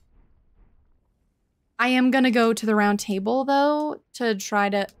 I am gonna go to the round table, though, to try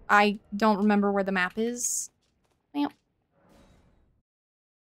to... I don't remember where the map is. We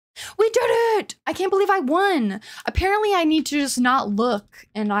did it! I can't believe I won! Apparently, I need to just not look,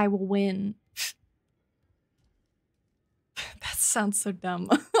 and I will win. That sounds so dumb.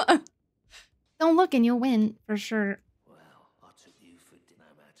 Don't look and you'll win, for sure. Well, I took you for dinner,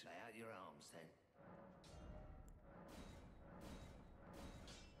 matter. Lay out your arms, then.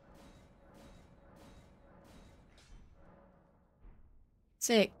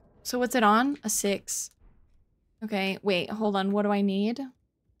 Sick. So what's it on? A 6. Okay, wait, hold on. What do I need?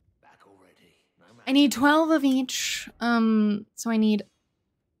 Back already. No matter. I need 12 of each. So I need...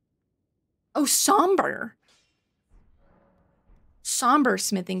 Oh, somber. Somber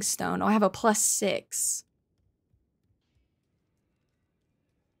smithing stone. Oh, I have a +6.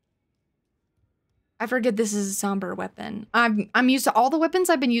 I forget this is a somber weapon. I'm used to all the weapons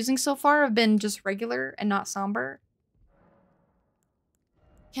I've been using so far have been just regular and not somber.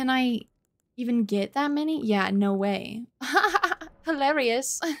 Can I even get that many? Yeah, no way.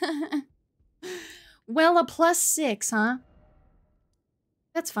 Hilarious. Well, a +6, huh?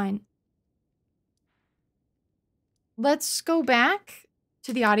 That's fine. Let's go back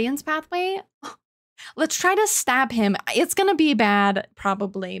to the audience pathway. Let's try to stab him. It's gonna be bad,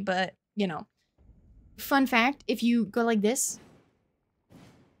 probably, but, you know. Fun fact, if you go like this,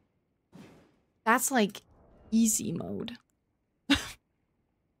 that's like easy mode.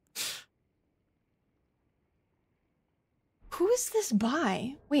 Who is this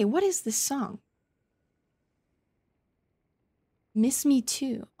by? Wait, what is this song? Miss Me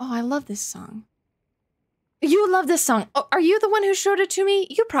Too. Oh, I love this song. You love this song. Oh, are you the one who showed it to me?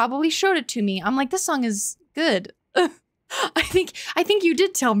 You probably showed it to me. I'm like, this song is good. I think you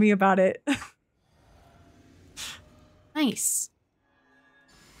did tell me about it. Nice.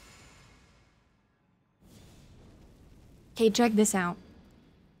 Okay, check this out.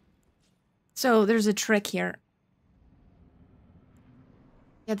 So there's a trick here.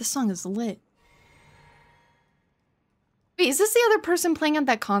 Yeah, this song is lit. Wait, is this the other person playing at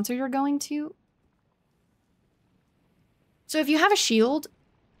that concert you're going to? So if you have a shield...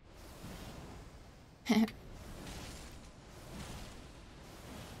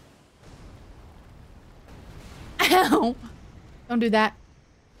 Ow! Don't do that.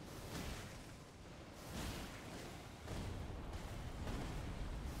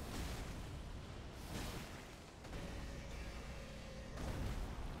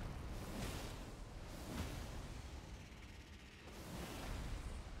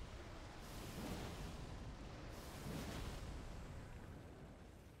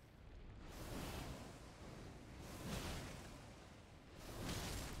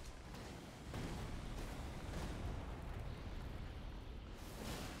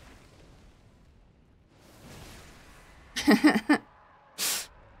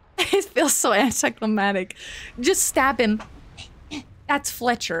 It feels so anticlimactic. Just stab him. That's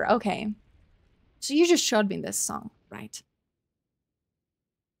Fletcher. Okay. So you just showed me this song, right?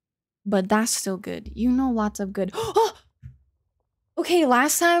 But that's still good. You know lots of good. Okay,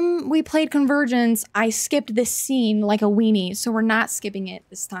 last time we played Convergence, I skipped this scene like a weenie, so we're not skipping it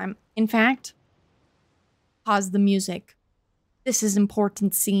this time. In fact, pause the music. This is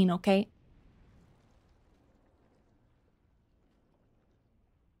important scene, okay?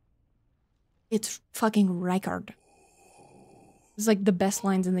 It's fucking Rykard. It's like the best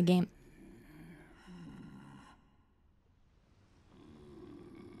lines in the game.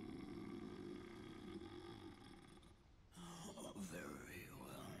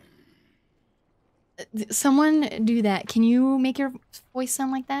 Someone do that. Can you make your voice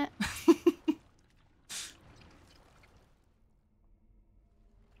sound like that?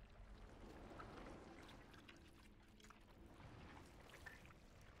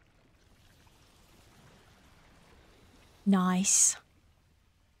 Nice.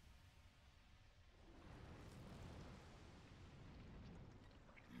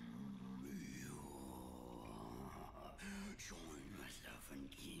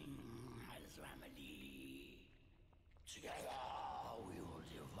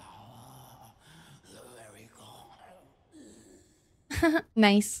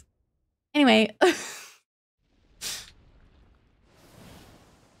 Nice. Anyway. Ugh.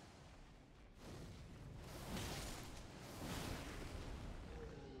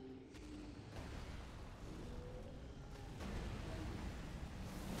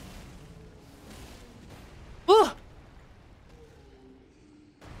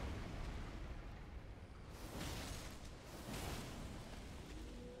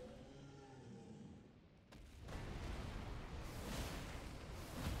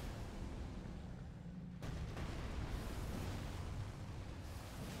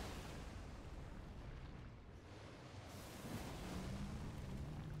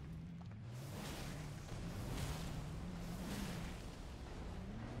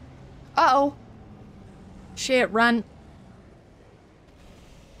 Uh-oh. Shit, run.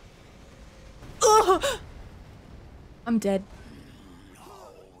 Ugh. I'm dead.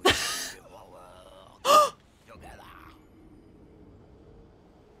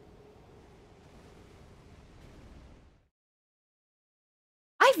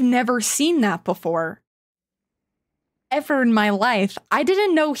 I've never seen that before. Ever in my life. I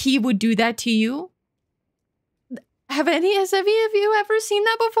didn't know he would do that to you. Has any of you ever seen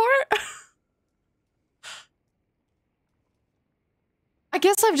that before? I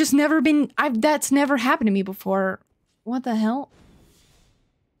guess I've just never been... that's never happened to me before. What the hell?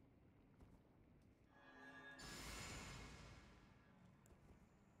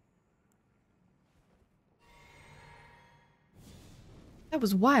 That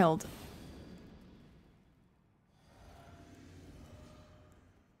was wild.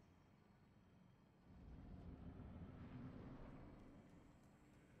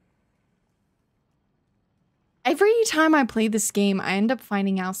 Every time I play this game, I end up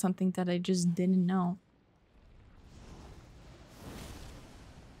finding out something that I just didn't know.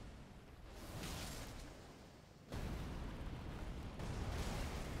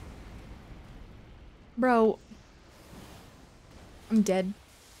 Bro. I'm dead.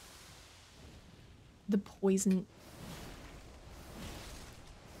 The poison.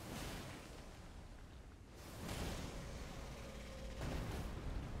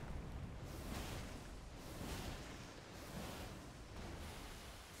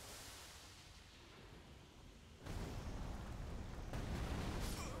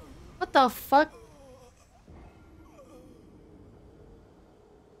 What the fuck?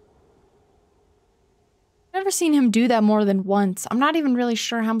 I've never seen him do that more than once. I'm not even really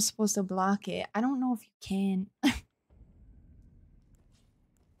sure how I'm supposed to block it. I don't know if you can.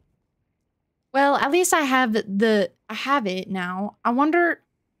 Well, at least I have it now. I wonder.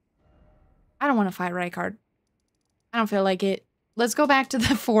 I don't want to fight Rykard. I don't feel like it. Let's go back to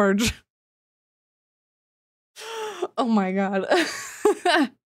the forge. Oh my god.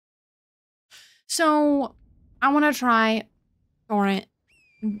 So, I want to try Torrent.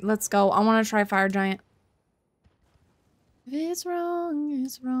 Let's go. I want to try Fire Giant. If it's wrong,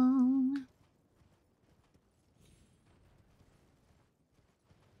 it's wrong.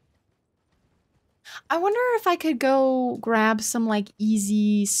 I wonder if I could go grab some like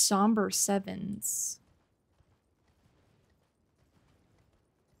easy somber 7s.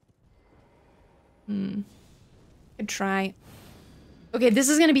 Could try. Okay, this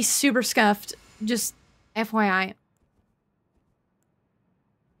is gonna be super scuffed. Just FYI.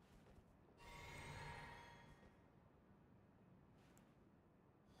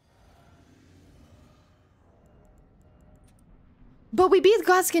 But we beat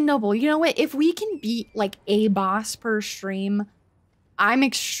Godskin Noble. You know what? If we can beat like a boss per stream, I'm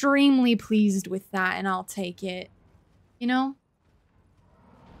extremely pleased with that and I'll take it. You know?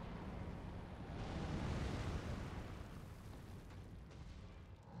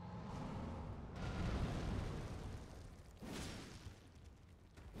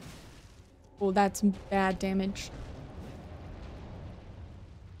 Oh, that's bad damage.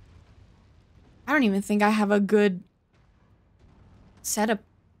 I don't even think I have a good setup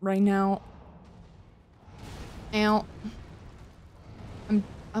right now. Ow.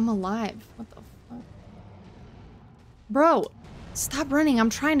 I'm alive. What the fuck? Bro, stop running.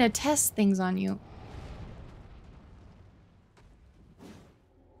 I'm trying to test things on you.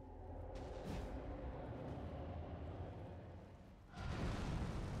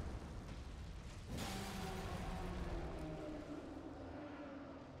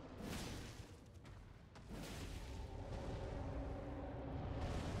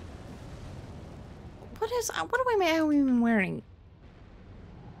 What am I even wearing?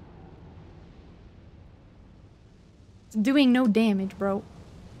 It's doing no damage, bro.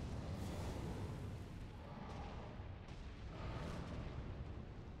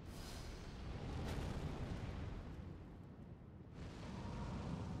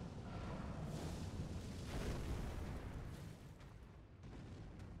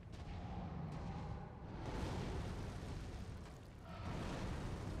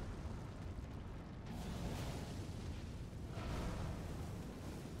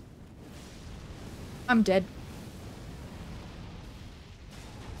 I'm dead.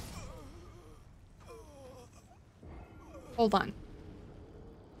 Hold on.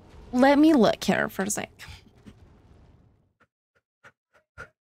 Let me look here for a sec.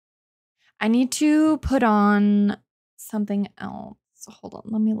 I need to put on something else. Hold on,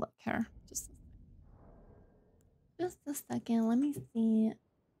 let me look here. Just a second, let me see.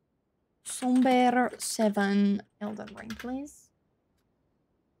 Somber 7 Elden Ring, please.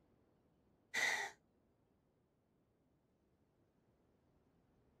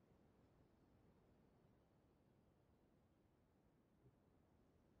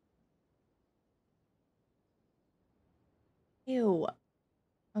 Ew.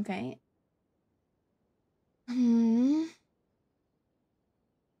 Okay.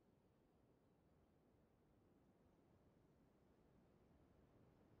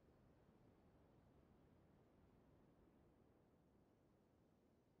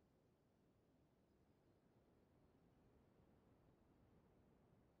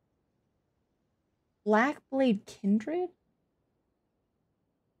 Blackblade Kindred?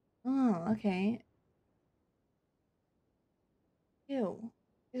 Oh, okay. Ew.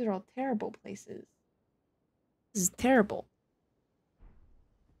 These are all terrible places. This is terrible.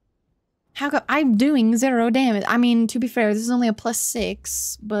 How come I'm doing 0 damage? I mean, to be fair, this is only a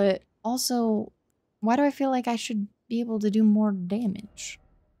 +6, but also, why do I feel like I should be able to do more damage?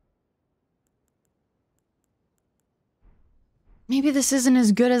 Maybe this isn't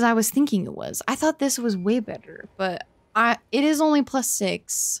as good as I was thinking it was. I thought this was way better, but it is only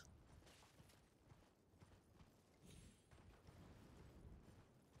 +6.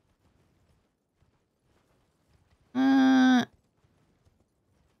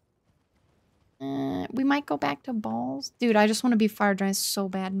 We might go back to balls. Dude, I just want to be Fire Giant so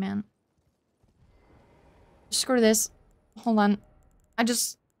bad, man. Screw this. Hold on. I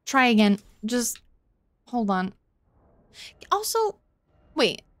just try again. Just hold on. Also,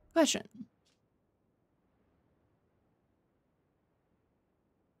 wait, question.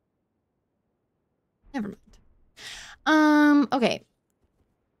 Never mind. Okay.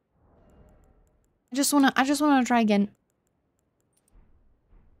 I just wanna try again.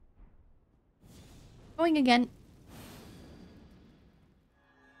 Going again.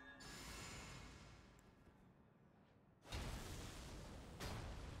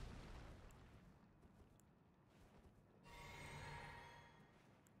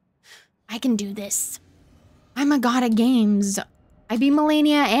 I can do this. I'm a god at games. I beat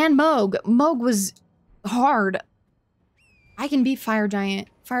Melania and Moog. Moog was hard. I can beat Fire Giant.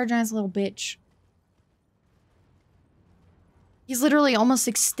 Fire Giant's a little bitch. He's literally almost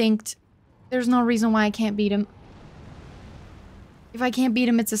extinct. There's no reason why I can't beat him. If I can't beat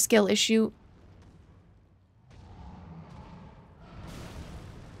him, it's a skill issue.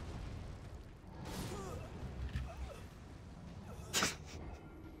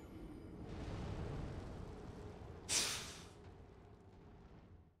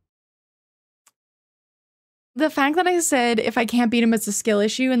 The fact that I said if I can't beat him, it's a skill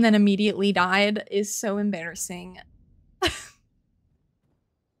issue and then immediately died is so embarrassing.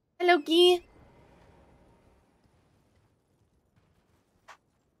 Hello, Key.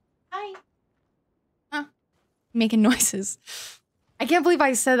 Hi. Huh. Making noises. I can't believe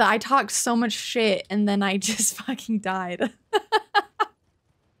I said that. I talked so much shit and then I just fucking died.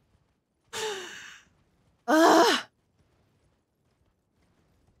 Ugh.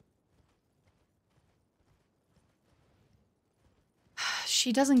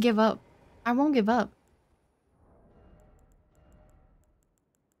 She doesn't give up. I won't give up.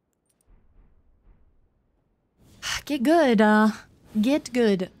 Get good, get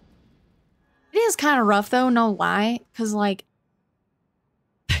good. It is kind of rough though, no lie, because like,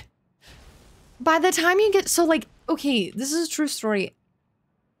 by the time you get, so like, okay, this is a true story.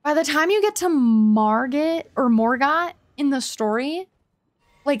 By the time you get to Margit or Morgot in the story,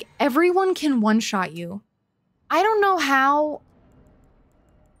 like everyone can one-shot you. I don't know how,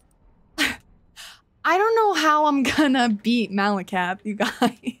 I don't know how I'm gonna beat Malakath, you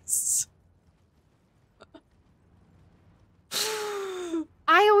guys.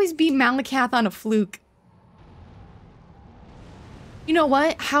 I always beat Malakath on a fluke. You know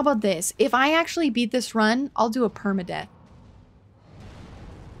what? How about this? If I actually beat this run, I'll do a permadeath.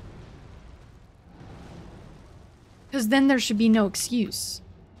 Because then there should be no excuse.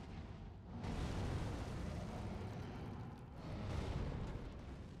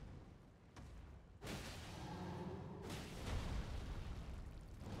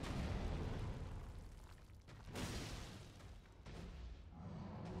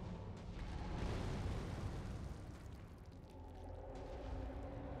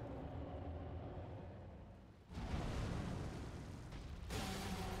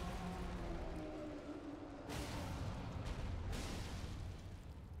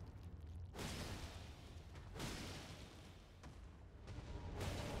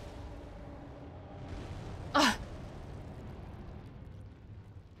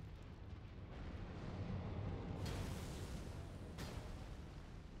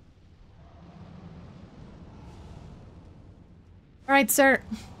 All right, sir.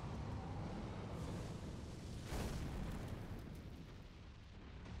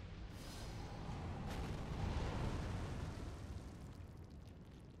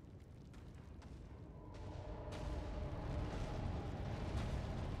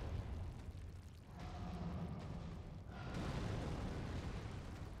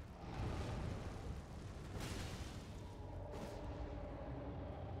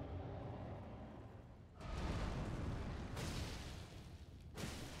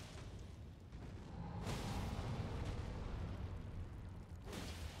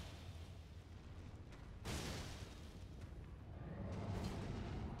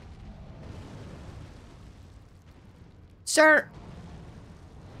 Sir.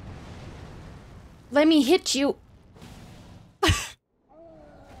 Let me hit you.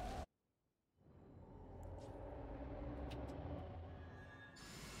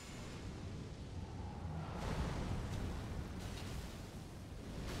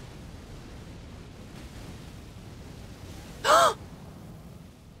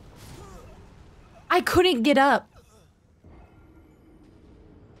 I couldn't get up.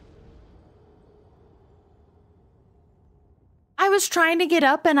 I was trying to get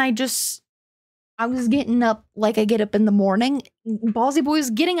up and I was getting up like I get up in the morning. Ballsy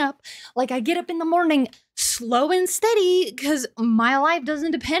Boy's getting up like I get up in the morning, slow and steady, because my life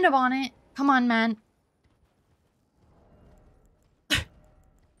doesn't depend upon it. Come on, man.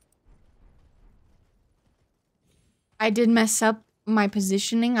 I did mess up my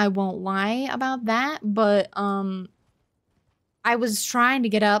positioning, I won't lie about that, but I was trying to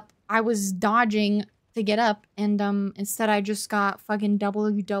get up. I was dodging to get up, and instead I just got fucking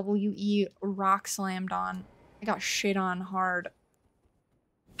WWE rock slammed on. I got shit on hard.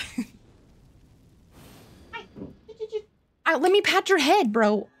 Let me pat your head,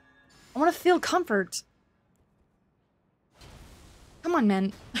 bro. I want to feel comfort. Come on,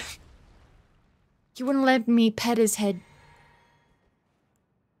 man. You wouldn't let me pet his head.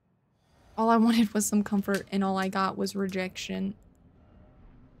 All I wanted was some comfort, and all I got was rejection.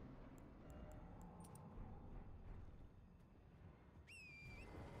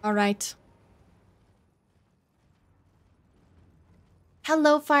 All right.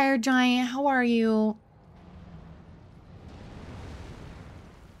 Hello, fire giant. How are you?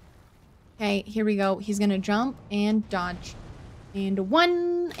 Okay, here we go. He's gonna jump and dodge. And a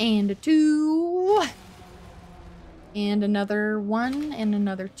 1, and a 2. And another 1, and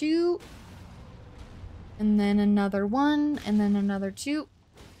another 2. And then another 1, and then another 2.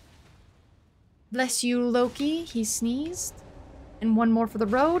 Bless you, Loki. He sneezed. And one more for the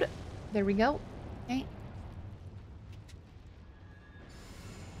road. There we go. Okay.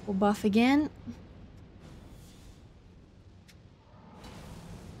 We'll buff again.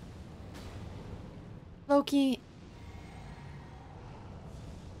 Loki.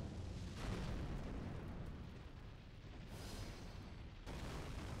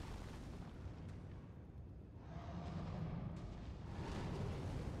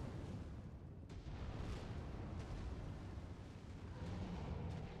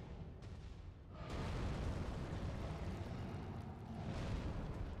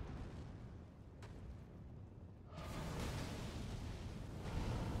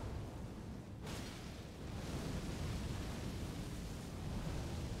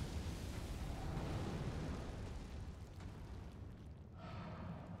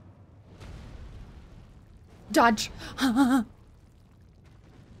 Dodge.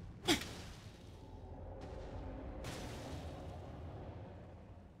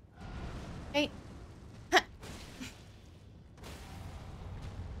 Hey.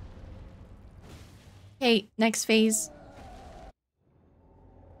 Okay, next phase.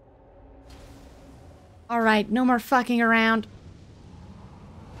 All right, no more fucking around.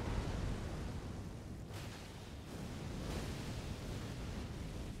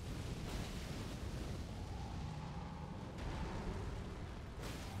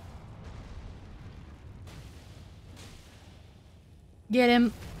 Get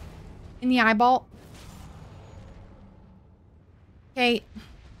him in the eyeball. Okay.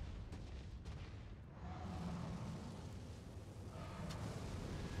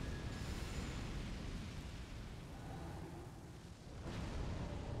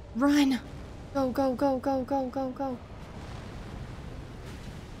 Run. Go, go, go, go, go, go, go.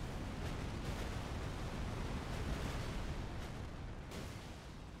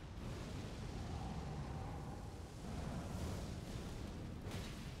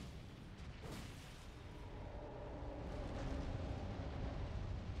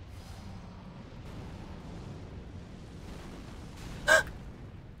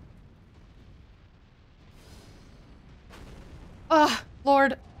 Oh,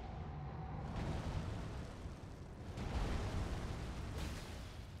 Lord.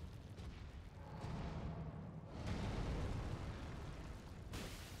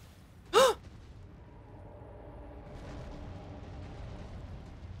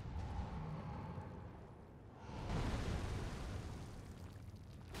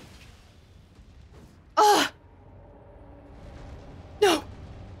 Ah! No!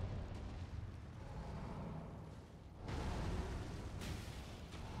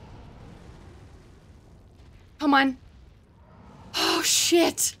 Come on. Oh,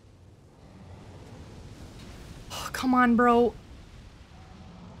 shit. Oh, come on, bro.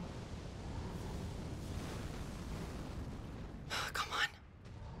 Oh, come on.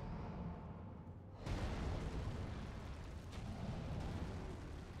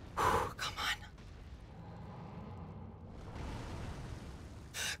 Whew, come on.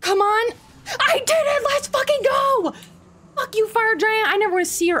 Come on. I did it. Let's fucking go. Fuck you, fire giant. I never want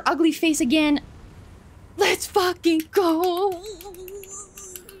to see your ugly face again. Let's fucking go.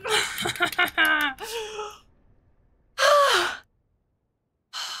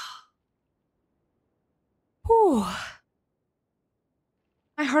 Whew.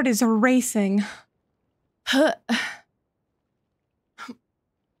 My heart is racing.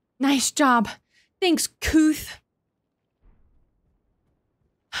 Nice job. Thanks, Kuth.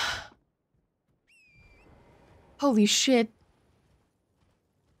 Holy shit.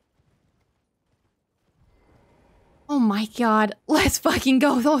 Oh my god. Let's fucking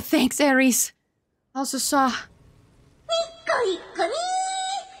go. Oh, thanks, Ares. I also saw...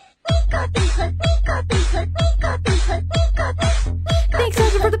 Thanks,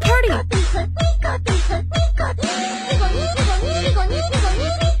 Elden, for the party!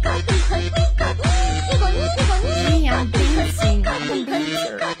 Hey, I'm dancing. I'm a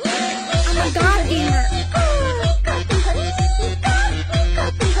dancer. I'm a god gamer.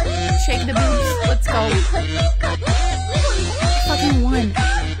 Shake the boobs. Let's go. Fucking won.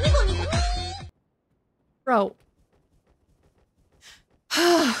 Bro.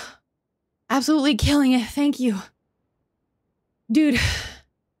 Absolutely killing it. Thank you. Dude.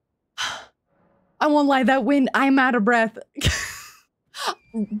 I won't lie, that win, I'm out of breath.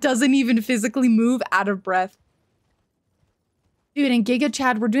 Doesn't even physically move, out of breath. Dude, in Giga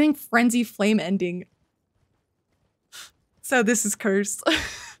Chad, we're doing Frenzy Flame ending. So this is cursed.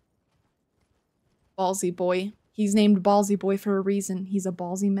 Ballsy boy. He's named Ballsy boy for a reason. He's a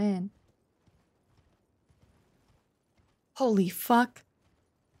ballsy man. Holy fuck.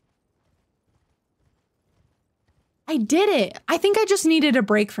 I did it. I think I just needed a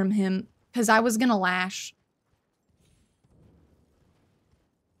break from him because I was gonna lash.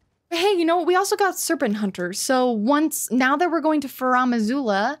 But hey, you know what? We also got Serpent Hunter. So now that we're going to Faram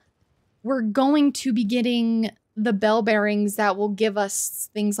Azula, we're going to be getting the bell bearings that will give us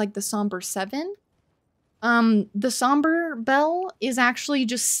things like the Somber 7. The Somber bell is actually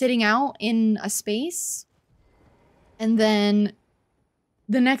just sitting out in a space. And then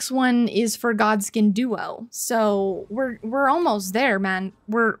the next one is for Godskin Duo. So we're almost there, man.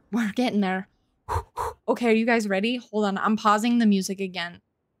 We're getting there. Okay, are you guys ready? Hold on, I'm pausing the music again.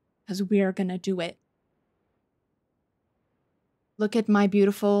 Because we are gonna do it. Look at my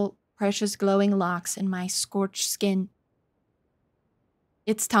beautiful, precious glowing locks and my scorched skin.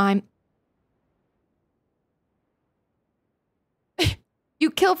 It's time. You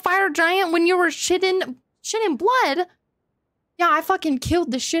killed Fire Giant when you were shitting blood? Yeah, I fucking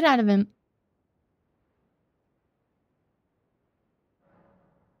killed the shit out of him.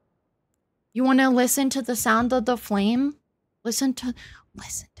 You want to listen to the sound of the flame? Listen to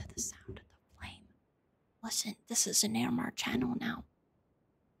the sound of the flame. Listen, this is an AMR channel now.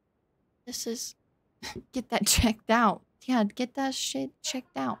 This is... Get that checked out. Yeah, get that shit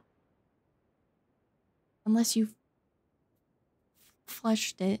checked out. Unless you've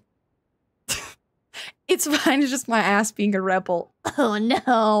flushed it. It's fine, it's just my ass being a rebel. Oh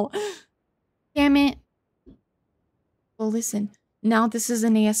no. Damn it. Well, listen. Now this is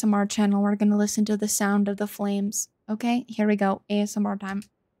an ASMR channel. We're gonna listen to the sound of the flames. Okay, here we go. ASMR time.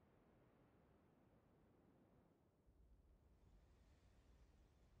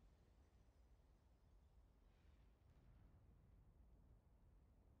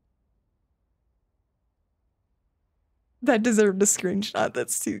 That deserved a screenshot.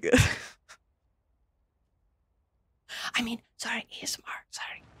 That's too good. I mean, sorry, ASMR,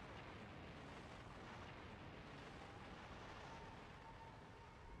 sorry.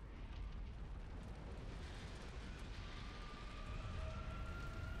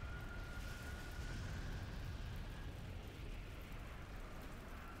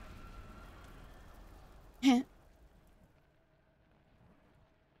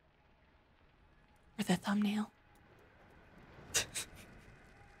 Or the thumbnail.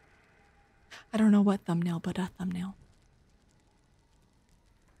 I don't know what thumbnail, but a thumbnail.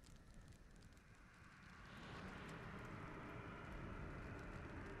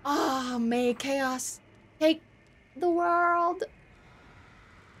 Ah, may chaos take the world.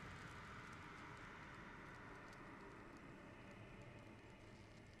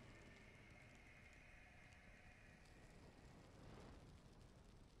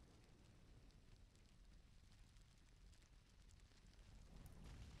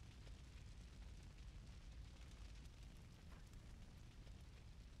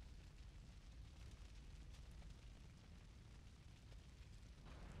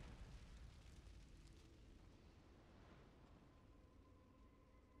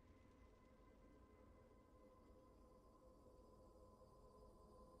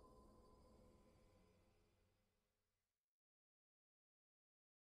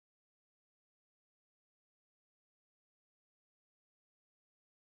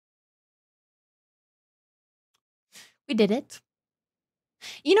 We did it.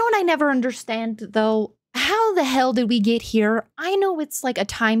 You know what I never understand, though? How the hell did we get here? I know it's like a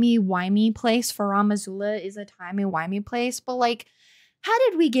timey-wimey place. Faram Azula is a timey-wimey place, but like, how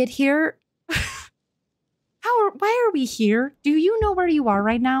did we get here? Why are we here? Do you know where you are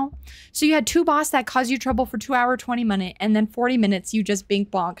right now? So you had two boss that caused you trouble for 2 hours, 20 minutes, and then 40 minutes you just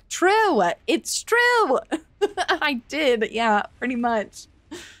bink bonk. True! It's true! I did, yeah, pretty much.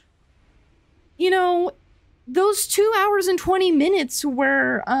 You know, those 2 hours and 20 minutes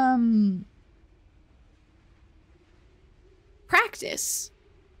were, practice.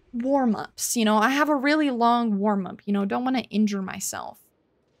 Warm-ups, you know? I have a really long warm-up, you know? Don't want to injure myself.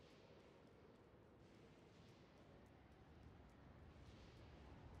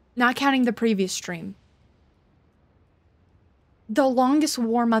 Not counting the previous stream. The longest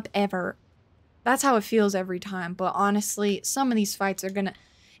warm-up ever. That's how it feels every time. But honestly, some of these fights are gonna...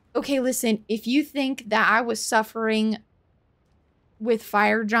 Okay, listen. If you think that I was suffering with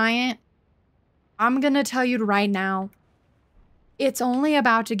Fire Giant, I'm gonna tell you right now, it's only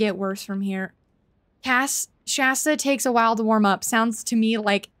about to get worse from here. Shasta takes a while to warm up. Sounds to me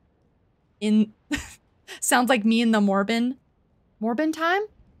like in... sounds like me in the Morbin. Morbin time?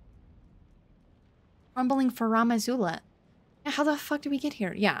 Crumbling for Ramazula. Yeah, how the fuck did we get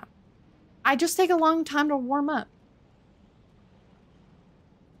here? Yeah. I just take a long time to warm up.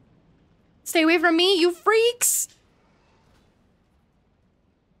 Stay away from me, you freaks!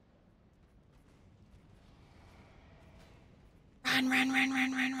 Run, run, run,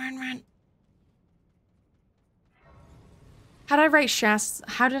 run, run, run, run. How did I write Shasta?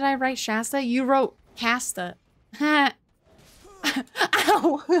 How did I write Shasta? You wrote Casta. Ow!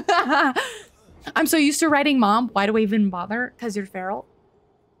 I'm so used to writing mom. Why do I even bother? Because you're feral.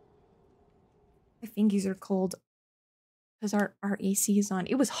 My fingies are cold. Because our AC is on.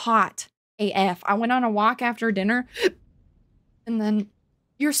 It was hot AF. I went on a walk after dinner. And then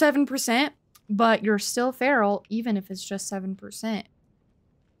you're 7%, but you're still feral, even if it's just 7%.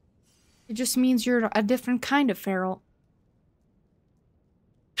 It just means you're a different kind of feral.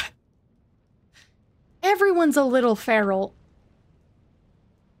 Everyone's a little feral.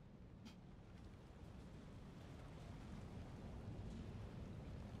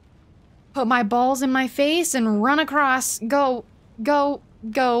 Put my balls in my face and run across. Go, go,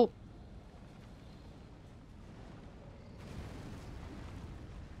 go.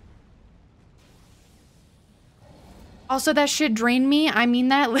 Also, that shit drained me. I mean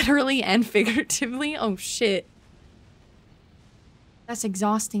that literally and figuratively. Oh, shit. That's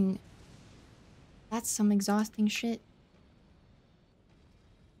exhausting. That's some exhausting shit.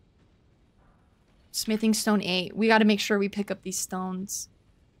 Smithing stone 8. We gotta make sure we pick up these stones.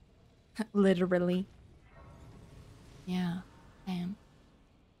 Literally. Yeah. Damn.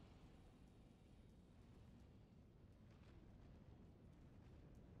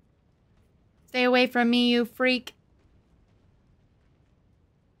 Stay away from me, you freak.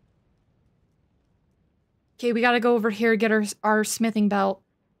 Okay, we gotta go over here, get our smithing belt.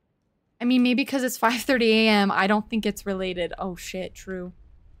 I mean, maybe because it's 5:30 a.m. I don't think it's related. Oh shit, true.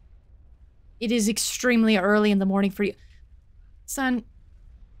 It is extremely early in the morning for you. Son,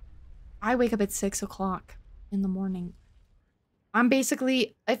 I wake up at 6 o'clock in the morning. I'm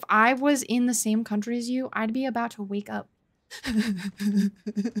basically, if I was in the same country as you, I'd be about to wake up.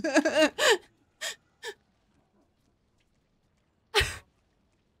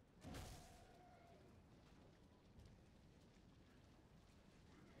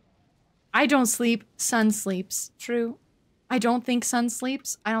 I don't sleep. Son sleeps. True. I don't think son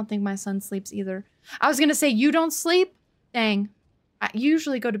sleeps. I don't think my son sleeps either. I was gonna say, you don't sleep? Dang. I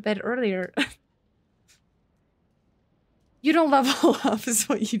usually go to bed earlier. You don't level up is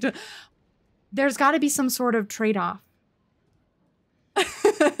what you do. There's gotta be some sort of trade-off.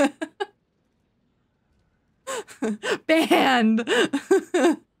 Banned.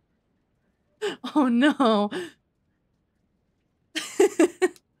 Oh no.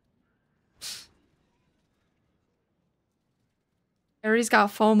 Everybody's got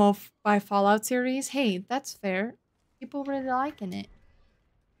FOMO by Fallout series. Hey, that's fair. People really liking it.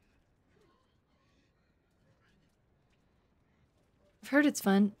 I've heard it's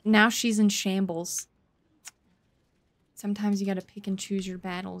fun. Now she's in shambles. Sometimes you gotta pick and choose your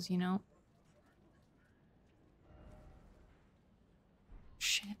battles, you know?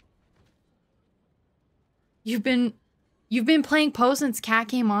 Shit. You've been playing Poe since Cat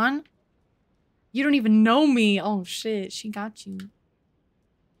came on? You don't even know me. Oh shit, she got you.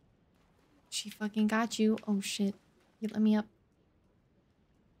 She fucking got you. Oh shit. You let me up.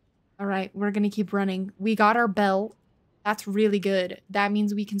 Alright, we're gonna keep running. We got our belt. That's really good. That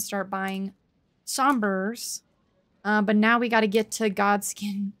means we can start buying sombers. But now we gotta get to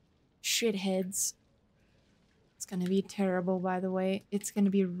Godskin shitheads. It's gonna be terrible, by the way. It's gonna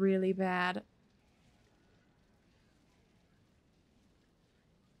be really bad.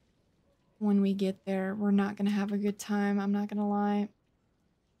 When we get there, we're not gonna have a good time. I'm not gonna lie.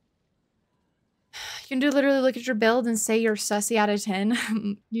 You can literally look at your build and say you're sussy out of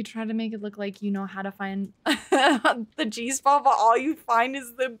 10. You try to make it look like you know how to find the G spot, but all you find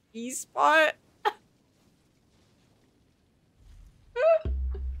is the B spot.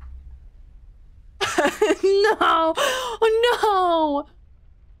 No! Oh, no!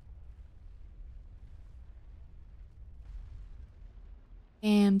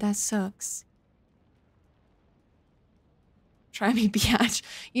 Damn, that sucks. Try me, biatch.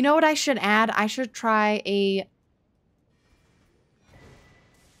 You know what I should add? I should try a...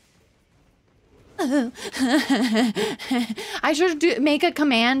 I should make a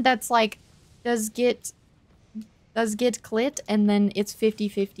command that's like, does get clit, and then it's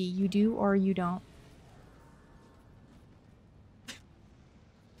 50-50. You do or you don't.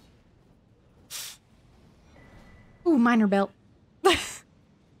 Ooh, minor belt.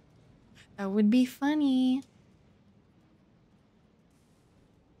 That would be funny.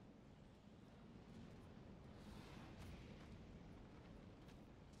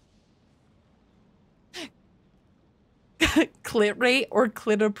 Clit rate or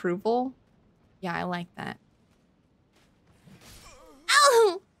clit approval? Yeah, I like that.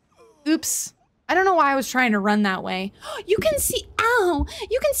 Ow! Oops. I don't know why I was trying to run that way. You can see, ow!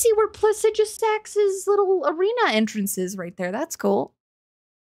 You can see where Placiduous Sax's little arena entrance is right there. That's cool.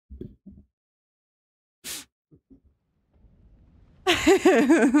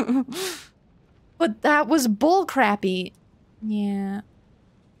 But that was bullcrappy. Yeah.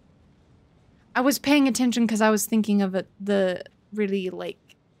 I was paying attention because I was thinking of it, the really, like...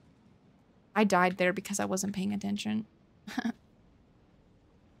 I died there because I wasn't paying attention.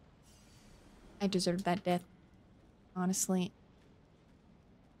 I deserved that death. Honestly.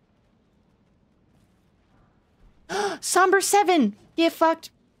 Somber 7! Get fucked!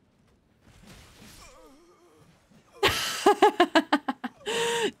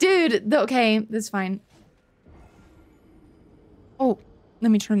 Dude, okay, that's fine. Oh,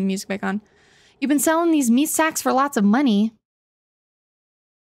 let me turn the music back on. You've been selling these meat sacks for lots of money.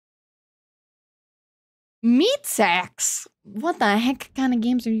 Meat sacks? What the heck kind of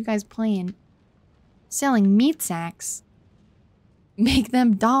games are you guys playing? Selling meat sacks? Make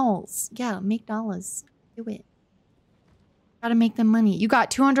them dolls. Yeah, make dollars. Do it. Gotta make them money. You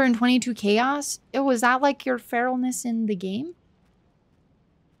got 222 chaos? Oh, was that like your feralness in the game?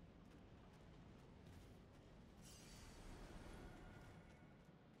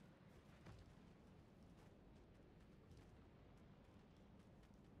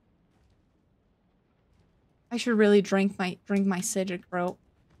 I should really drink my Cedric, bro.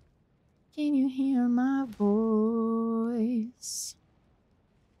 Can you hear my voice?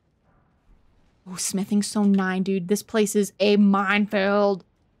 Oh, smithing so 9, dude. This place is a minefield.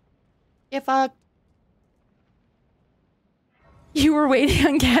 If you were waiting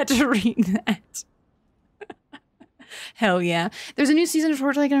on Kat to read that. Hell yeah. There's a new season of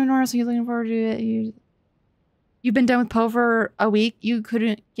Torchlight coming tomorrow, so you're looking forward to it. You've been done with Poe for a week. You could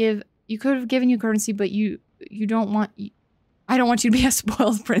have given you courtesy, but you don't want... I don't want you to be a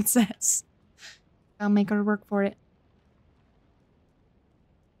spoiled princess. I'll make her work for it.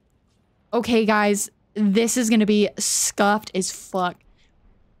 Okay, guys. This is gonna be scuffed as fuck.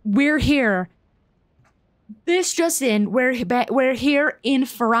 We're here. This just in. We're here in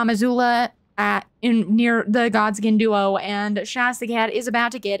Faramazula near the Godskin duo, and Shasta Cat is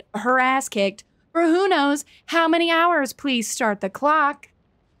about to get her ass kicked for who knows how many hours. Please start the clock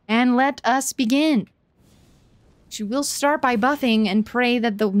and let us begin. She will start by buffing and pray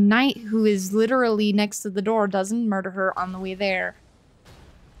that the knight who is literally next to the door doesn't murder her on the way there.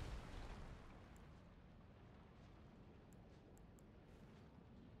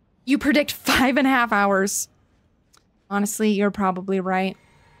 You predict 5.5 hours. Honestly, you're probably right.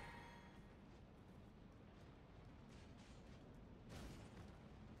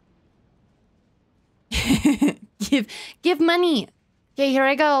 Give money. Okay, here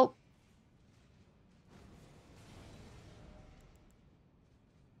I go.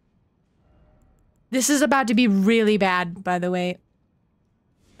 This is about to be really bad, by the way.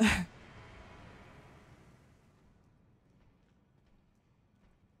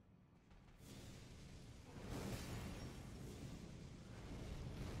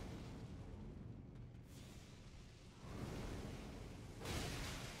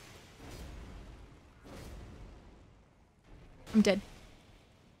 I'm dead.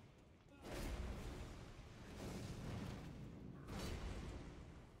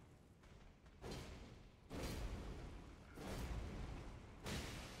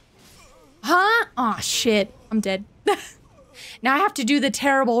 Huh? Aw, shit. I'm dead. Now I have to do the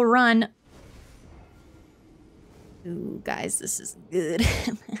terrible run. Ooh, guys, this is good.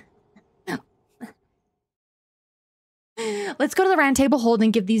 Let's go to the round table hold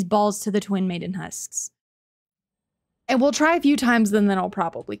and give these balls to the twin maiden husks. And we'll try a few times, then I'll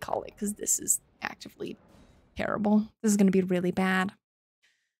probably call it, because this is actively terrible. This is going to be really bad.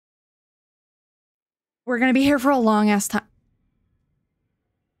 We're gonna be here for a long ass time.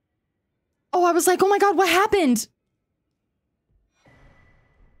 Oh, I was like, oh my god, what happened?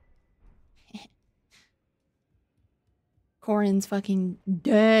 Corin's fucking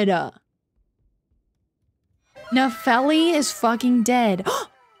dead. Nefeli is fucking dead.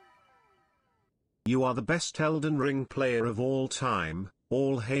 You are the best Elden Ring player of all time.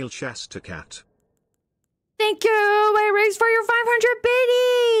 All hail Chastacat. Thank you! I raised for your 500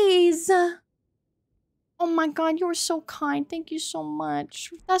 biddies! Oh my god, you were so kind. Thank you so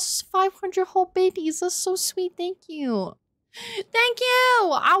much. That's 500 whole biddies. That's so sweet. Thank you. Thank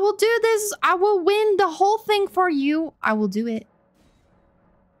you! I will do this. I will win the whole thing for you. I will do it.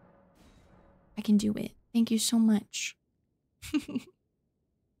 I can do it. Thank you so much.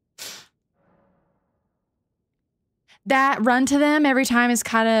 That run to them every time is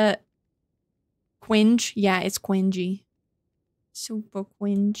kind of quinge. Yeah, it's quingy. Super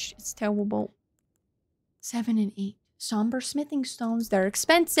quinge. It's terrible. 7 and 8. Somber smithing stones. They're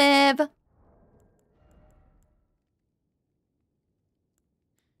expensive.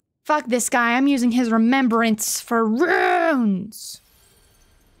 Fuck this guy. I'm using his remembrance for runes.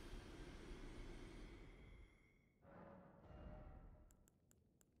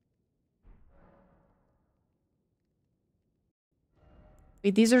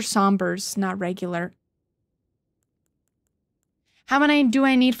 Wait, these are sombers, not regular. How many do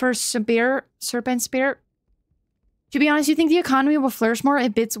I need for serpent spear? To be honest, you think the economy will flourish more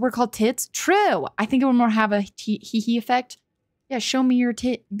if bits were called tits? True. I think it would more have a hee-hee effect. Yeah, show me your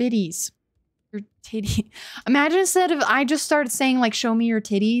biddies. Your titty. Imagine instead of I just started saying like, show me your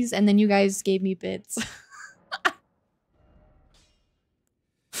titties, and then you guys gave me bits.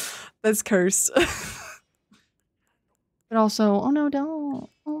 That's cursed. But also, oh no, don't.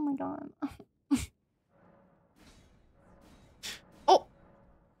 Oh my god. Oh!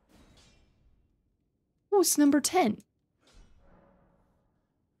 Oh, it's number 10.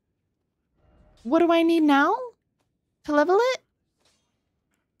 What do I need now? To level it?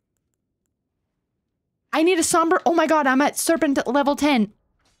 I need a somber. Oh my god, I'm at serpent level 10.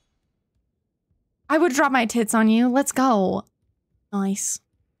 I would drop my tits on you. Let's go. Nice.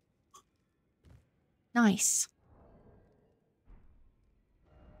 Nice.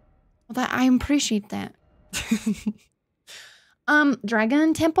 Well, I appreciate that.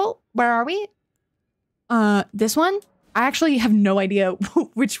 Dragon Temple? Where are we? This one? I actually have no idea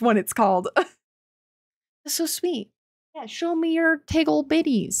which one it's called. That's so sweet. Yeah, show me your tiggle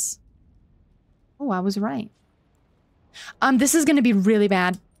biddies. Oh, I was right. This is gonna be really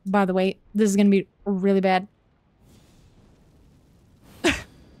bad, by the way. This is gonna be really bad.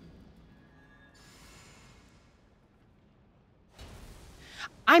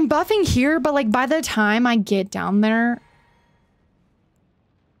 I'm buffing here, but like by the time I get down there...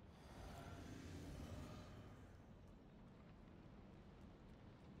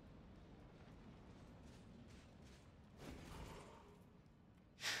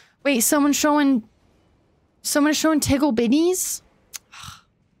 Wait, someone's showing tiggle biddies?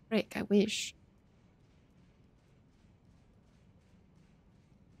 Frick, I wish.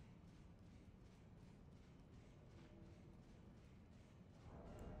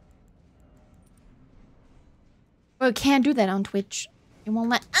 Well, it can't do that on Twitch. It won't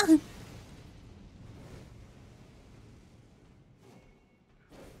let...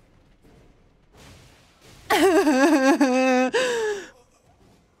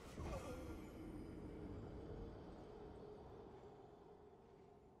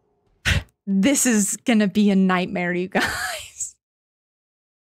 This is gonna be a nightmare, you guys.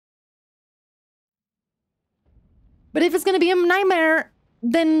 But if it's gonna be a nightmare,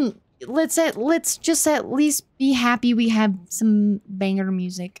 then let's just at least be happy we have some banger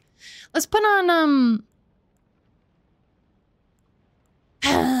music. Let's put on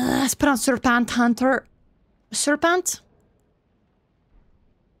let's put on Serpent Hunter. Serpent?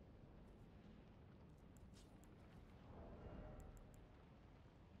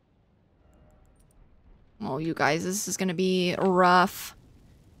 Oh, you guys, this is gonna be rough.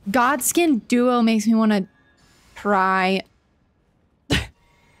 Godskin Duo makes me want to cry.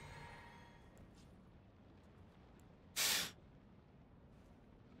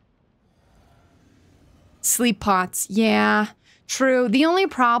 Sleep pots, yeah, true. The only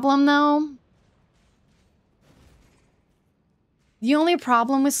problem, though... The only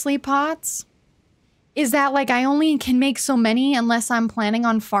problem with sleep pots is that, like, I only can make so many unless I'm planning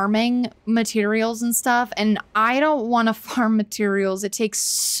on farming materials and stuff, and I don't want to farm materials. It takes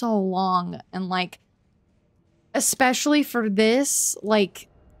so long, and, like, especially for this, like,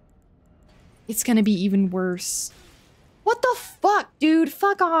 it's gonna be even worse. What the fuck, dude?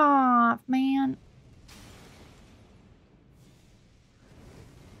 Fuck off, man.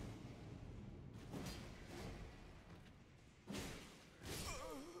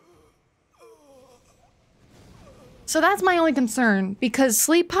 So that's my only concern, because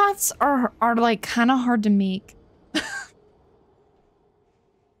sleep pots are like kind of hard to make.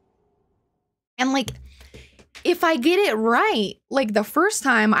 And like, if I get it right, like the first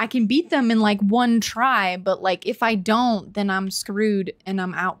time, I can beat them in like one try, but like if I don't, then I'm screwed and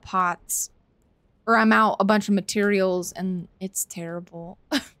I'm out pots. Or I'm out a bunch of materials and it's terrible.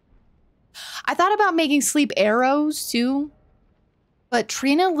 I thought about making sleep arrows too, but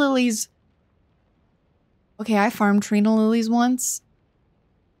Trina lilies... Okay, I farmed Trina lilies once.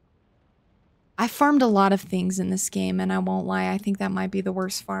 I farmed a lot of things in this game, and I won't lie, I think that might be the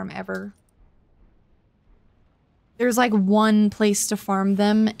worst farm ever. There's like one place to farm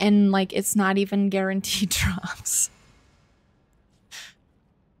them, and like it's not even guaranteed drops.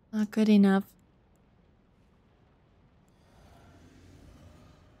 Not good enough.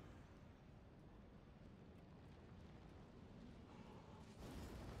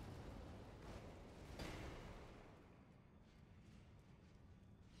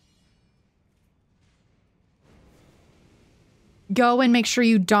 Go and make sure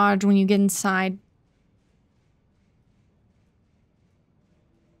you dodge when you get inside.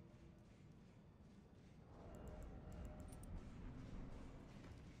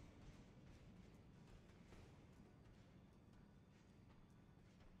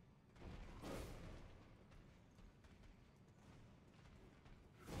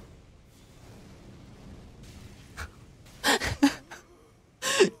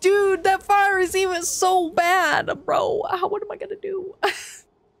 Dude, that fire is even so bad, bro. What am I gonna do?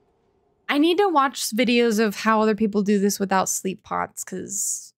 I need to watch videos of how other people do this without sleep pots,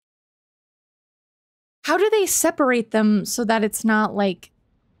 because... How do they separate them so that it's not like...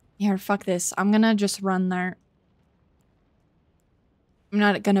 Here, fuck this. I'm gonna just run there. I'm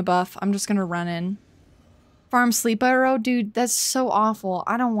not gonna buff. I'm just gonna run in. Farm sleep arrow? Dude, that's so awful.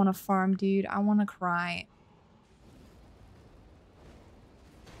 I don't want to farm, dude. I want to cry.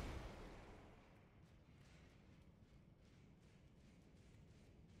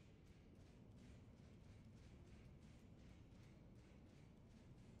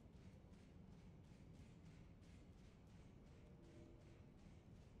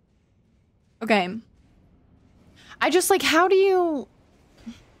 Okay. I just like, how do you...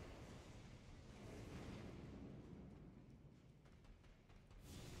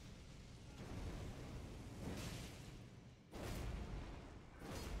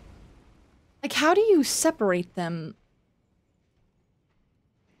 Like, how do you separate them?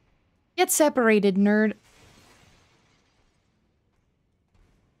 Get separated, nerd.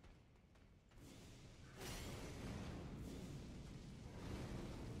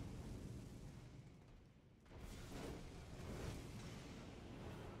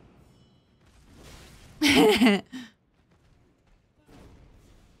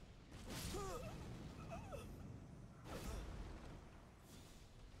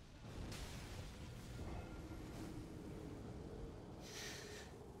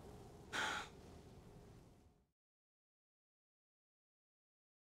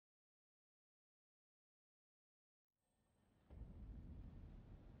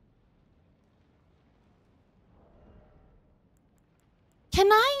 Can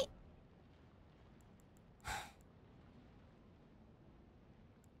I?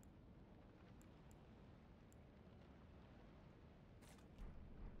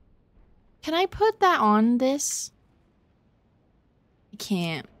 Can I put that on this? I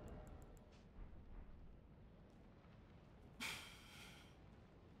can't.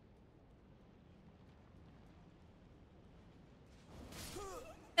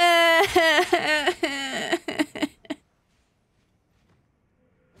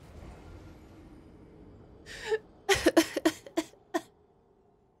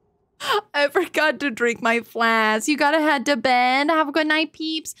 I forgot to drink my flask. You gotta head to bed. Have a good night,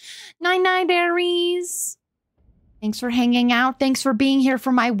 peeps. Night-night, Aries. Thanks for hanging out. Thanks for being here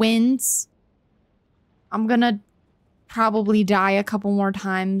for my wins. I'm gonna probably die a couple more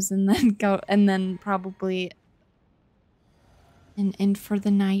times and then go, and then probably end for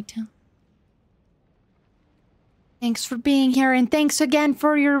the night. Thanks for being here, and thanks again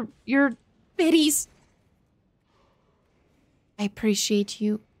for your biddies. I appreciate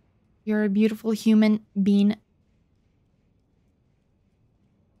you. You're a beautiful human being.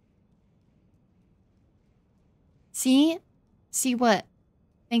 See? See what?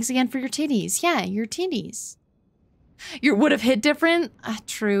 Thanks again for your titties. Yeah, your titties. You would have hit different?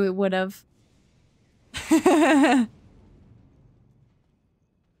 True, it would have.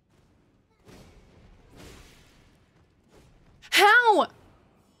 How?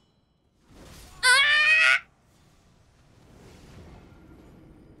 Ah!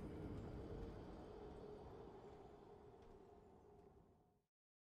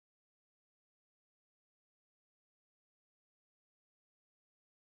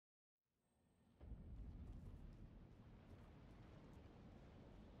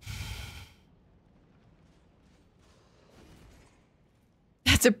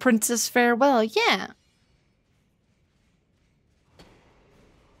 It's a princess farewell, yeah.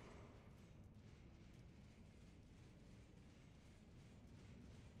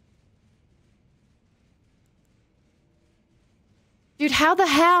 Dude, how the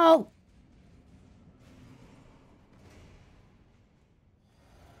hell?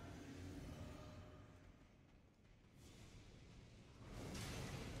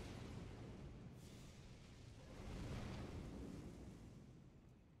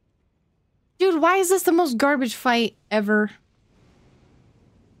 Dude, why is this the most garbage fight ever?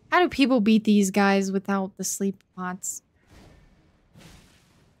 How do people beat these guys without the sleep pots?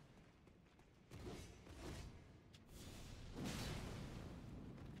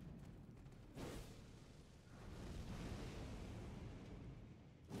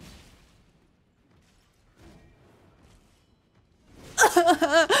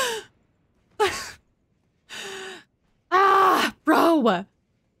 Ah, bro!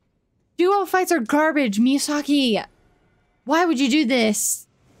 Duo fights are garbage, Miyazaki! Why would you do this?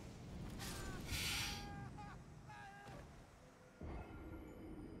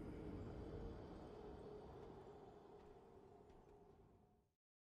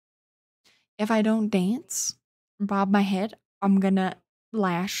 If I don't dance, bob my head, I'm gonna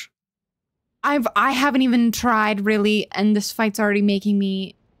lash. I haven't even tried really, and this fight's already making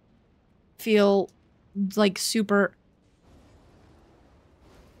me feel like super.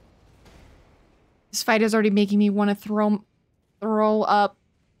 This fight is already making me want to throw up.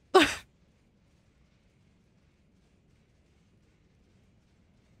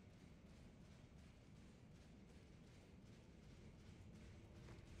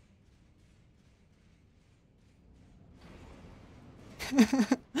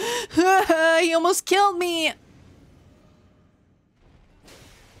 He almost killed me.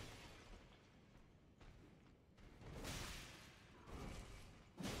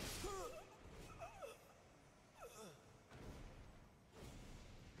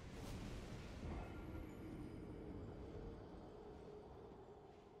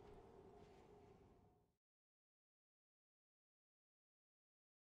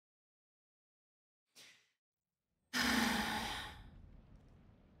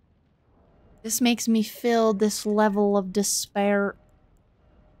 This makes me feel this level of despair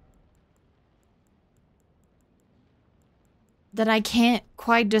that I can't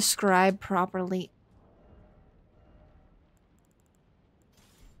quite describe properly.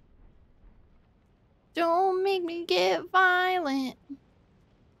 Don't make me get violent.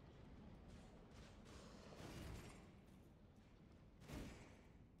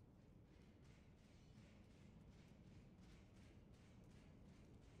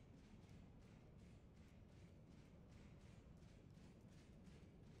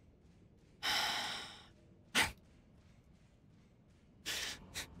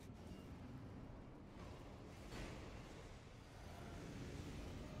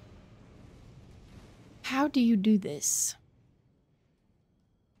 How do you do this?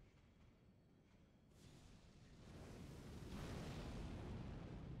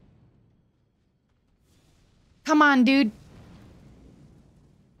 Come on, dude.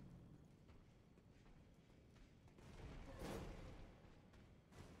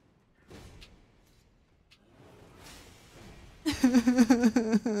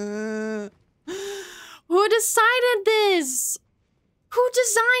 Who decided this? Who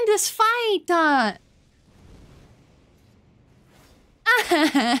designed this fight?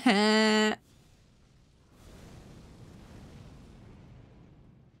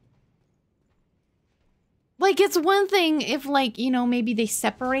 Like, it's one thing if, like, you know, maybe they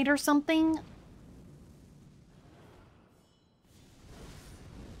separate or something.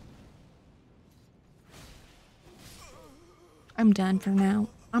 I'm done for now.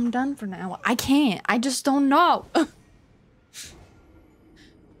 I'm done for now. I can't. I just don't know.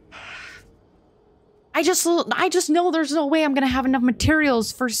 I just know there's no way I'm gonna have enough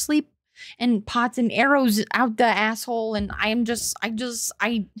materials for sleep and pots and arrows out the asshole, and it's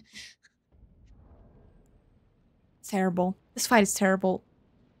terrible. This fight is terrible.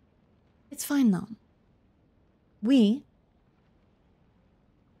 It's fine though. We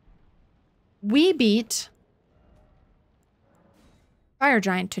beat Fire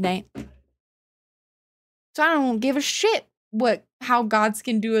Giant today. So I don't give a shit how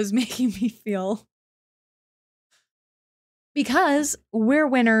Godskin Duo is making me feel. Because we're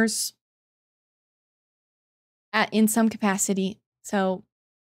winners in some capacity. So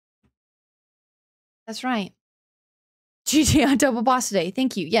that's right. GG on Double Boss today.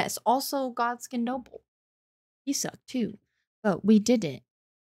 Thank you. Yes. Also Godskin Noble. He sucked too. But we did it.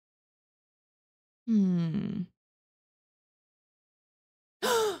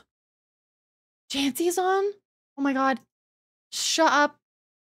 Jancy's on? Oh my god. Shut up.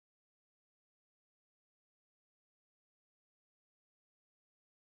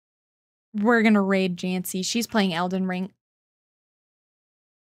 We're gonna raid Jancy. She's playing Elden Ring.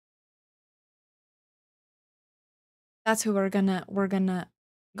 That's who we're gonna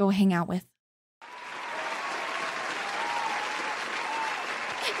go hang out with.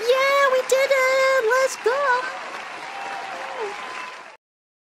 Yeah, we did it! Let's go!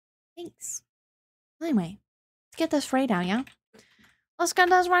 Thanks. Anyway, let's get this raid out, yeah? Let's get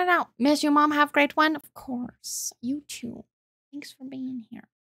this right out. Miss you, Mom. Have a great one. Of course. You too. Thanks for being here.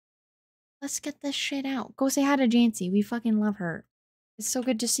 Let's get this shit out. Go say hi to Jancy. We fucking love her. It's so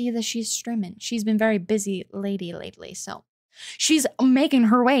good to see that she's streaming. She's been very busy lady lately, so she's making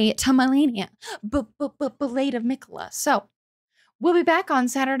her way to Melania. Late of Mikola. So we'll be back on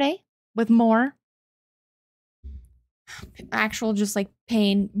Saturday with more actual just like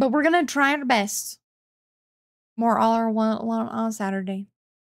pain, but we're gonna try our best. More RL1 on Saturday.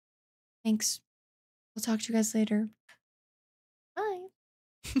 Thanks. We'll talk to you guys later. Bye.